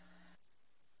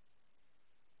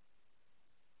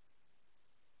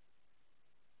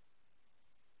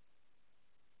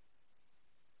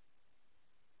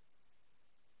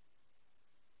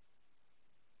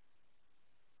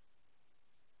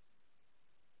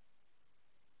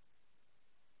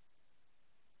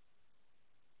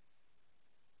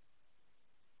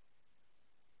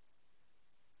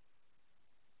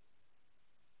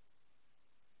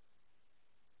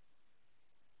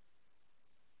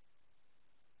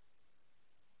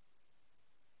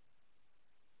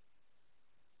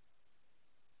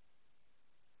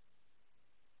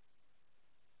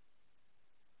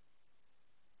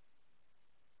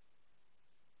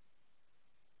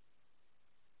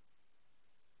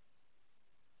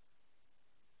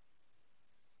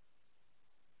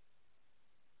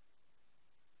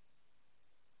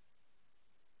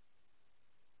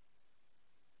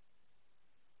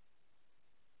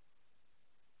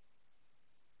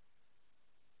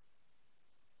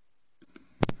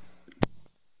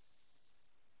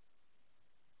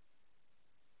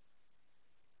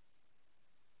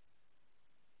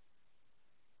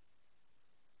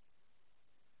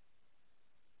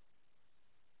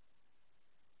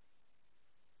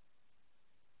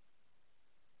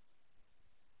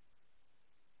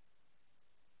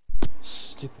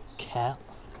 Stupid cat.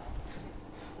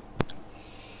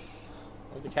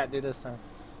 What did the cat do this time?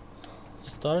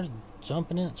 Started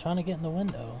jumping in, trying to get in the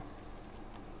window.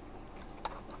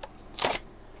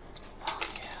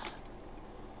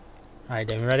 Alright,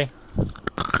 Damon, ready?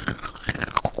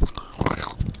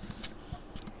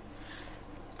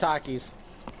 Takis.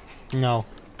 No.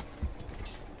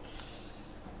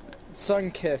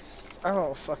 Sunkissed. I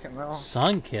don't fucking know.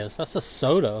 Sunkiss? That's a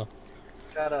soda.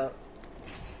 Shut up.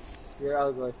 You're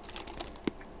ugly.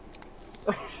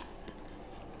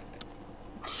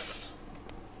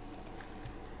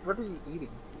 What are you eating?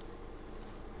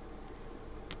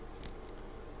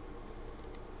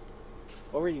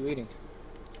 What were you eating?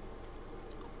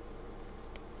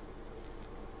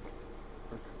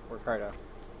 Ricardo.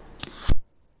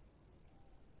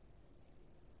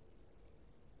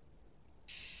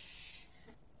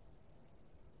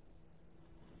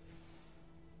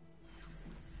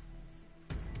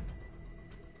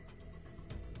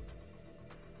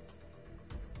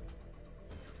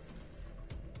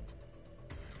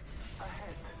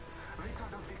 Ahead,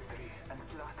 return of victory and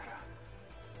slaughter.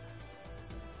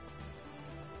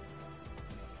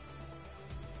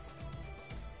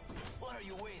 What are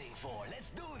you waiting for? Let's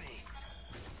do this!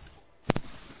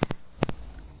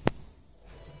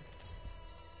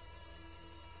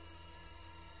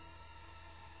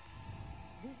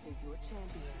 This is your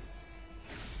champion.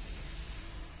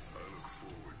 I look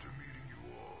forward to meeting you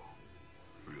all.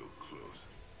 Real close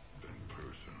and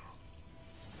personal.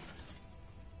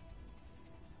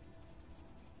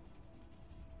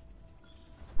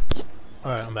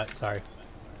 Alright, I'm back, sorry.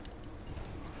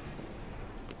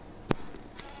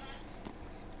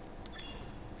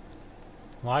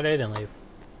 Why they didn't leave?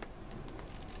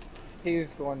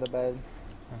 He's going to bed.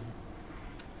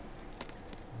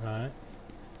 Alright.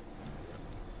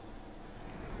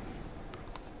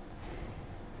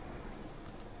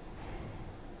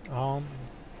 Um.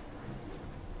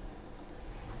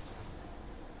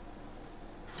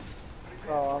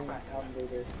 Oh, I'm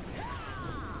leader.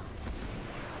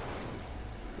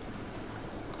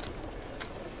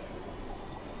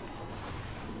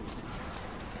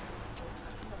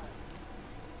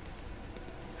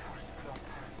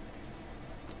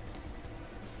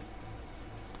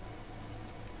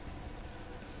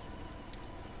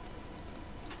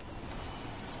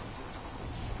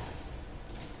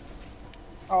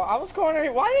 Oh, I was going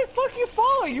right. Why did the fuck you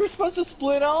follow? You were supposed to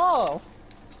split off.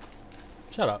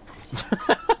 Shut up.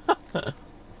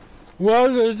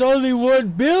 Well, there's only one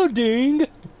building! You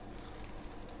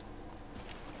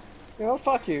know,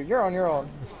 fuck you. You're on your own.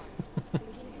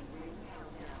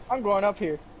 I'm going up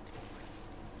here.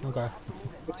 Okay.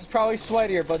 It's probably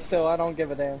sweatier, but still, I don't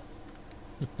give a damn.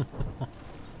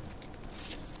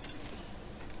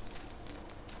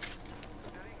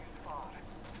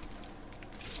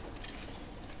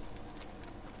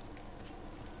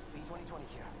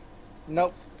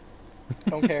 Nope.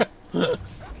 Don't care.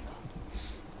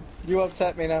 You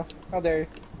upset me now. How dare you?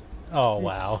 Oh,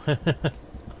 wow.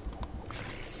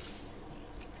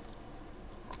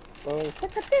 Oh,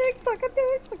 suck a dick, suck a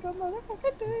dick, suck a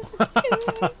motherfucking dick, suck a dick,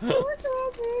 suck a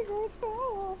big or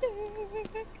small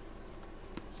dick.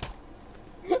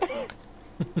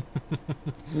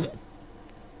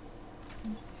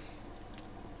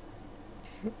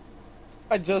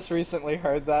 I just recently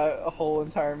heard that whole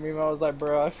entire meme. I was like,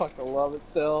 bro, I fucking love it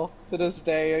still. To this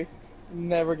day, I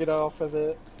never get off of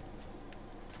it.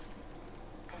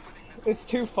 It's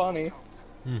too funny.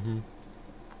 Mm-hmm.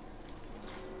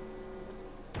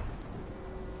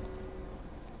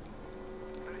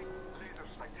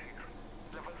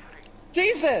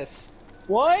 Jesus!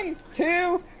 1,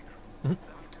 2,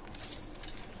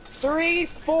 3,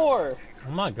 4.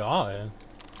 Oh my god.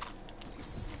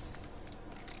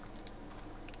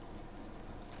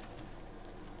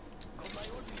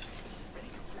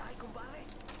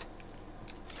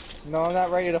 No, I'm not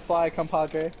ready to fly,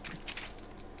 compadre.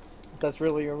 That's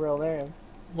really your real name.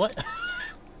 What?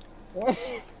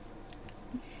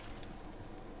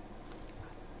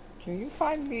 Can you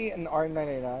find me an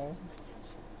R99?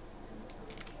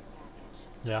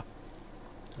 Yeah.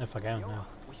 If I can, yeah.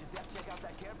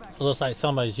 It looks like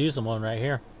somebody's using one right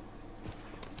here.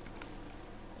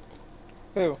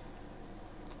 Who?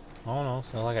 I don't know,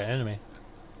 sounds like an enemy.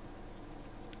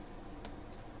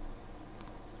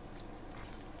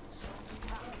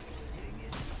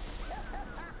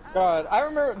 God, I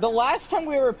remember the last time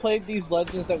we ever played these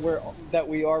legends that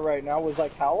we are right now was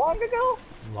like how long ago?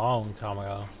 Long time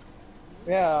ago.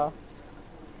 Yeah.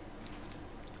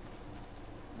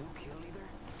 New kill leader?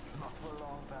 Not for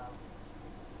long, pal.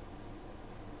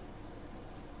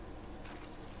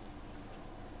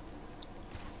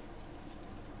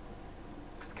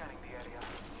 Scanning the area.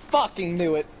 Fucking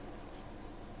knew it.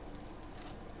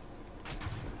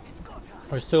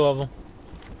 There's two of them.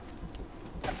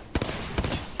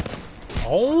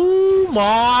 Oh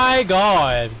my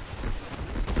god!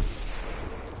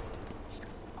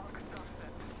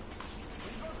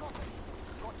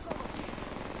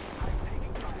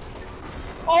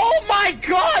 Oh my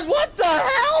god, what the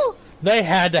hell? They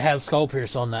had to have Skull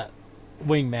Pierce on that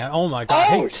wingman. Oh my god,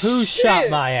 Oh, he two-shot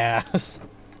shit. my ass.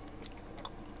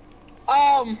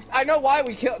 I know why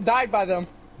we died by them.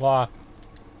 Why?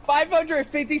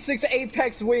 556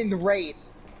 Apex win rate.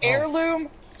 Heirloom,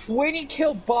 20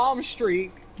 kill bomb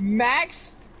streak.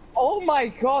 Max, oh my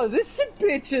god, this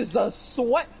bitch is a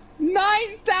sweat.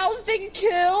 9,000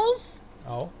 kills?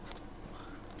 Oh.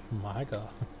 My god.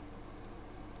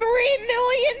 3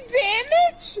 million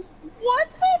damage? What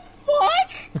the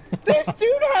fuck? This dude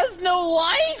has no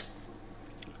life?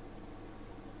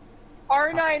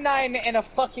 R99 and a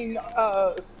fucking,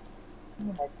 oh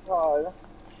my god.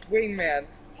 Wingman.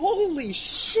 Holy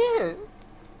shit!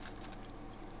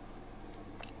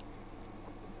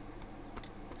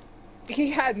 He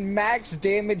had max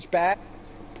damage back.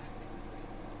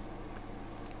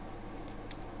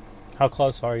 How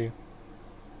close are you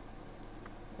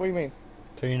What do you mean?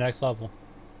 to your next level?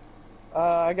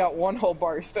 I got one whole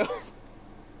bar still.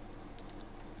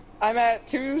 I'm at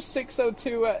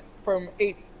 2602 from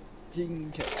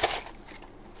 18 kills.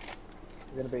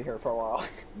 We're gonna be here for a while.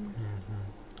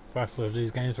 Especially if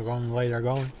these games are going the way they're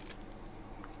going.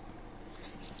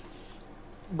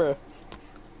 Bruh.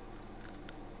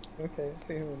 Okay,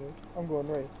 see who it is. I'm going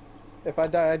right. If I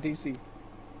die, I DC.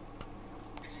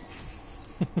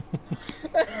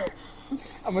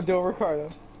 I'm gonna do a Ricardo.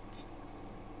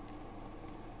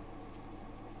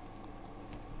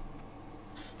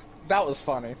 That was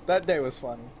funny. That day was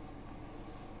funny.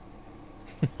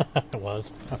 It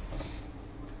was.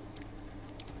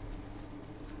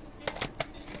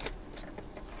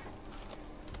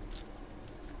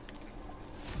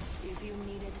 If you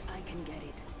need it, I can get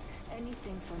it.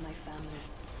 Anything for my family.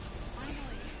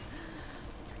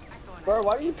 Bro,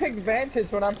 why do you pick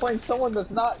Vantage when I'm playing someone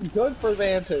that's not good for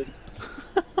Vantage?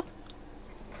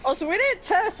 Also, we didn't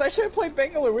test. I should have played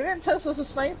Bangalore. We didn't test as a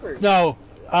sniper. No,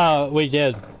 we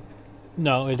did.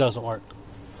 No, it doesn't work.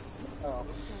 Oh.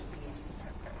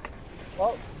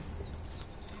 Well.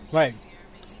 Wait.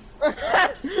 The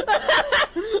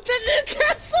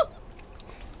Newcastle!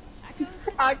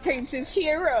 Octane's his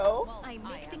hero. I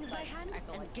make things by hand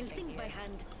and kill things by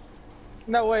hand.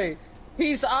 No, wait.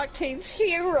 He's Octane's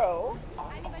hero.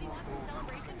 Anybody want some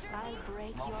celebration jerky? I'll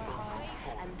break your heart,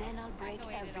 and then I'll break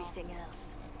everything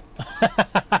else.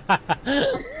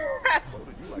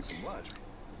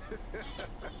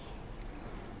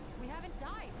 We haven't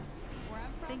died. Where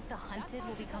I'm from, think the hunted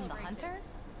will become the hunter?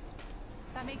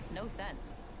 That makes no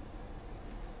sense.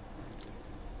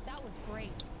 That was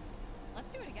great. Let's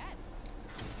do it again.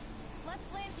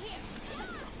 Let's land here.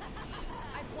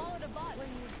 I swallowed a bug.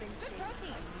 Good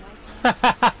protein.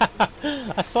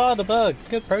 I swallowed the bug.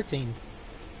 Good protein.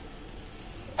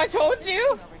 I told you.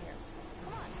 Over here.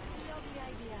 Come on.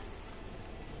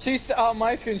 She's on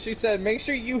my screen. She said, "Make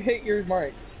sure you hit your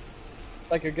marks,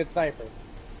 like a good sniper."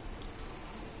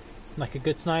 Like a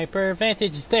good sniper,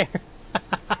 Vantage is there.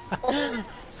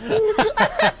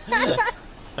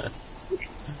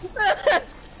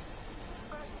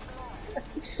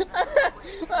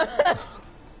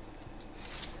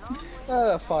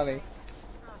 Funny.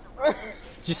 Did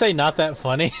you say not that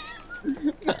funny?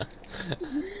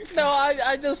 No,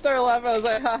 I just started laughing. I was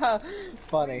like, haha,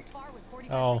 funny.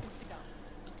 Oh,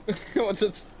 What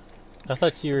the- I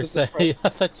thought you were This is saying. I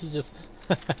thought you just.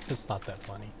 It's not that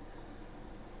funny.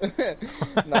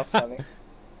 Not funny. G7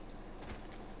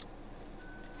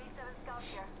 scout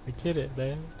here. I get it,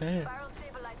 man. Damn. Barrel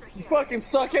stabilizer You here. fucking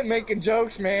suck at making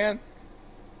jokes, man.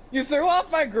 You threw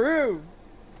off my groove.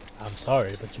 I'm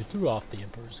sorry, but you threw off the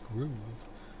Emperor's groove.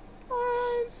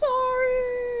 I'm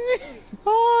sorry.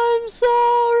 I'm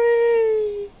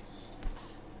sorry.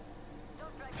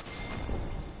 Don't drag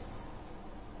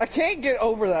I can't get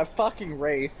over that fucking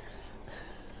Wraith.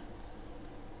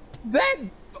 That,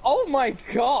 oh my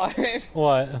god.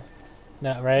 What?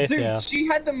 That race? Dude, Yeah. she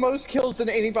had the most kills than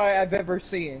anybody I've ever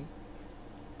seen.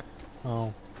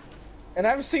 Oh. And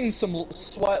I've seen some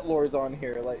sweat lords on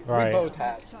here, like, Right. we both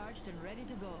have. Charged and ready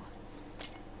to go.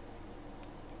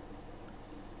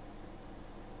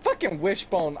 Fucking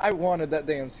Wishbone, I wanted that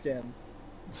damn skin.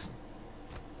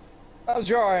 That was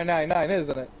your R99,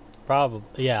 isn't it?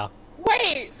 Probably. Yeah.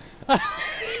 Wait!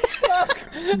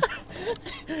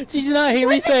 Did you not hear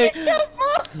me say Jump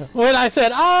off! when I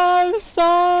said I'm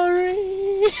sorry?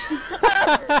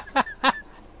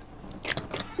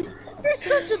 You're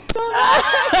such a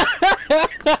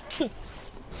dumb.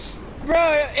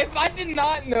 Bro, if I did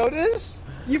not notice,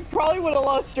 you probably would have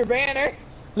lost your banner.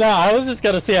 No, I was just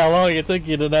gonna see how long it took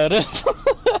you to notice.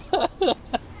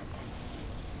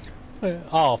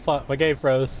 Oh fuck, my game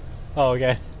froze. Oh,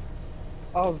 okay.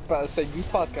 I was about to say, you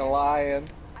fucking lying.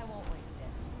 I won't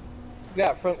waste it.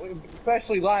 Yeah,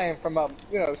 especially lying from,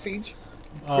 Siege.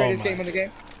 Oh Greatest my. game in the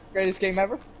game. Greatest game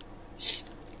ever.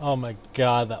 Oh my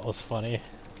god, that was funny.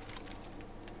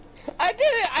 I did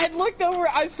it! I looked over,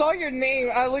 I saw your name,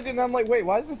 I looked and I'm like, wait,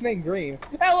 why is this name green?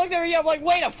 And I looked over you, I'm like,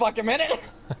 wait a fucking minute!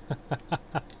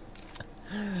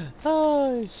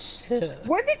 Oh shit.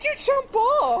 When did you jump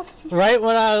off? Right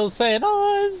when I was saying,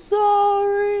 oh, I'm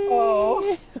sorry.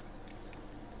 Oh.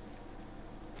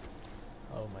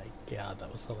 Oh my god,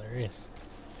 that was hilarious.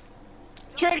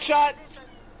 Trick shot!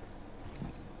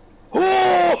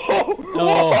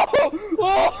 Oh!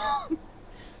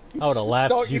 I would have laughed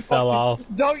Don't if you you fell fucking- off.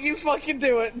 Don't you fucking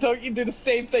do it! Don't you do the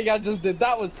same thing I just did.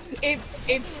 That was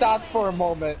it stopped for a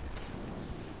moment.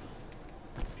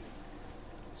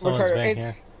 Someone's Look, back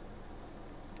here.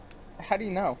 How do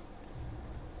you know?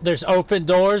 There's open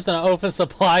doors and an open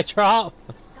supply drop.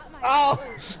 Oh!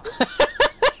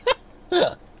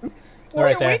 Right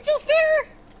Were there. we just there?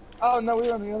 Oh no, we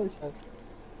were on the other side.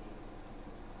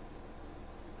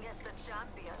 Guess the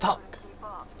champion Fuck. couldn't keep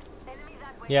up. Enemy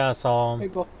that way. Yeah, I saw him.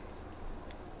 People.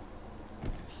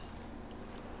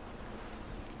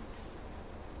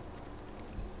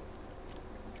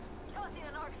 Tossing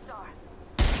an arc star.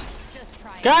 Just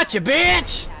try it Gotcha, out.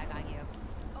 bitch! Tag on you.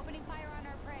 Opening fire on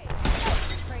our prey.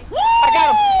 Prey I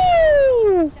got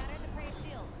him! shattered the prey's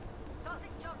shield.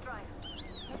 Tossing jump drive.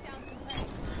 Took down some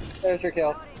prey. There's your kill.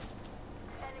 Loading.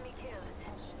 Enemy killed.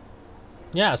 Attention.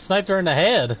 Yeah, sniped her in the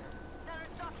head. Standard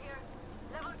stock here.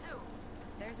 Level 2.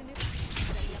 There's a new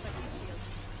setting up a huge shield.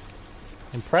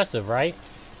 Impressive, right?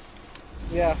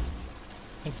 Yeah,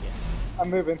 Thank you. I'm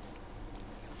moving.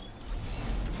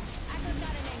 Echo's got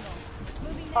an angle.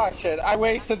 Moving Oh there. shit, I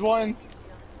wasted one.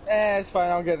 It's fine,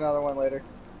 I'll get another one later.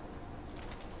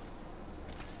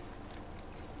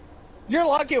 You're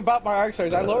lucky about my arc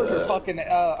stars. I lowered her fucking,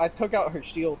 I took out her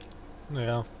shield.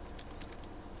 Yeah.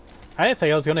 I didn't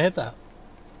think I was gonna hit that.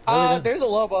 Really didn't. There's a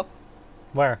Loba.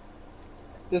 Where?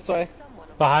 This way. Someone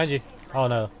Behind you. Oh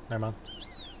no, never mind.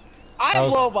 I'm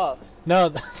was- Loba!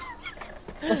 No,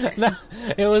 no,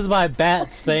 it was my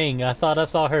bat's thing. I thought I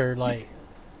saw her like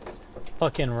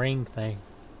fucking ring thing.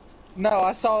 No,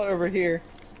 I saw it over here.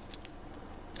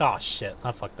 Oh shit,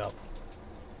 I fucked up.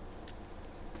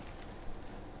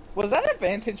 Was that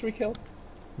Advantage we killed?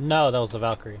 No, that was the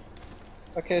Valkyrie.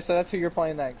 Okay, so that's who you're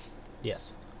playing next.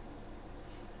 Yes.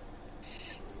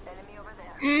 enemy over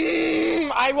there.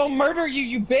 I will murder you,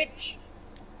 you bitch!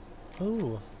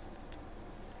 Ooh.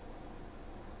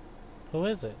 Who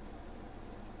is it?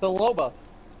 The Loba.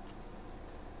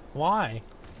 Why?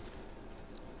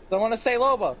 Don't want to say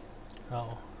Loba.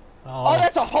 Oh. Oh,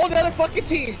 that's a whole nother fucking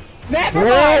team! Never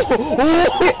Whoa!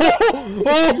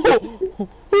 mind!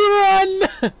 Run!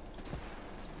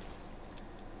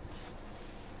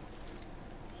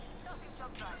 Tossing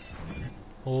jump drive.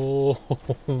 Oh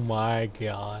my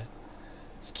god.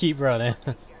 Just keep running.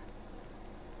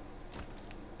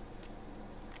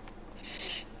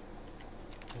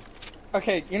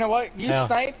 Okay, you know what? You Yeah.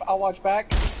 snipe, I'll watch back.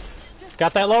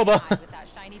 Got that Loba. With that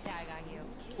shiny tag on you.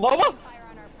 Loba? Fire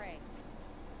on our prey.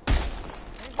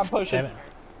 I'm pushing. Damn it.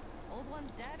 Old one's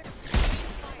dead.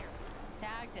 Fire.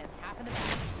 Tagged and half in the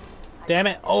back. Damn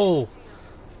it. Oh.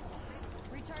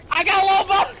 Recharging. I got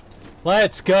Loba!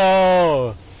 Let's go.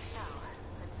 Now, let's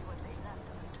see what they left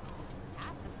of us.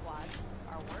 Half the squads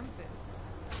are worm food.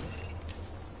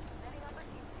 Setting up a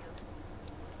heat shield.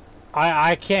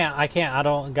 I can't. I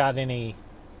don't got any.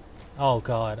 Oh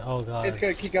god. Oh god. It's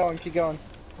good, keep going, keep going.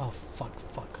 Oh fuck.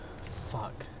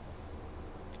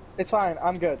 It's fine,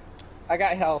 I'm good. I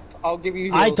got health. I'll give you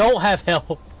heals. I don't have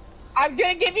help. I'm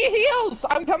gonna give you heals!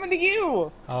 I'm coming to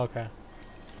you! Oh, okay.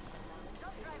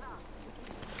 Jump drive out.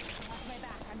 Watch my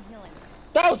back. I'm healing.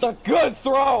 That was a good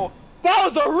throw! That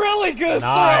was a really good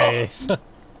Nice. throw!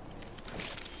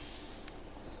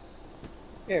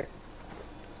 Here.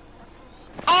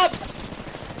 Up!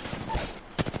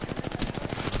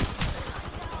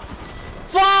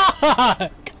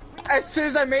 Fuck. As soon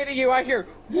as I made it you, I hear.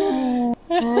 I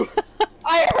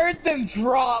heard them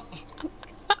drop!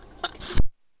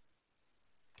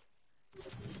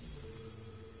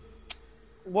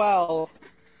 Well,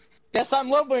 guess I'm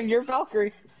Loba and you're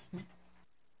Valkyrie.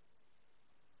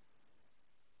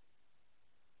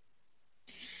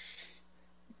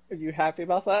 Are you happy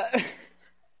about that?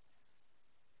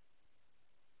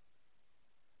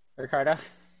 Ricardo?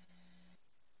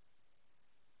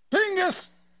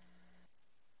 Dingus!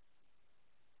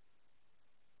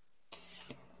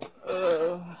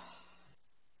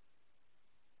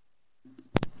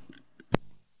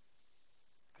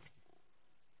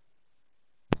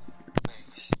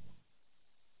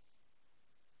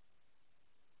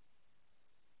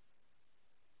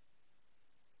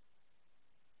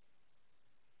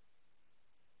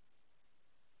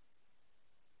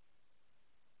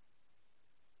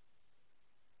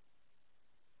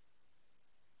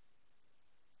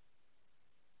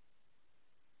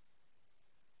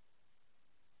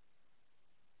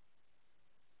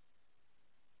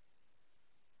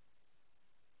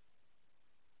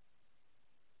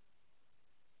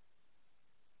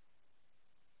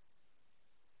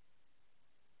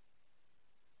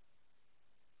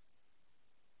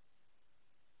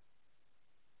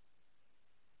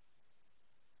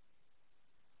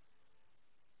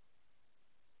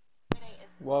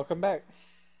 Welcome back.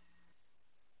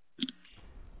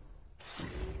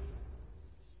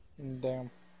 Damn.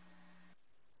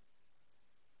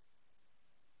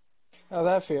 How'd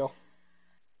that feel?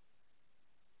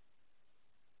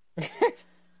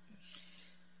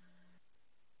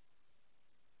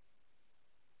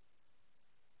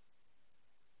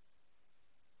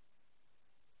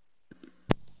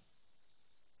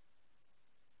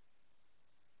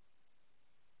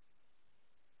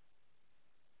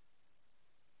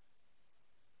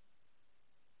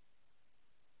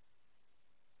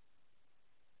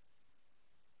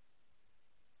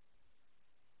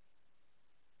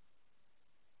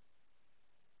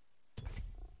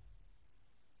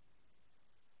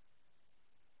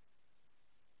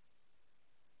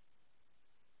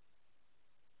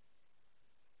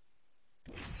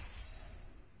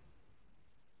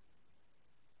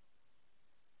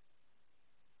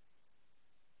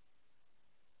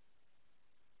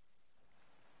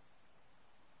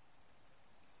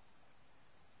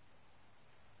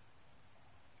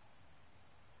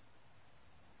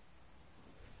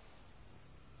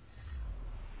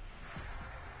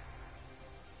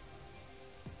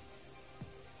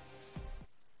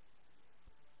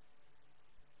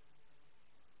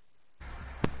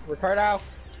 Ricardo,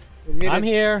 you're muted. I'm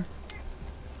here.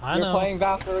 I You're know. playing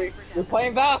Valkyrie. You're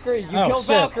playing Valkyrie. You Oh, killed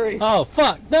shit. Valkyrie. Oh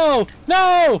fuck! No!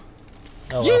 No!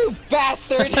 Oh, You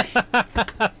bastard!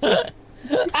 well.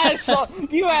 I saw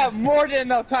you have more than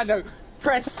enough time to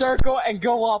press circle and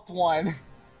go up one.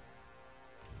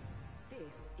 This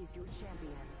is your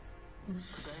champion.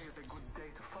 Today is a good day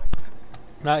to fight.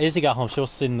 No, Izzy got home. She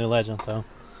was sitting in the legend, so I'm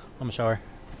gonna show her.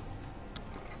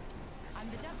 I'm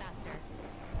the jump master.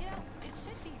 You know, it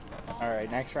should be fall. All right,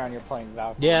 next round you're playing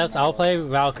Valkyrie. Yes, I'll play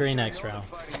Valkyrie next round.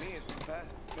 Fighting me is bad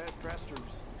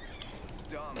restrooms. It's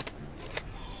dumb.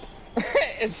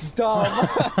 It's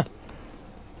dumb.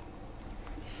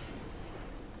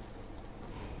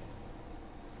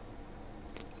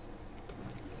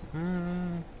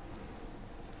 Hmm.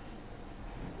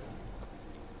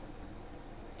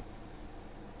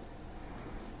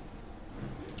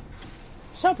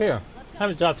 What's up here?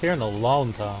 Haven't dropped here in a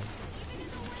long time.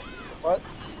 What?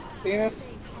 Penis?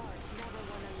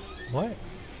 What?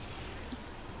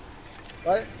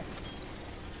 What?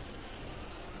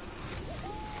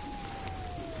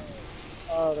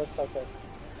 Oh, that's okay.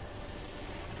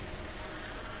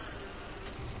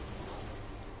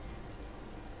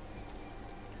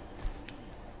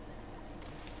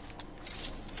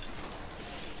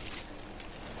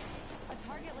 A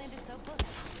target landed so close I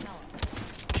could smell it.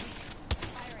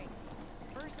 Firing.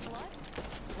 First blood?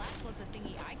 Last blood's the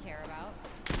thingy I care about.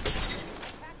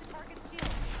 Back to target's shield.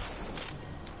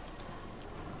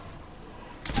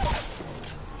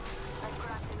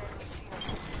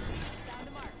 Down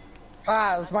to mark.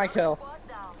 Ah, it was my kill. Squad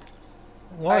down.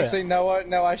 What? Actually, no, what?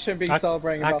 No, I shouldn't be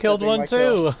celebrating. I about killed that being one my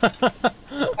kill.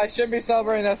 too. I shouldn't be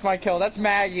celebrating. That's my kill. That's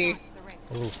Maggie. To the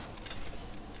ring. Oof.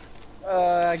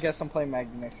 I guess I'm playing Maggie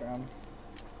next round.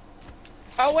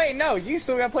 Oh wait, no, you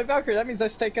still gotta play Valkyrie. That means I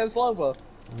take as Loba.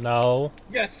 No,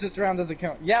 Yes, this round doesn't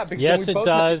count. Yeah, because Yes, we it both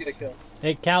had does. to get a kill.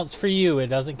 it counts for you. It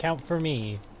doesn't count for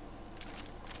me.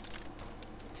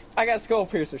 I got Skull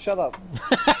Piercer. Shut up.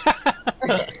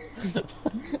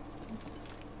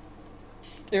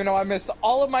 Even though I missed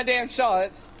all of my damn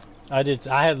shots. I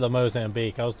had the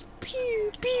Mozambique. I was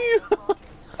pew pew,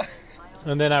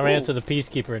 and then I ran Ooh. to the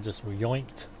Peacekeeper and just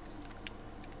yoinked.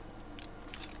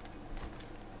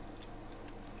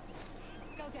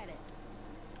 Go get it.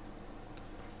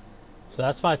 So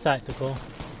that's my tactical.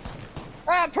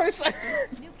 Ah, person.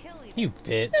 New kill leader. You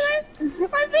bitch.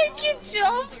 I make you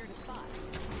jump. Easier to spot.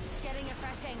 Getting a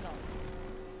fresh angle.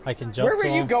 I can jump Where were to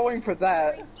you him. going for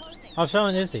that? Ring's closing. I'm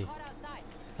showing Izzy. Caught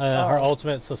outside. Her Oh.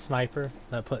 ultimate's a sniper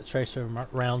that put tracer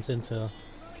rounds into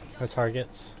her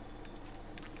targets.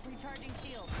 Recharging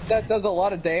shield. That does a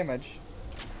lot of damage.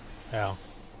 Yeah.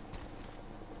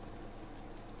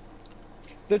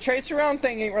 The tracer round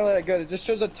thing ain't really that good. It just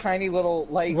shows a tiny little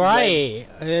light. Right.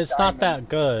 It's not diamond. that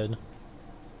good.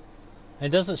 It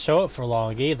doesn't show it for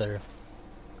long either.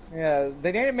 Yeah,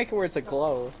 they need to make it where it's a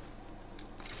glow.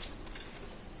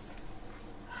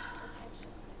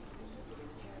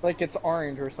 Like it's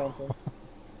orange or something.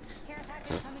 Care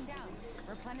package coming down.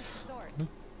 Replenish the source.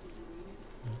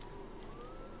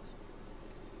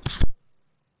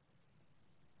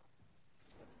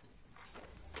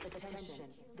 Attention.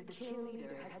 The kill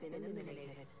leader has been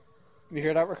eliminated. You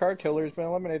hear that, Ricard? Killer's been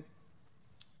eliminated.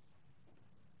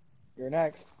 You're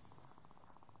next.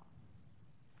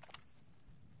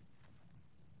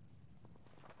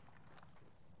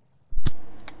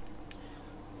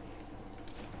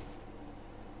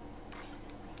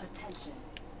 Attention.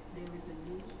 There is a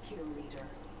new kill leader.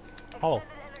 Oh,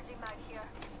 Extended energy mag here.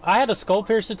 I had a skull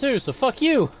piercer too, so fuck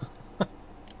you.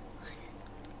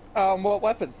 What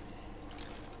weapon?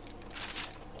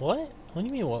 What? What do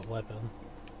you mean, what weapon?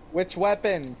 Which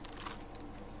weapon?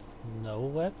 No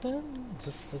weapon?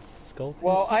 Just the skull piercer?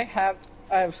 Well, I have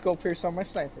skull pierce on my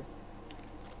sniper.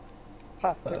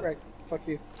 Ha, get right. Fuck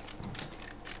you.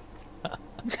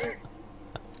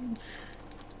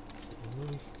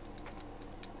 Jesus.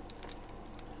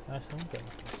 Gosh, I'm good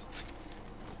with this.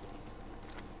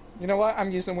 You know what?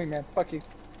 I'm using wingman. Fuck you.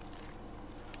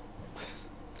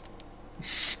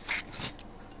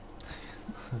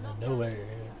 Nowhere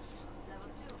is. Level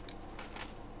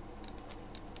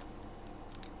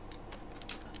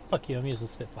 2. Fuck you, I'm using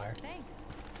Spitfire. Thanks.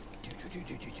 Do do do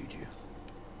do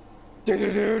do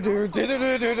do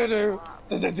do do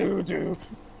do do do do.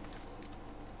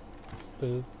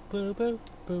 Boo, boo, boo,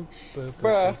 boo, boo,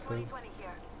 Bruh. boo, 2020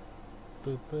 here.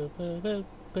 boo, boo, boo, boo,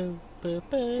 boo, boo,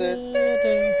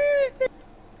 boo.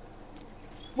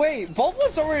 Wait, Volt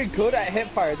was already good at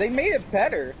hipfire. They made it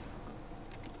better.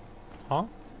 Huh?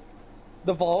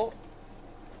 The Volt.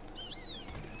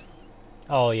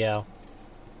 Oh, yeah.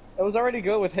 It was already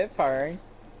good with hip firing,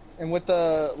 and with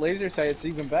the laser sight, it's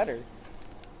even better.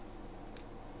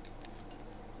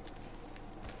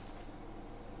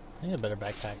 I need a better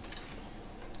backpack.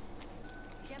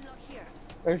 Gemlock here.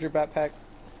 There's your backpack.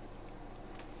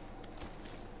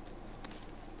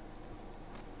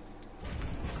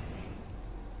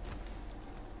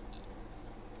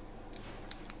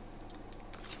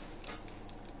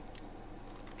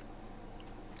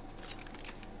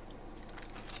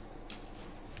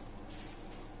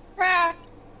 Ah!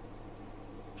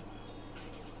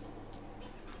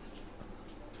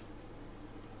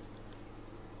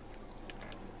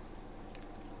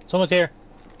 Someone's here.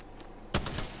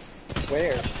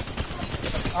 Where?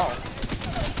 Oh.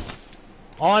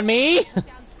 On me? Throwing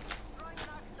an arc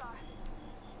star.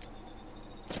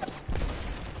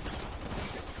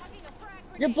 Hugging a frag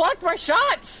You grenade. blocked my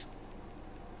shots!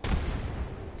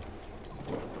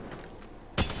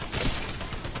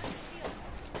 Shield.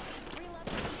 Reload.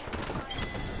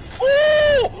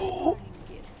 Ooh!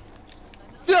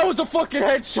 That was a fucking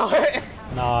headshot!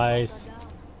 Nice.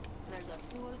 There's a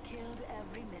fool killed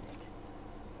every minute.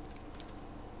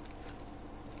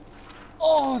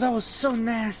 Oh, that was so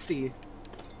nasty.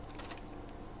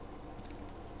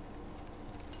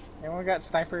 Anyone got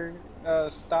sniper,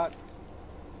 stock?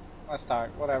 Not stock,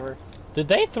 whatever. Did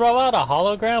they throw out a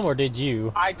hologram or did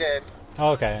you? I did.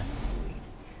 Okay.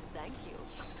 Thank you.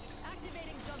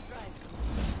 Activating jump drive.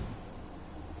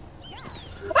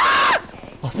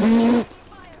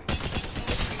 Fire.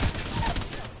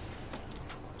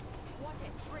 Watch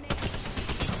it. Grenade.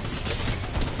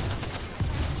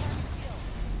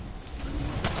 Shield.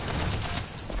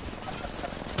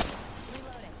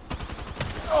 Reloading.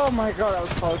 Oh my god, that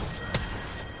was close.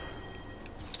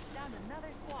 Down another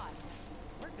squad.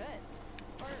 We're good.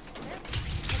 Or they're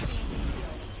taking a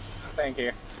shield. Thank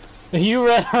you. You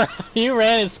ran, you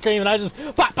ran and screamed, and I just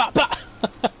pop, pop, pop.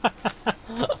 Activating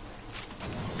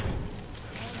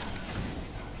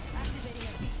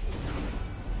a heat shield.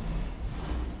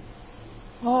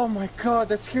 Oh my god,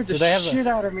 that scared the Do they have shit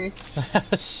out of me.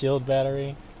 Shield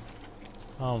battery.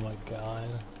 Oh my god.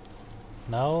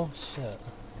 No shit.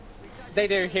 They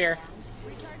do here.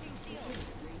 Recharging shield.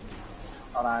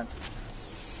 Hold on.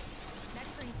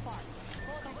 Next ring spark.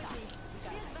 Hold on with me.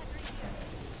 Shield battery here.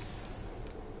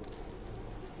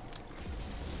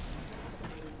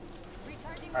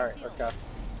 Recharging my Alright, shield. let's go.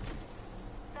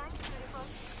 Thanks, beautiful.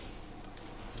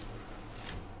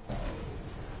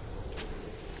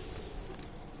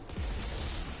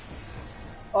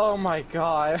 Oh my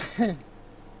god.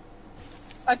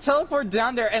 I teleport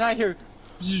down there and I hear.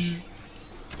 Moving to echo.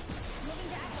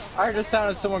 I heard the sound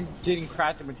of someone getting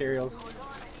crafting materials. Hold on,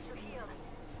 I need to heal.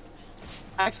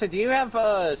 Actually, do you have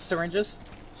syringes?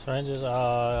 Syringes,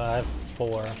 I have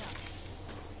 4.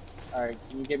 Alright,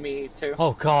 can you give me 2?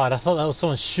 Oh god, I thought that was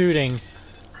someone shooting.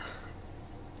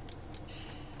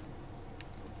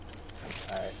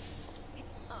 Alright.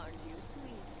 Aren't you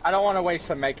sweet? I don't want to waste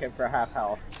a medkit for half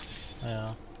health.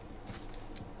 Yeah.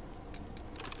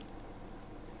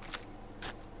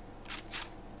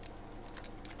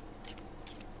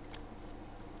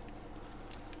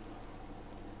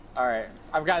 Alright,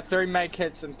 I've got 3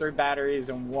 medkits and 3 batteries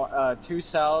and 2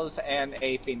 cells and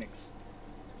a phoenix.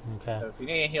 Okay. So if you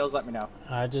need any heals, let me know.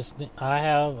 I have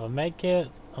a medkit,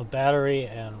 a battery,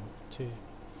 and 2,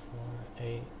 4,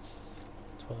 8,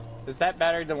 12. Is that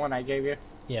battery the one I gave you?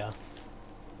 Yeah.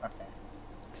 Okay.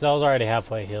 Cause I was already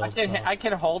halfway healed. I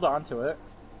can hold on to it.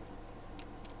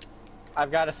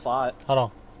 I've got a slot. Hold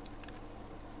on.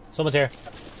 Someone's here.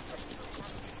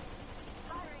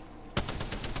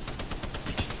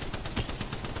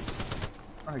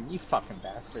 Oh, you fucking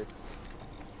bastard.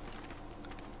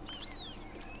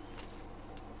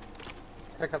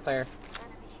 Pick up there. A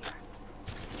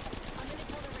minute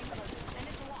till the ring closes, and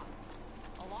it's a walk.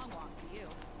 A long walk to you.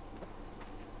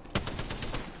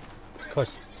 Of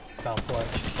course, fell for it.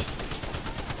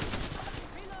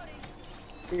 Reloading.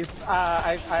 He's,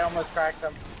 I almost cracked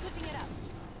him. Switching it up.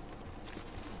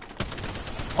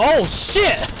 Oh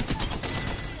shit!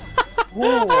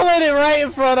 I laid it right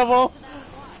in front of him. So that's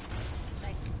one.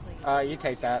 Nice and clean. You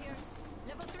take that.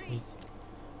 Level 3.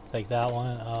 Take that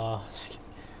one.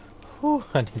 Whew,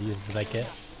 I need to use this like it.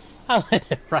 I laid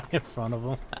it right in front of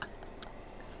him.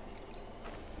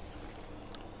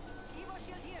 Evo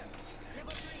shield here.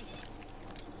 Level 3.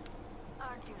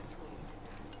 Aren't you sweet?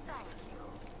 Thank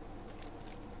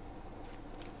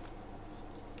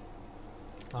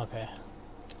you. Okay.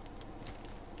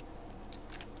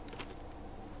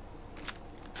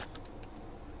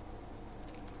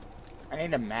 I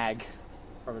need a mag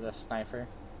for the sniper.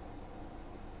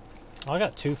 Oh, I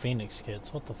got 2 Phoenix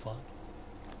kits. What the fuck?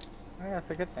 Oh, yeah, that's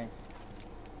a good thing.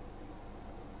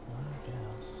 I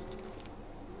guess.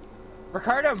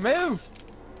 Ricardo, move!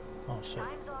 Oh shit.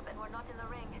 Time's up and we're not in the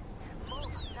ring.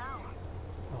 Move now.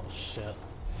 Oh shit.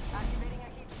 Activating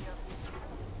a heat shield.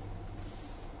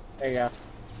 There you go.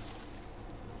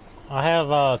 I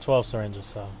have 12 syringes,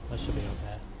 so that should be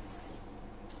okay.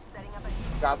 Setting up a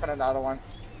heat. Dropping another one.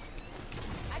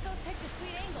 Echoes picked a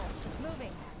sweet angle.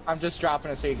 Moving. I'm just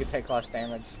dropping it so you can take less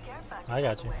damage. Care package I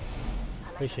got on you. the way. I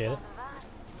like Appreciate the it. sound of that.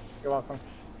 You're welcome.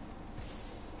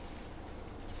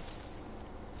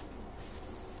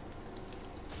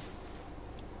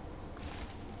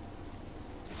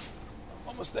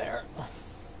 Almost there.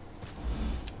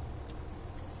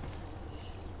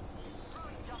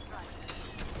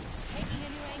 Taking a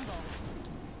new angle.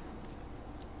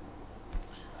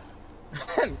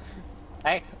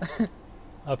 Hey.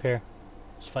 Up here.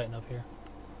 Just fighting up here.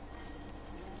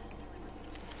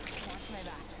 Watch my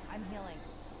back. I'm healing.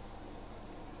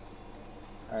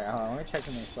 Alright, hold on. Let me check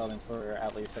in this building for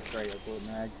at least a gray or blue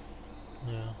mag.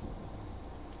 Yeah.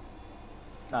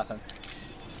 Nothing.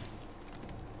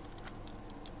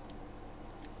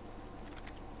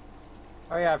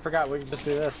 Oh yeah, I forgot. We can just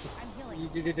do this. I'm healing.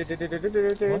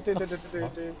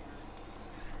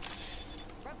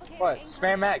 Replicator What? angle.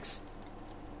 Spam X.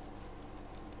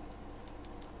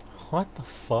 What the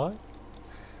fuck?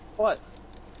 What?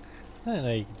 I didn't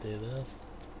know you could do this.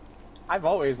 I've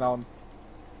always known.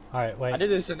 Alright, wait. I do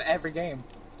this in every game.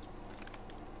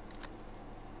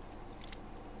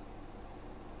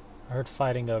 I heard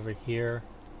fighting over here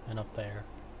and up there.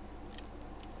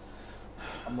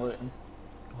 I'm looting.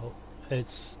 Oh,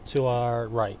 it's to our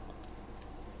right.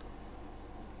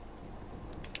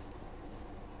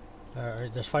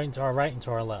 There's fighting to our right and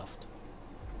to our left.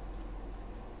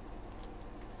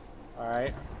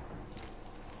 Alright.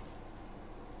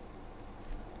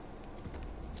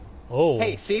 Oh.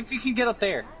 Hey, see if you can get up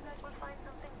there. I bet we'll find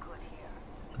something good here.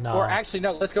 No. Or actually,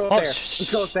 no, let's go up Oh, there. shh,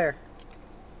 Let's go up shh. there.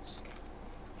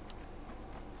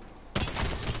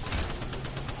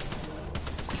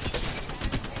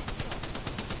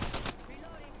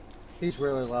 Reloading. He's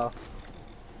really low.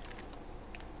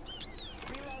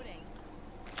 Reloading.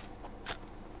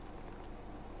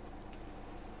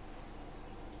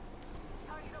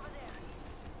 Target over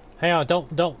there. Hang on,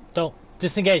 don't.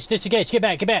 Disengage, get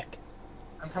back.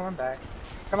 I'm coming back.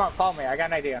 Come on, follow me. I got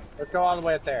an idea. Let's go all the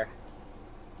way up there.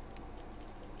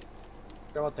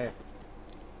 Go up there.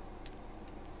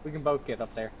 We can both get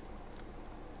up there.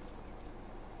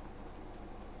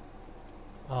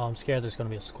 Oh, I'm scared there's gonna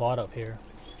be a squad up here.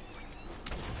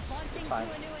 Launching to Fine.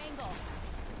 a new angle.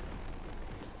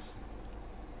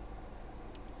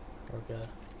 We're good.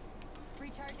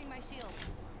 Recharging my shield.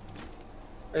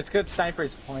 It's good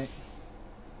sniper's point.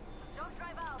 Don't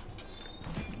drive out.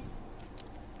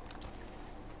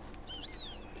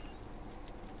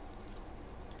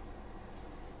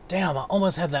 Damn, I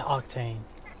almost had that octane. Enemy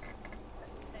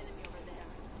over there.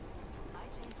 I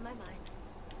changed my mind.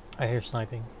 I hear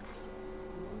sniping.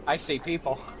 I see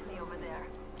people. Enemy over there.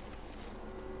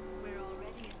 We're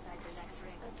already inside the next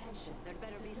ring. Attention, there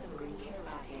better be some green care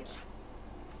package.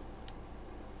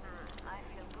 I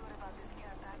feel good about this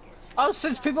care package. Oh,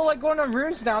 since people like going on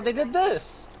roofs now, they did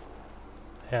this.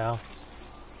 Yeah.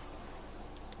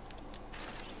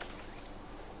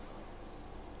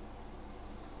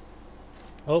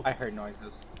 Oh, I heard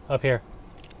noises. up here.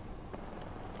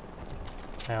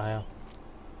 Yeah.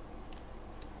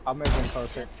 I'll move in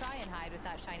closer. Let's try and hide with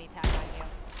that shiny tag on you.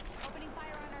 Opening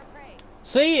fire on our prey.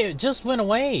 See, it just went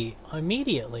away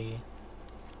immediately.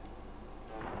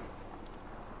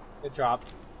 It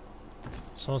dropped.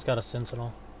 Someone's got a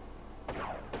sentinel.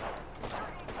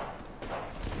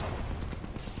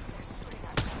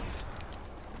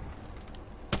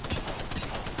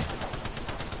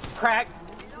 Crack.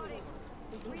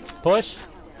 Push?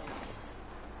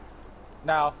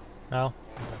 No. No.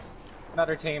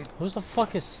 Another team. Who the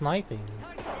fuck is sniping?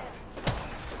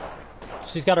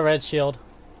 She's got a red shield.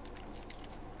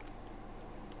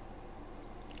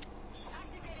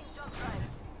 Activating jump drive.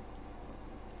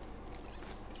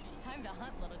 Time to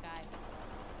hunt, little guy.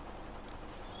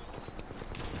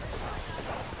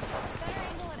 Better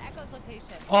angle at Echo's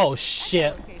location. Oh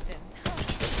shit. Echo location.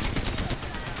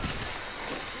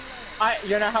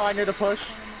 You know how I knew to push?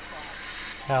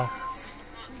 How?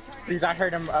 Because I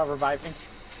heard him reviving.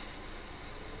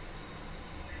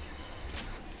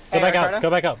 Go Hey, back Arcana? up, go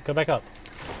back up, go back up.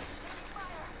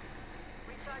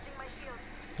 Recharging my shields.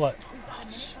 What? We've got a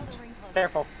minute till the ring closes.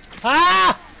 Careful.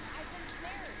 Ah! I've been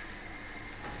snared.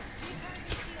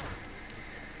 Recharging shields.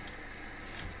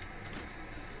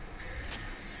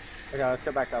 Okay, let's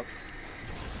go back up.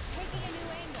 Taking a new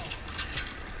angle.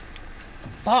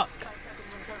 Fuck! 5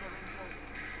 seconds until the ring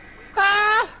closes.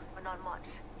 Ah! But not much.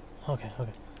 Okay,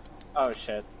 okay. Oh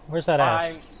shit. Where's that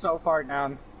ash? I'm so far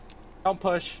down. Don't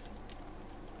push.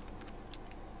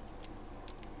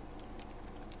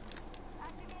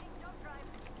 Activating jump drive.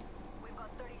 We've got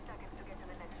 30 seconds to get to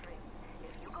the next ring.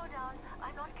 If you go down,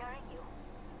 I'm not carrying you.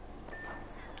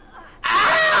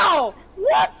 Ow!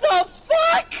 What the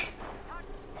fuck?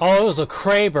 Oh, it was a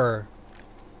Kraber.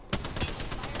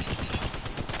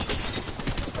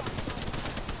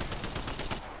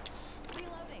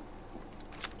 Reloading.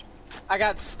 I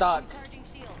got stuck. Recharging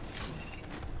shields.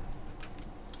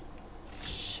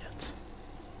 Shit.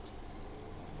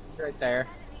 Right there.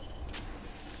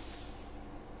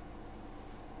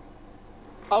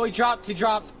 Oh, he dropped. He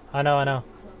dropped. I know, I know.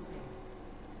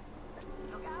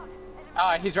 Look out.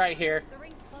 Oh, he's right here. The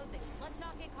ring's closing. Let's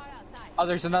not get caught outside. Oh,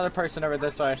 there's another person over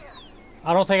this way.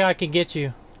 I don't think I can get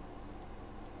you.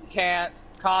 Can't.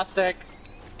 Caustic.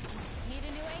 Need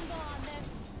a new angle on this.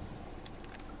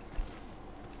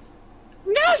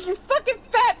 No, you fucking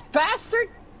fat bastard!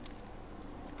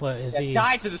 What is Yeah, he?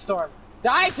 die to the storm.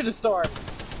 Die to the storm. That's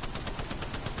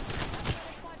the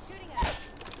other squad shooting at us.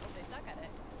 Hope they suck at it.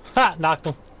 Ha! Knocked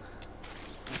him.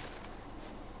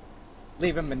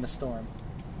 Leave him in the storm.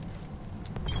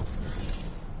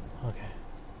 Okay.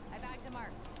 I bagged a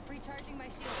mark. Recharging my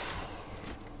shield.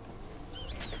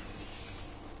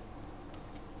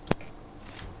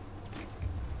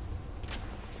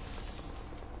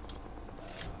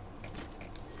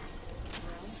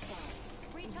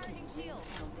 Recharging shield.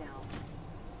 Countdown.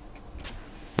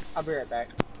 I'll be right back.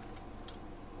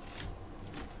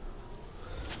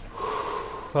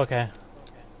 Okay.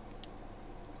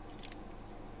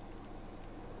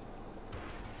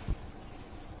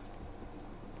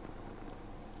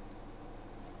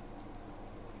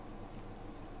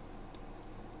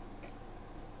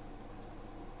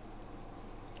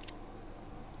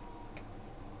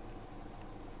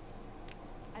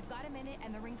 I've got a minute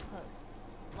and the ring's close.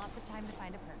 Lots of time to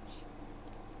find a perch.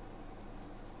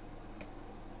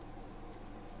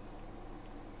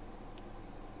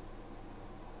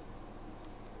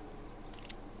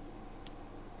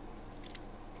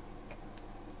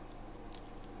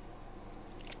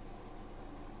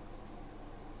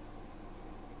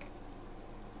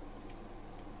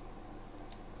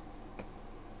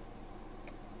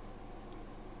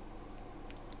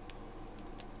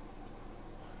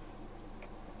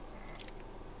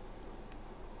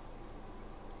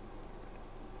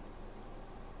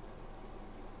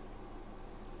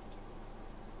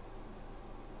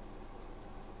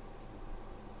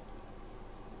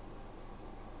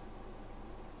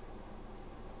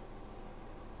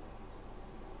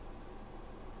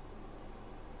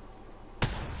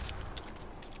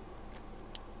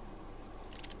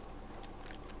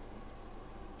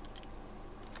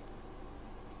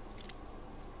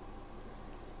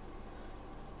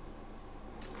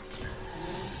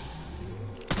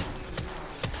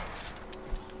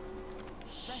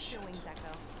 Rest your wings,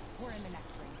 Echo. We're in the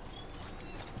next ring.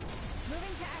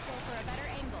 Moving to Echo for a better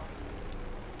angle.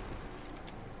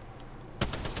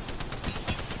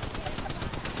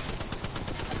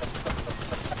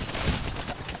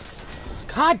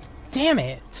 God damn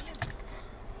it!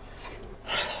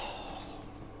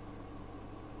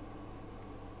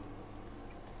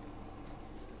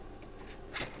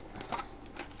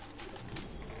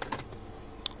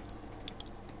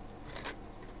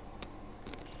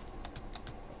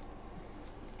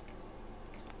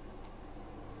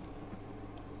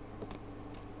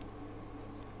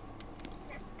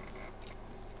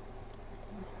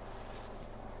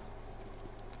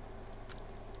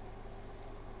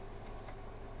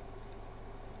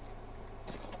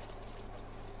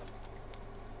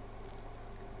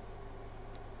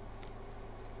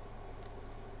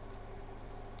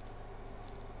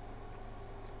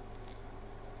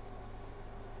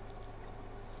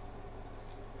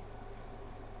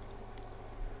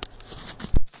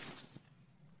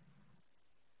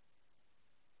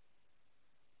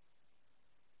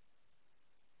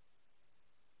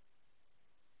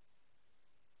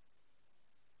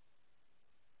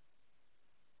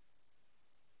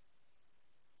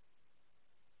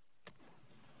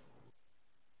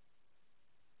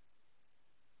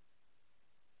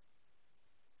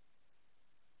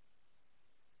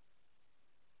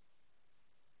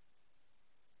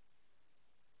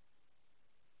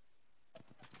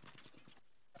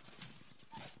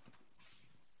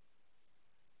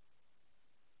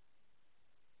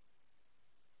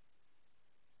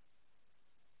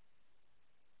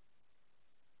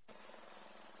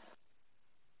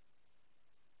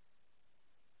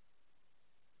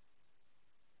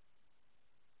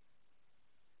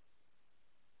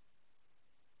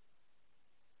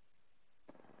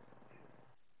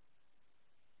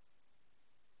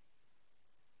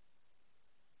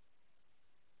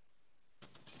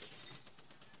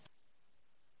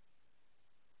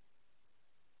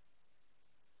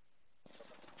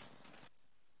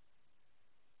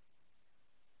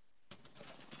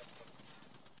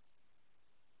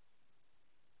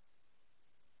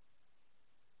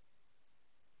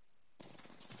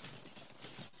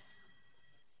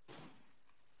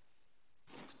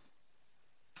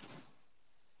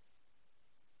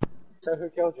 So who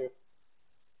killed you?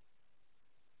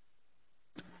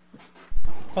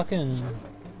 Fucking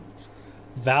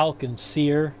Valk and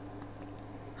Seer.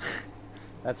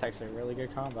 That's actually a really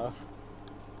good combo.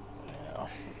 Yeah.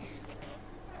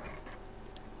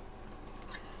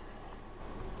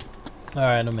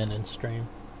 Alright, I'm in stream.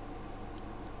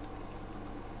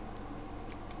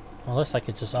 Unless I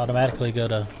could just automatically go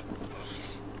to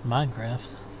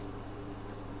Minecraft.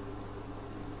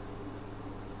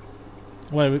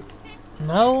 Wait,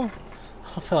 no? I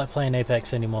don't feel like playing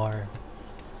Apex anymore.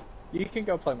 You can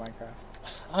go play Minecraft.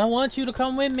 I want you to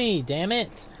come with me, damn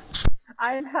it!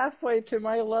 I'm halfway to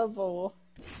my level.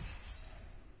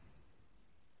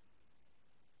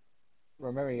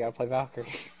 Remember, you gotta play Valkyrie.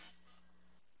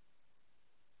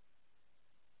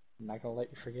 I'm not gonna let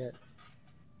you forget.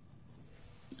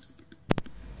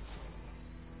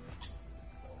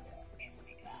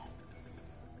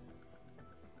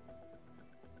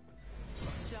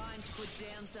 Time to put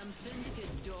down some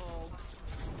syndicate dogs.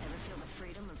 Ever feel the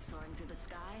freedom of soaring through the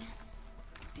sky?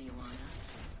 Do you wanna?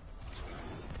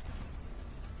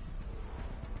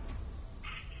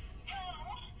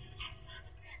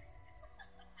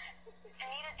 I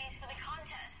needed these for the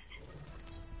contest.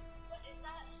 What is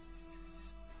that?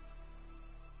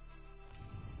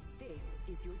 This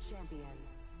is your champion.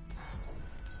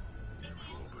 You've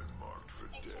all been marked for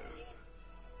death.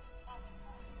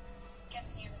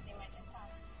 Guessing you haven't seen my TikTok.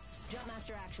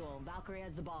 Jumpmaster Actual. Valkyrie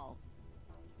has the ball.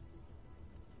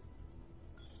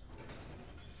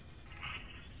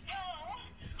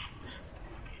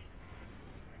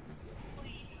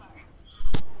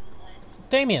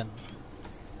 Damien!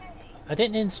 I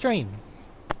didn't end stream.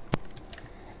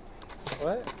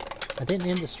 What? I didn't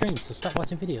end the stream, so stop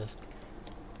watching videos.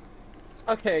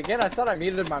 Okay, again, I thought I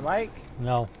muted my mic.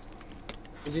 No.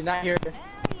 Did you not hear it?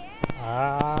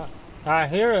 I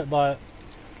hear it, but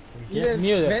You didn't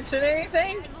mute it. mention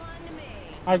anything?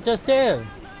 I just did.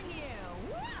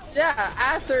 Yeah,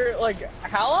 after, like,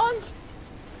 how long?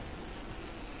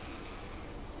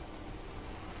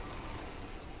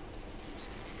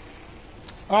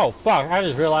 Oh fuck, I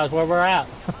just realized where we're at.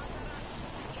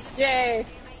 Yay!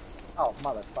 Oh,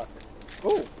 motherfucker.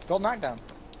 Ooh, gold knockdown.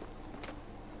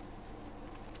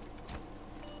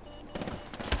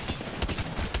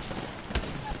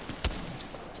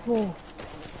 Ooh.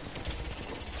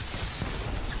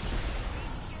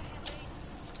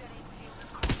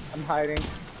 I'm hiding.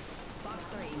 Fox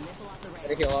 3, missile off the Gotta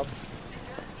radar. heal up.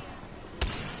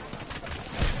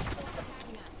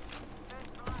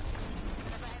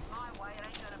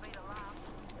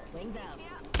 Wings out.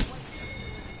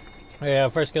 Yeah,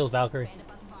 first kill's Valkyrie. Bandit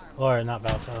by the farm. Or not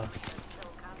Valkyrie.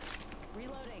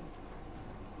 Reloading.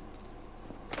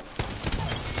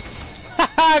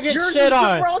 Haha, get Yours shit is the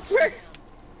on! world trick!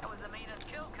 That was the meanest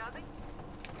kill, Cuzzy.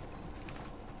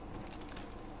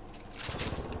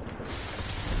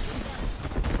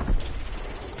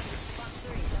 Fox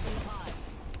 3, jumping the pod.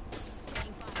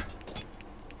 Taking fire.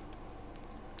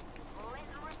 Letting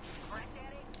rip. Break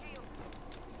that HQ.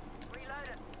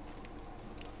 Reloaded.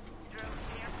 Drone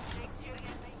here. Six shooting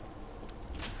at me.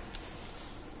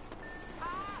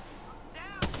 Ah!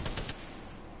 Down!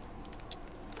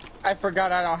 I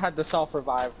forgot I don't have the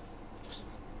self-revive.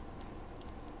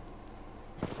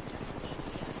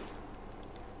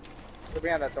 Get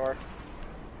behind that door.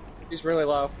 She's really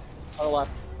low. On the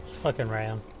left. Fucking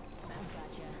ran. I've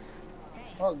gotcha. Hey,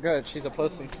 Oh, good. She's a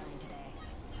pussy. dying today.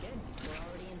 Good. We're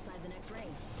already inside the next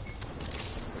ring.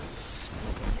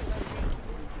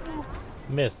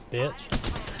 Missed, bitch.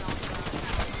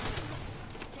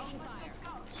 Taking fire.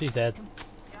 She's dead.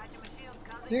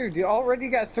 Dude, you already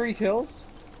got 3 kills?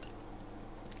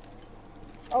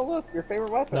 Oh, look, your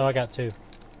favorite weapon. No, I got 2.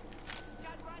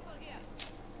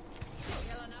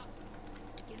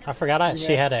 I forgot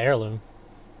she had an heirloom.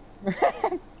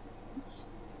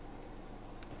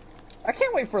 I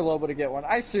can't wait for Lobo to get one.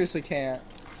 I seriously can't.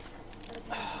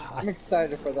 I'm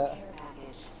excited for that. Care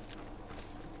package.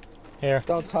 Here.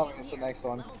 Don't tell me it's the next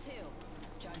one. Level 2.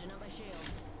 Charging up my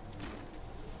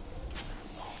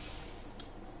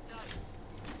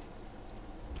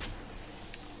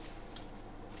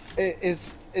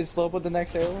shields. Is Lobo the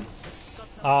next heirloom?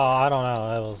 Oh, I don't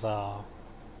know. It was,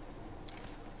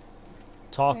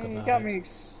 talk Man, about you got it. me.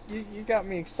 You got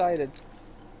me excited.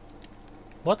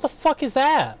 What the fuck is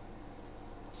that?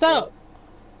 Is that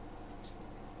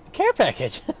a care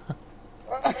package?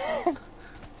 Got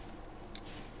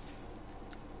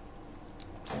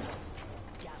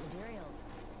materials.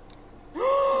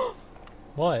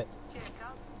 What? Check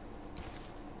up.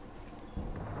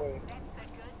 Wait.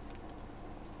 That's the good.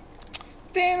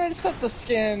 Damn it! It's not the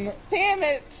skin. Damn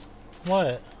it!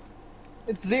 What?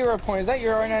 It's 0 point. Is that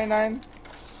your R99?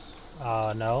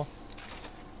 No.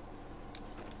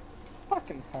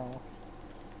 Fucking hell.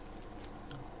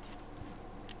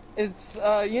 It's,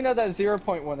 you know that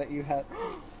 0.1 that you had.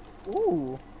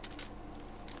 Ooh.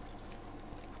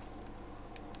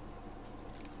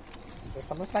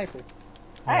 Guess I'm a sniper.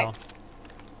 No. Hey!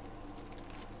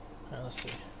 Alright, let's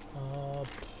see.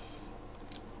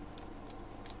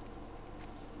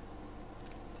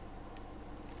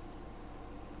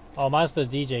 Oh, mine's the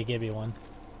DJ Gibby one.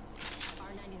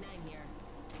 R99 here.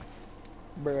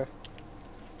 Bruh.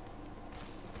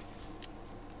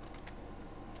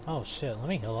 Oh shit, let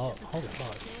me heal up. Holy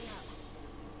fuck.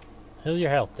 Heal your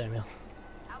health, Daniel.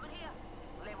 Over here.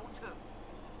 Level 2.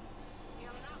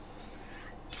 Healing up.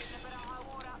 Getting a bit of high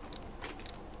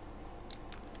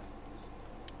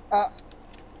water.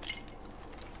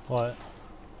 What?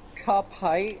 Cup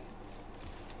height?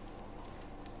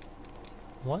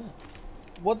 What?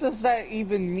 What does that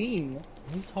even mean?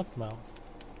 What are you talking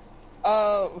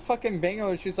about? Fucking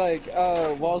Bangalore, she's like,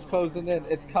 walls closing in,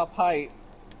 it's cup height.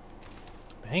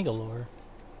 Bangalore?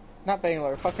 Not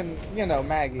Bangalore, fucking, you know,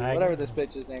 Maggie, Maggie? whatever this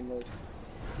bitch's name is.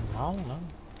 I don't know.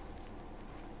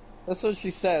 That's what she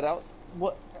said.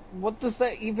 What does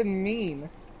that even mean?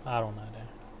 I don't know, dude.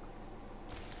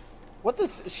 What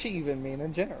does she even mean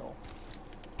in general?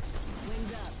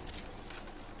 Wings up.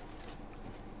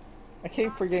 I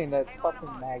keep forgetting that it's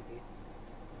fucking Maggie.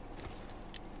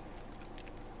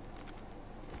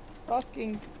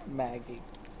 Fucking Maggie.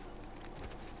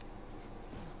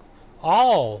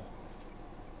 Oh!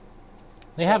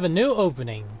 They have a new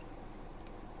opening.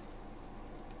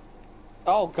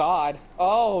 Oh god.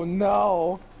 Oh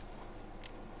no.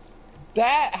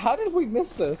 How did we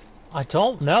miss this? I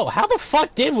don't know. How the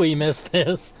fuck did we miss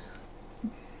this?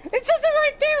 It says it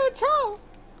right there on top!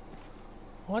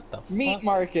 What the fuck? Meat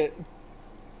market.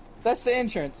 That's the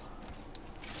entrance.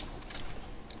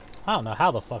 I don't know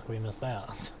how the fuck we missed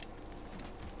that.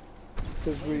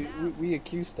 Because we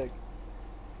acoustic.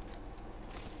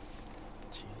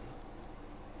 Jesus.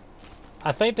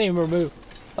 I think they removed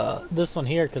this one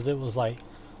here because it was like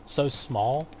so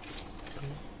small.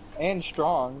 And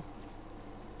strong.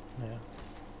 Yeah.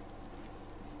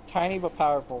 Tiny but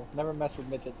powerful. Never mess with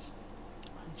midgets.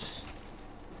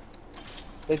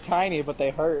 They're tiny but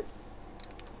they hurt.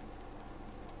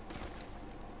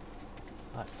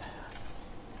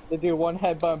 They do one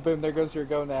headbutt, boom, there goes your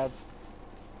gonads.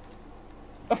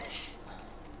 After squad's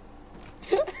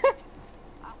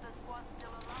still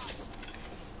alive.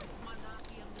 It's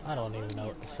monarchy of the I don't even know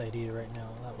what to say to you right now.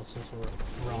 That was just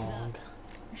wrong.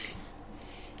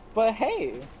 But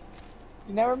hey,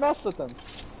 you never mess with them.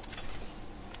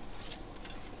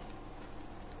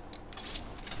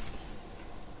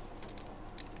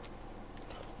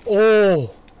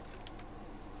 Oh!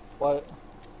 What?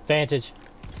 Vantage.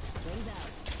 Wings out.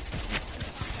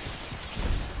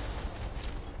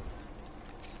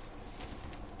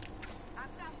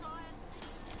 I've got fire.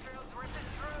 Drills ripping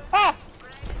through. Ah!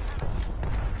 Grenade incoming.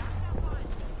 I've got fire.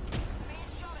 Being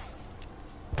shot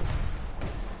at.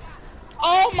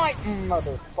 Oh my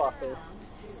motherfucker.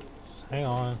 Hang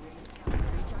on.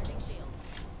 Recharging shields.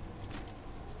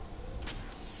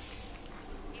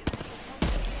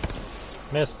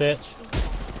 Miss, bitch.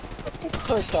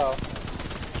 Curso.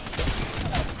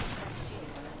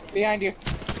 Behind you.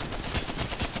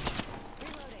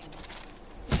 Reloading.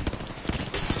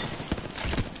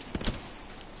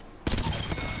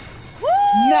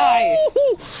 Nice!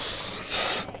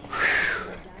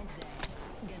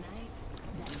 Good night.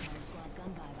 That entire squad's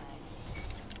gone bye-bye.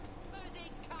 Those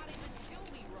eggs can't even kill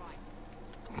me right.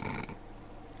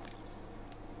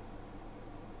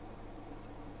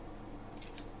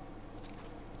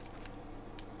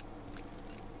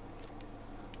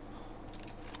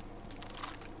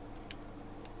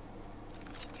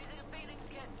 Using a Phoenix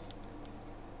kit.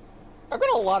 I've got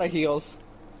a lot of heals.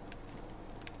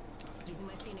 Using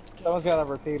my Phoenix kit. Someone's got a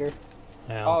repeater.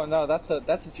 Yeah. Oh no, that's a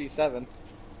G7.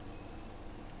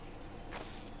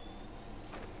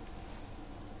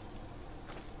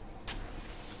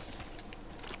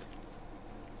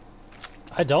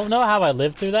 I don't know how I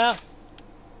lived through that.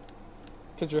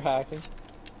 Cause you're hacking.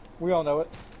 We all know it.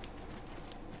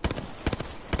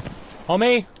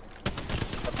 Homie!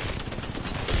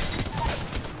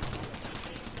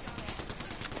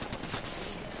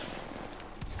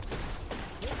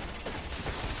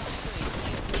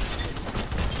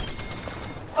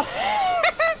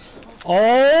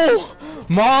 Oh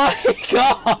my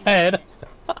god!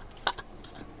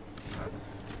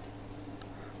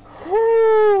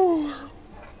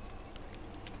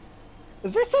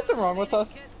 Is there something wrong with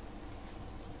us?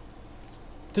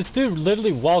 This dude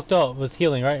literally walked up, was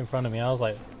healing right in front of me. I was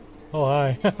like, oh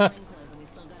hi. Plain clothes and we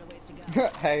still got a ways to go.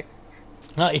 Hey.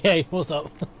 Yeah, what's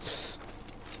up?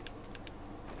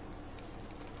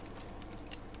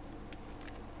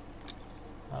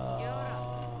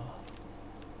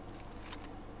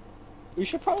 We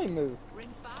should probably move.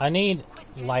 Rings back. I need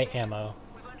light ammo.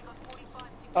 We've only got 45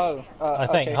 to Oh, I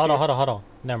think. okay, Hold on, here. hold on.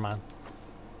 Never mind.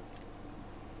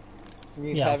 You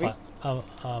need Yeah, heavy?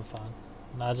 I'm fine.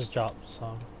 No, I just dropped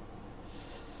some.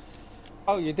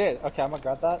 Oh, you did? Okay, I'm gonna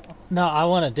grab that. No, I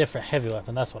want a different heavy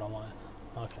weapon. That's what I want.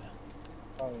 Okay.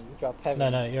 Oh, you dropped heavy.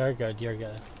 No, you're good. You're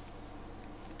good.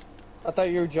 I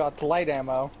thought you dropped light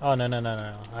ammo. Oh no.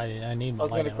 I need I my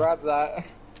was light gonna ammo. grab that.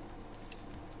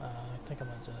 I think I'm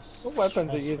gonna just. What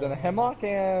weapons are you using? A Hemlock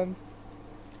and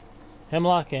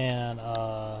Hemlock and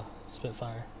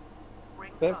Spitfire.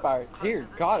 Ring Spitfire. Dear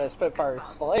God, a Spitfire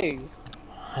slays.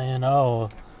 I know.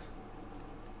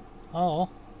 Oh.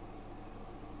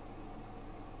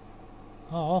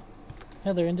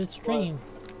 Yeah, they're in the stream.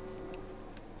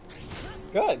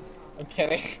 Good. I'm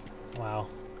kidding. Wow,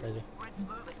 crazy. Rings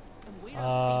moving. And we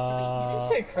don't Did you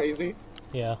say crazy?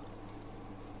 Yeah.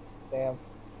 Damn.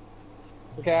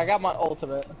 Okay, I got my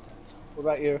ultimate. What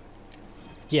about you?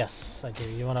 Yes, I do.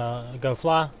 You wanna go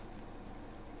fly?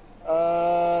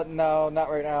 No, not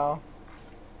right now.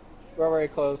 We're very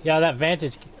close. Yeah, that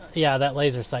vantage. Yeah, that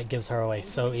laser sight gives her away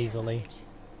so easily.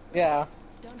 Yeah.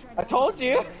 Don't try I told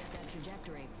you. that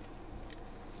trajectory.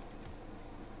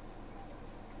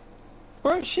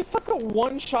 Bro, she fucking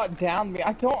one-shot downed me.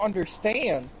 I don't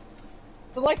understand.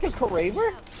 Is it like a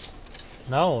Kraber?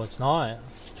 No, it's not.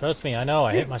 Trust me, I know.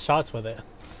 I hit my shots with it.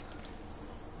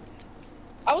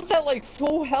 I was at like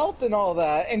full health and all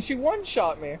that, and she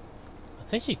one-shot me. I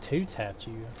think she two-tapped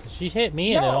you. 'Cause she hit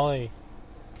me and it No. only...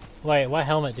 Wait, what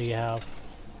helmet do you have?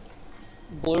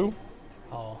 Blue.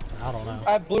 Oh, I don't know.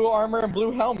 I have blue armor and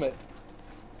blue helmet.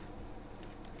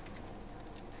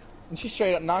 And she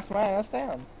straight up knocked my ass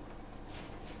down.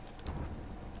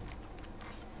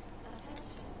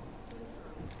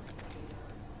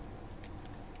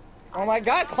 Oh my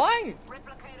god, climb!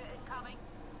 Replicator incoming.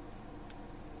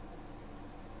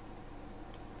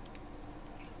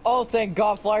 Oh, thank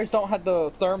god, flyers don't have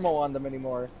the thermal on them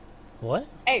anymore. What?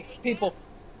 Hey, people!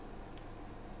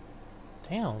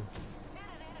 Damn.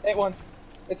 Hit one.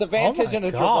 It's a Vantage Oh my and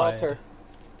a God. Gibraltar.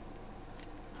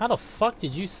 How the fuck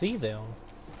did you see them?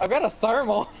 I've got a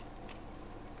thermal.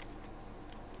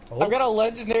 Oh, I've got a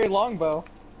legendary longbow.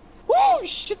 Woo!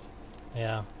 Shit!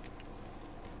 yeah.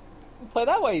 Play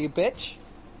that way, you bitch.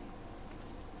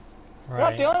 You're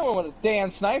not Right. the only one with a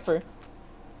damn sniper.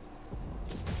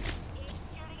 He's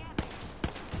shooting at me.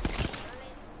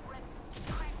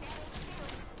 Crack that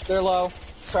shield. They're low.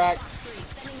 Crack. Three,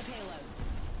 sending the payload.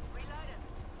 Reloaded.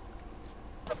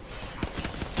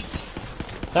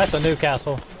 That's a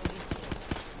Newcastle.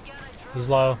 He's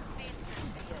low.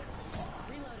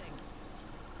 Reloading.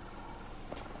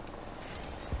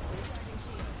 Recharging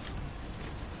shield.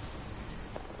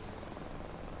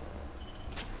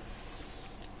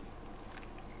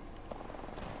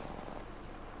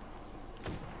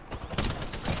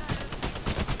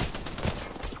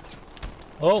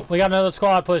 Oh, we got another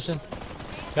squad pushing.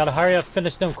 Gotta hurry up,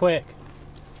 finish them quick.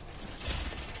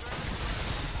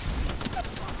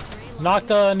 Knocked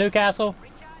the Newcastle.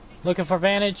 Looking for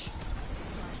Vantage.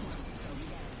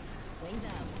 Wings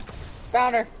out.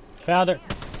 Found her. Found her.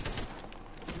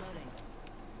 Reloading.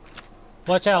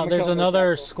 Watch out, I'm there's killing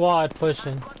another Newcastle. squad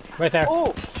pushing. Right there.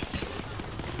 Oh!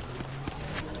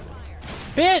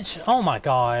 Bitch! Oh my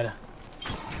god.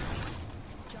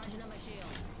 Charging on my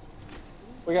shields.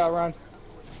 We gotta run.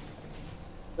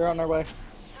 They're on their way.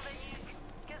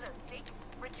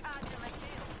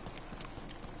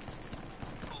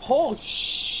 Oh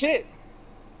shit!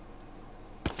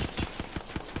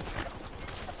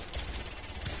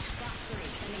 Box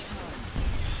 3, sending home.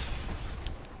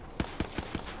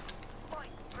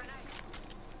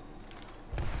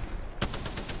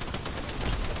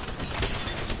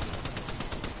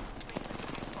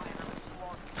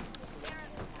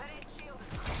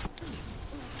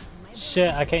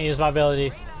 Shit, I can't use my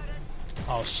abilities.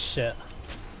 Oh shit.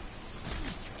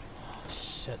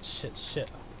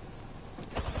 Shit.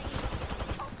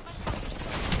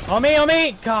 On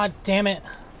me! God damn it.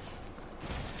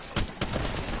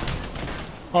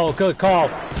 Oh, good call.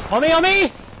 On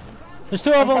me! There's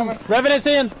two of them. coming. Revenant's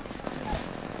in.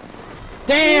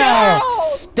 Damn!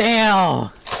 No! Damn!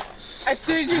 As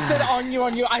soon as you said on you,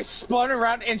 I spun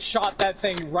around and shot that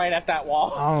thing right at that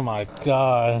wall. Oh my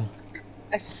god.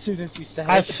 As soon as you said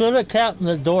I it. should have kept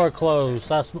the door closed.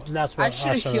 That's what I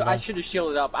should have done.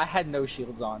 shielded up. I had no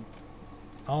shields on.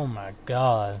 Oh my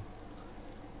god.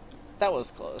 That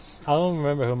was close. I don't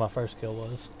remember who my first kill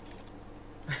was.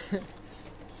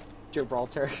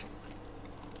 Gibraltar.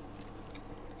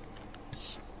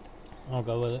 I'll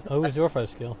go with it. Who was your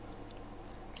first kill?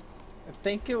 I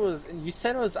think it was. You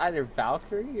said it was either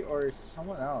Valkyrie or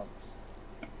someone else.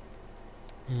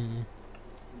 Hmm.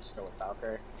 Just go with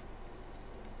Valkyrie.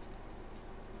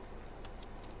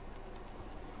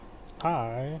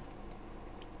 I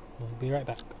will be right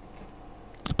back.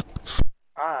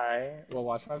 I will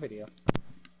watch my video.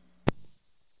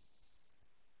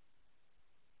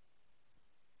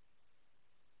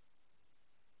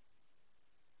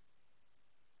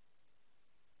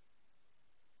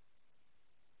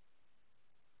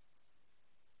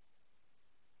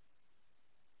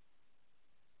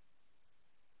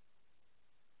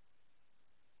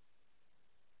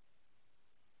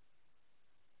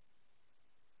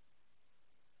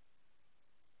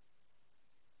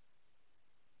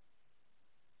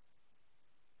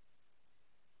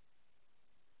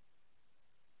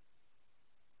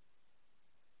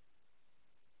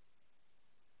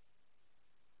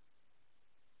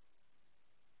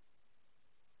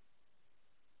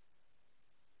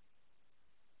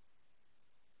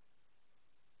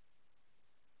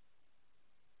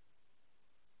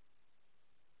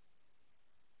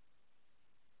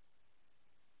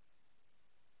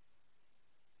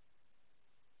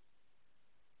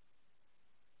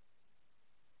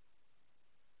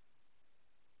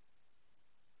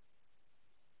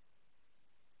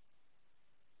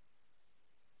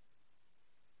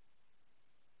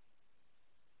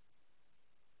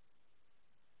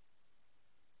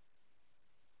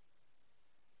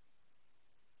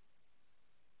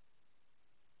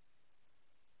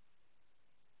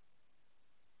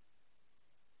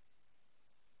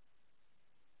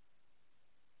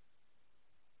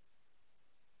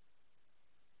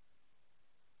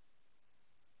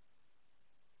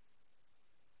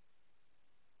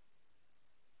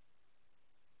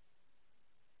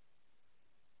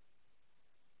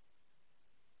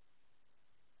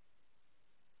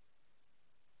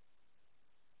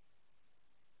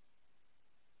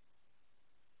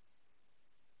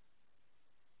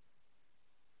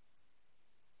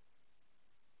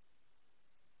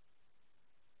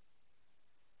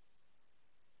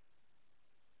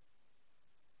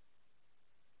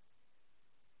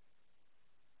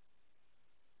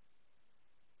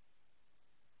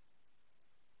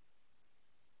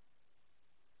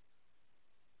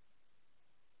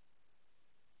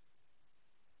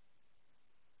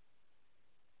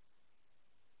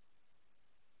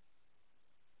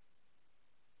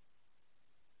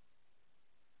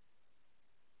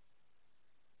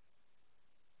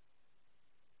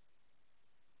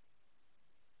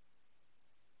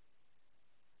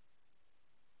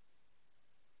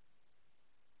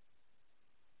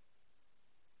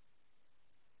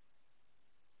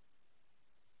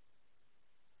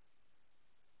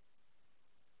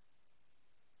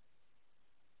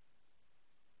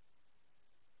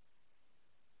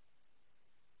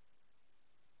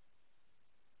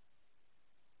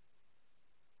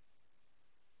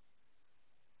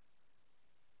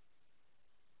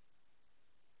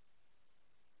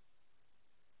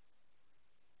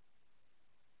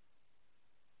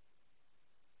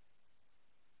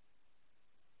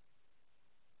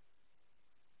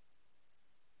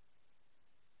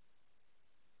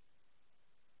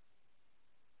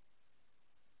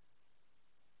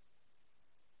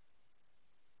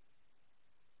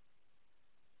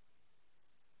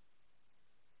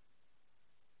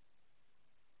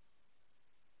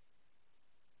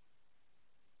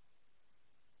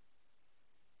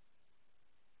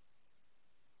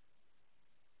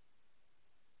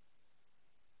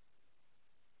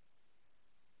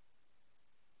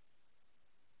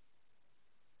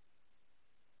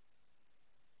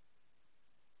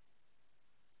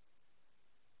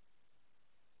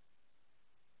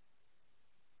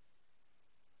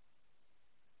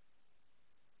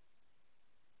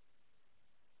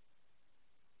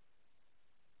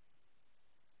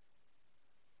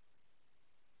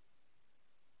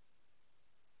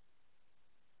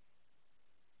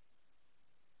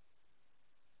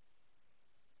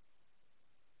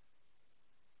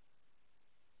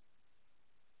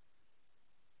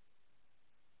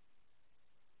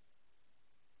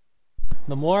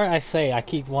 The more I say I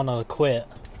keep wanting to quit,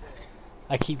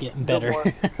 I keep getting The better.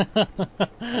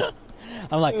 more-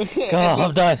 I'm like, God,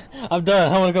 I'm done. I'm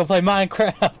done. I want to go play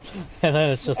Minecraft. And then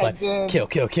it's just And like, then- kill,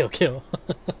 kill, kill, kill.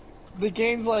 The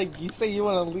game's like, you say you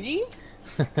want to leave?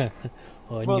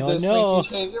 Oh, Well, no, this no. make you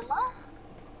change your mind?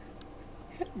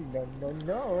 No, no,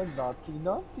 no, naughty,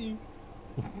 naughty.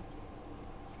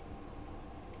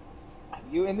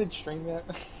 you ended stream yet?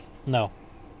 No.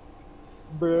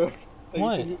 Bruh.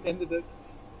 What? You ended it.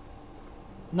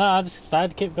 No, I just decided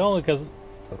to keep going because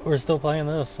we're still playing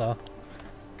this, so.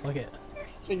 Look it.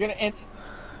 So you're gonna end.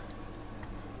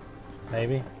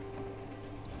 Maybe.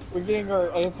 We're getting our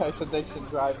Apex addiction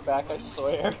drive back, I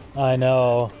swear. I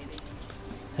know.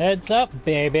 Heads up,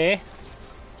 baby.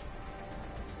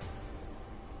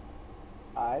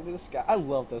 I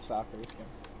love this Valkyrie skin.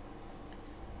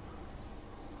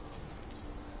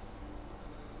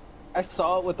 I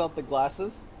saw it without the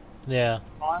glasses Yeah.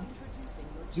 on.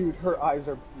 Dude, her eyes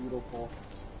are beautiful.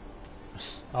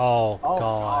 Oh, Oh,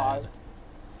 God. God.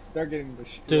 They're getting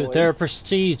destroyed. Dude, they're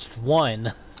prestige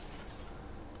 1.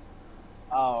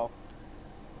 Oh.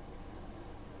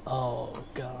 Oh,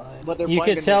 God. But they're You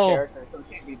playing could a tell. new character, so it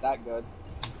can't be that good.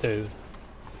 Dude.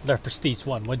 They're prestige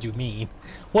 1. What do you mean?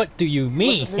 What do you With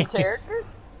mean? the new character?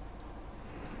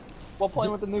 Well,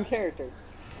 playing with the new character.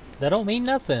 That don't mean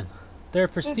nothing. They're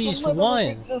It's prestige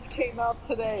literally 1. just came out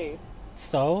today.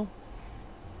 So?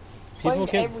 Playing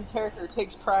People can every character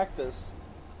takes practice.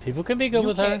 people can be good You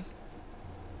with her. can't-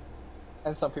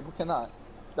 And some people cannot.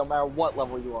 No matter what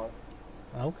level you are.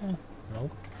 Okay.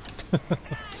 Nope.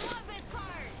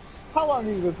 How long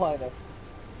have you been playing this?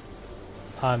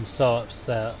 I'm so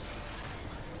upset.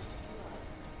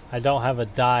 I don't have a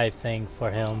dive thing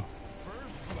for him.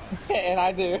 And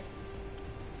I do.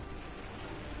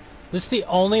 This is the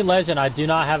only legend I do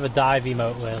not have a dive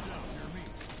emote with.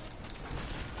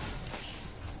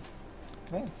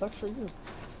 Man, sucks for you.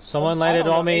 Someone I landed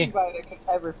don't know on me. anybody that could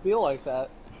ever feel like that.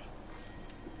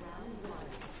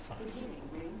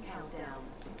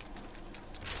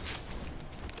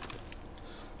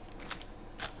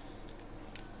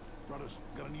 Brothers,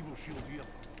 got an evil shield here.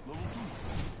 Level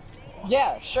 2.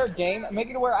 Yeah, sure, game. Make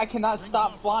it where I cannot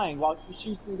stop flying while she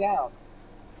shoots me down.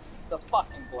 The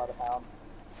fucking Bloodhound.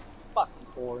 Fucking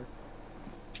whore.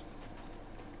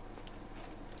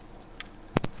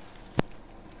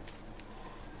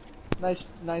 Nice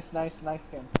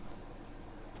skin.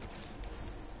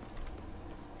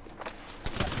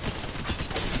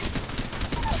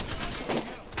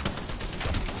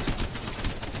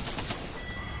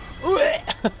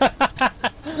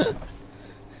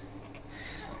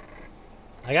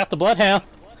 I got the Bloodhound.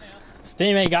 This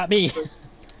teammate got me.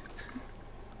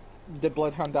 Did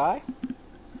Bloodhound die?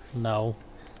 No.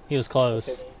 He was close.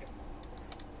 Okay.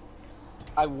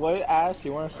 I would ask,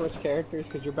 you want to switch characters?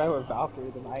 Because you're better with Valkyrie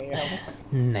than I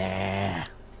am. Nah.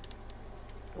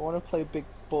 I want to play Big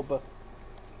Boba.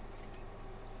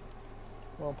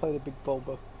 I want to play the Big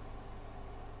Boba.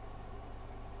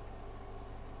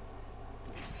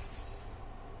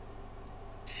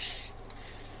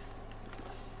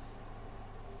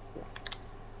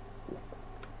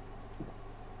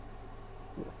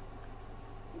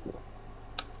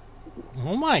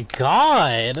 Oh my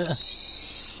god!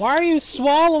 Why are you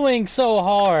swallowing so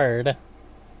hard?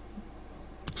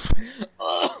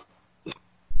 I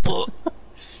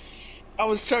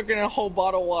was chugging a whole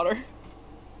bottle of water.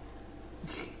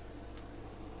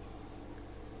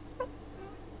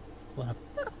 What a...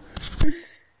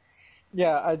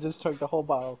 Yeah, I just chugged the whole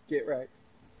bottle. Get right.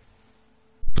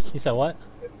 You said what?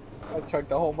 I chugged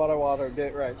the whole bottle of water.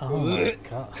 Get right. Oh my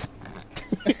god.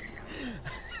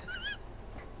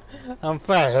 I'm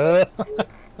fat.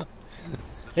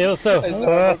 It was so.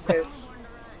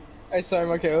 I saw him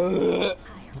okay.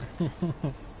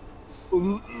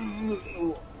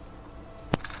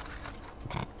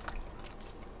 I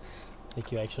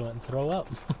think you actually went and throw up.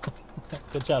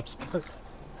 Good job, Spurt.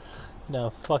 No,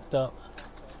 fucked up.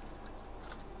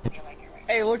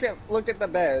 Hey, look at the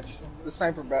badge, the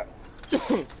sniper badge.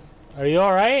 Are you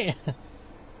alright?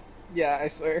 Yeah, I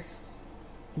swear.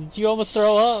 Did you almost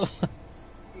throw up?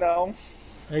 No.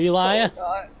 Are you lying?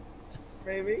 Not.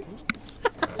 Maybe.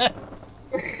 It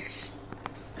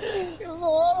was a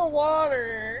lot of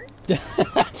water.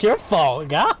 That's your fault,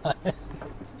 God.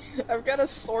 I've got a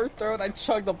sore throat. I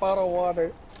chugged a bottle of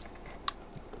water.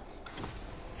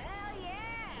 Hell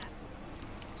yeah!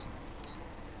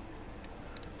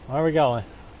 Where are we going?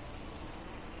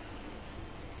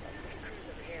 Cruise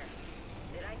over here.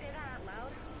 Did I say that out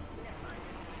loud? Never mind.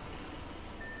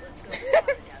 Let's go to the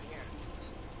water down here.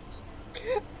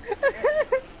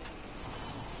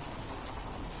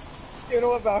 You know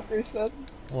what Valkyrie said?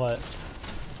 What?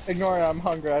 Ignore it, I'm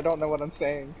hungry. I don't know what I'm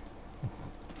saying.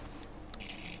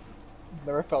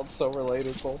 Never felt so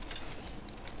relatable.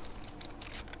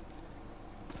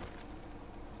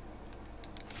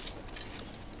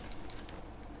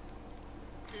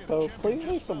 So, please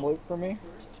leave some loot for me.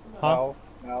 Huh?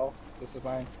 No, this is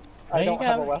mine. There I you don't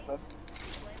have a go. weapon.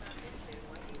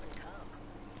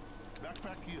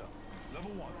 Backpack here.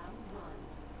 Level 1.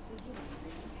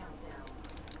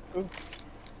 Ooh.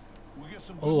 We get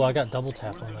some Oh, I got news. double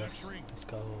tap We're in on the this. next ring. Let's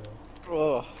go.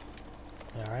 Ugh.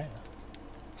 Alright.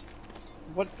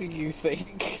 What do you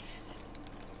think?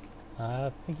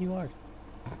 I think you are.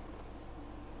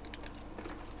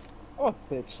 Oh,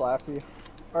 bitch slap you.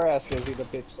 Or ask Izzy to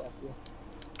bitch slap you.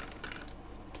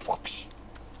 Whoosh.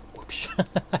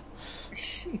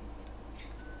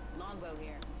 Longbow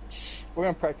here. We're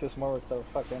gonna practice more with the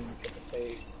fucking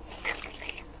fade.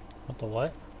 What the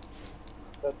what?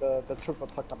 The triple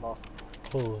tucker ball.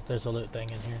 Oh, there's a loot thing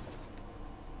in here.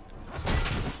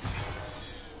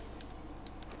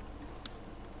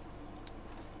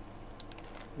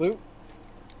 Loot?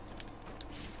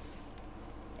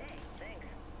 Hey, thanks.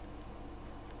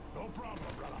 No problem,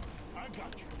 brother. I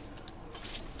got you.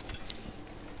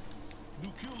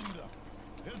 New kill leader.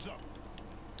 Heads up.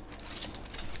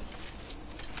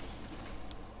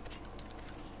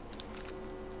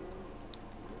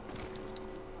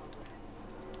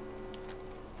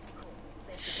 Cool.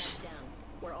 Safe to touch down.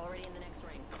 We're already in the next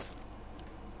ring.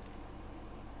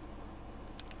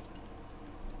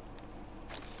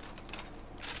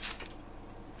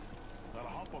 Gotta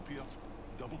hop up here.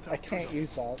 Double tap. I can't trigger.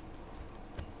 use that.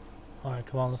 Alright,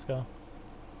 come on, let's go.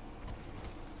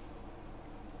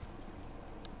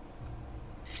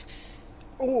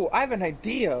 Oh, I have an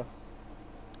idea.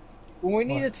 When we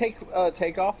need What? to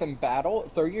take off in battle,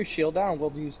 throw your shield down.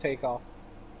 We'll use takeoff.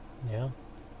 Yeah.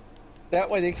 That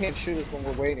way they can't shoot us when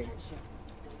we're waiting.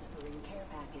 Delivering care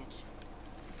package.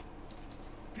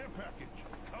 Care package.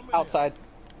 Coming Outside.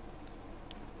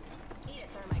 Eat a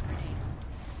thermite grenade.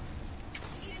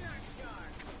 Eat an arc star.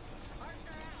 Arc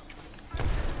star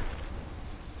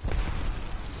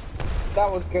out.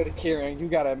 That was good, Kieran. You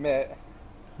gotta admit.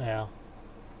 Yeah.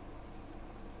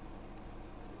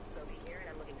 Over here, and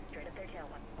I'm looking straight at their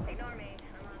tailpipe. Ignore me.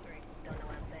 I'm hungry. Don't know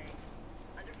what I'm saying.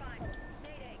 Under fire.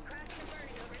 Mayday. Crashing and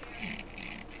burning over here.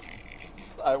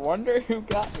 I wonder who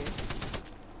got me.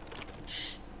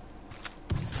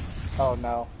 Oh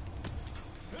no.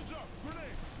 Heads up.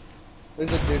 Grenade.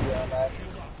 There's a dude on that.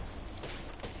 Shield up.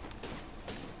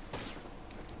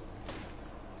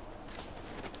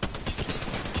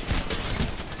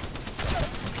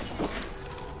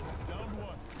 Down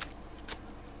one.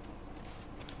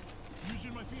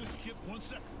 Using my Phoenix kit. 1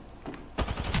 second.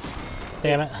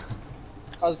 Damn it.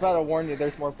 I was about to warn you.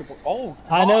 There's more people. Oh,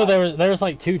 I know God. there was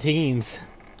like 2 teams.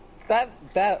 That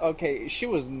okay. She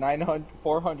was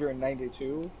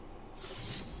 492.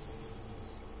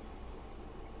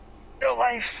 No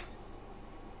life.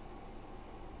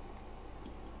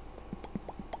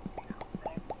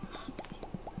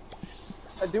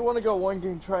 I do want to go one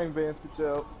game try and Vantage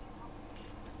out.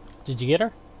 Did you get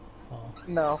her? Oh.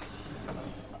 No.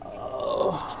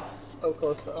 Oh. So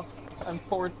close though. I'm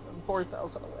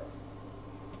 4,000 away.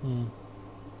 Hmm.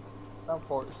 I'm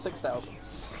 6,000.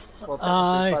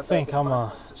 I think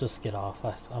I'm just get off.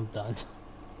 I'm done.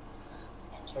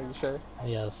 Are you sure?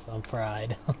 Yes, I'm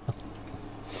fried.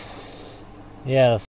 Yes.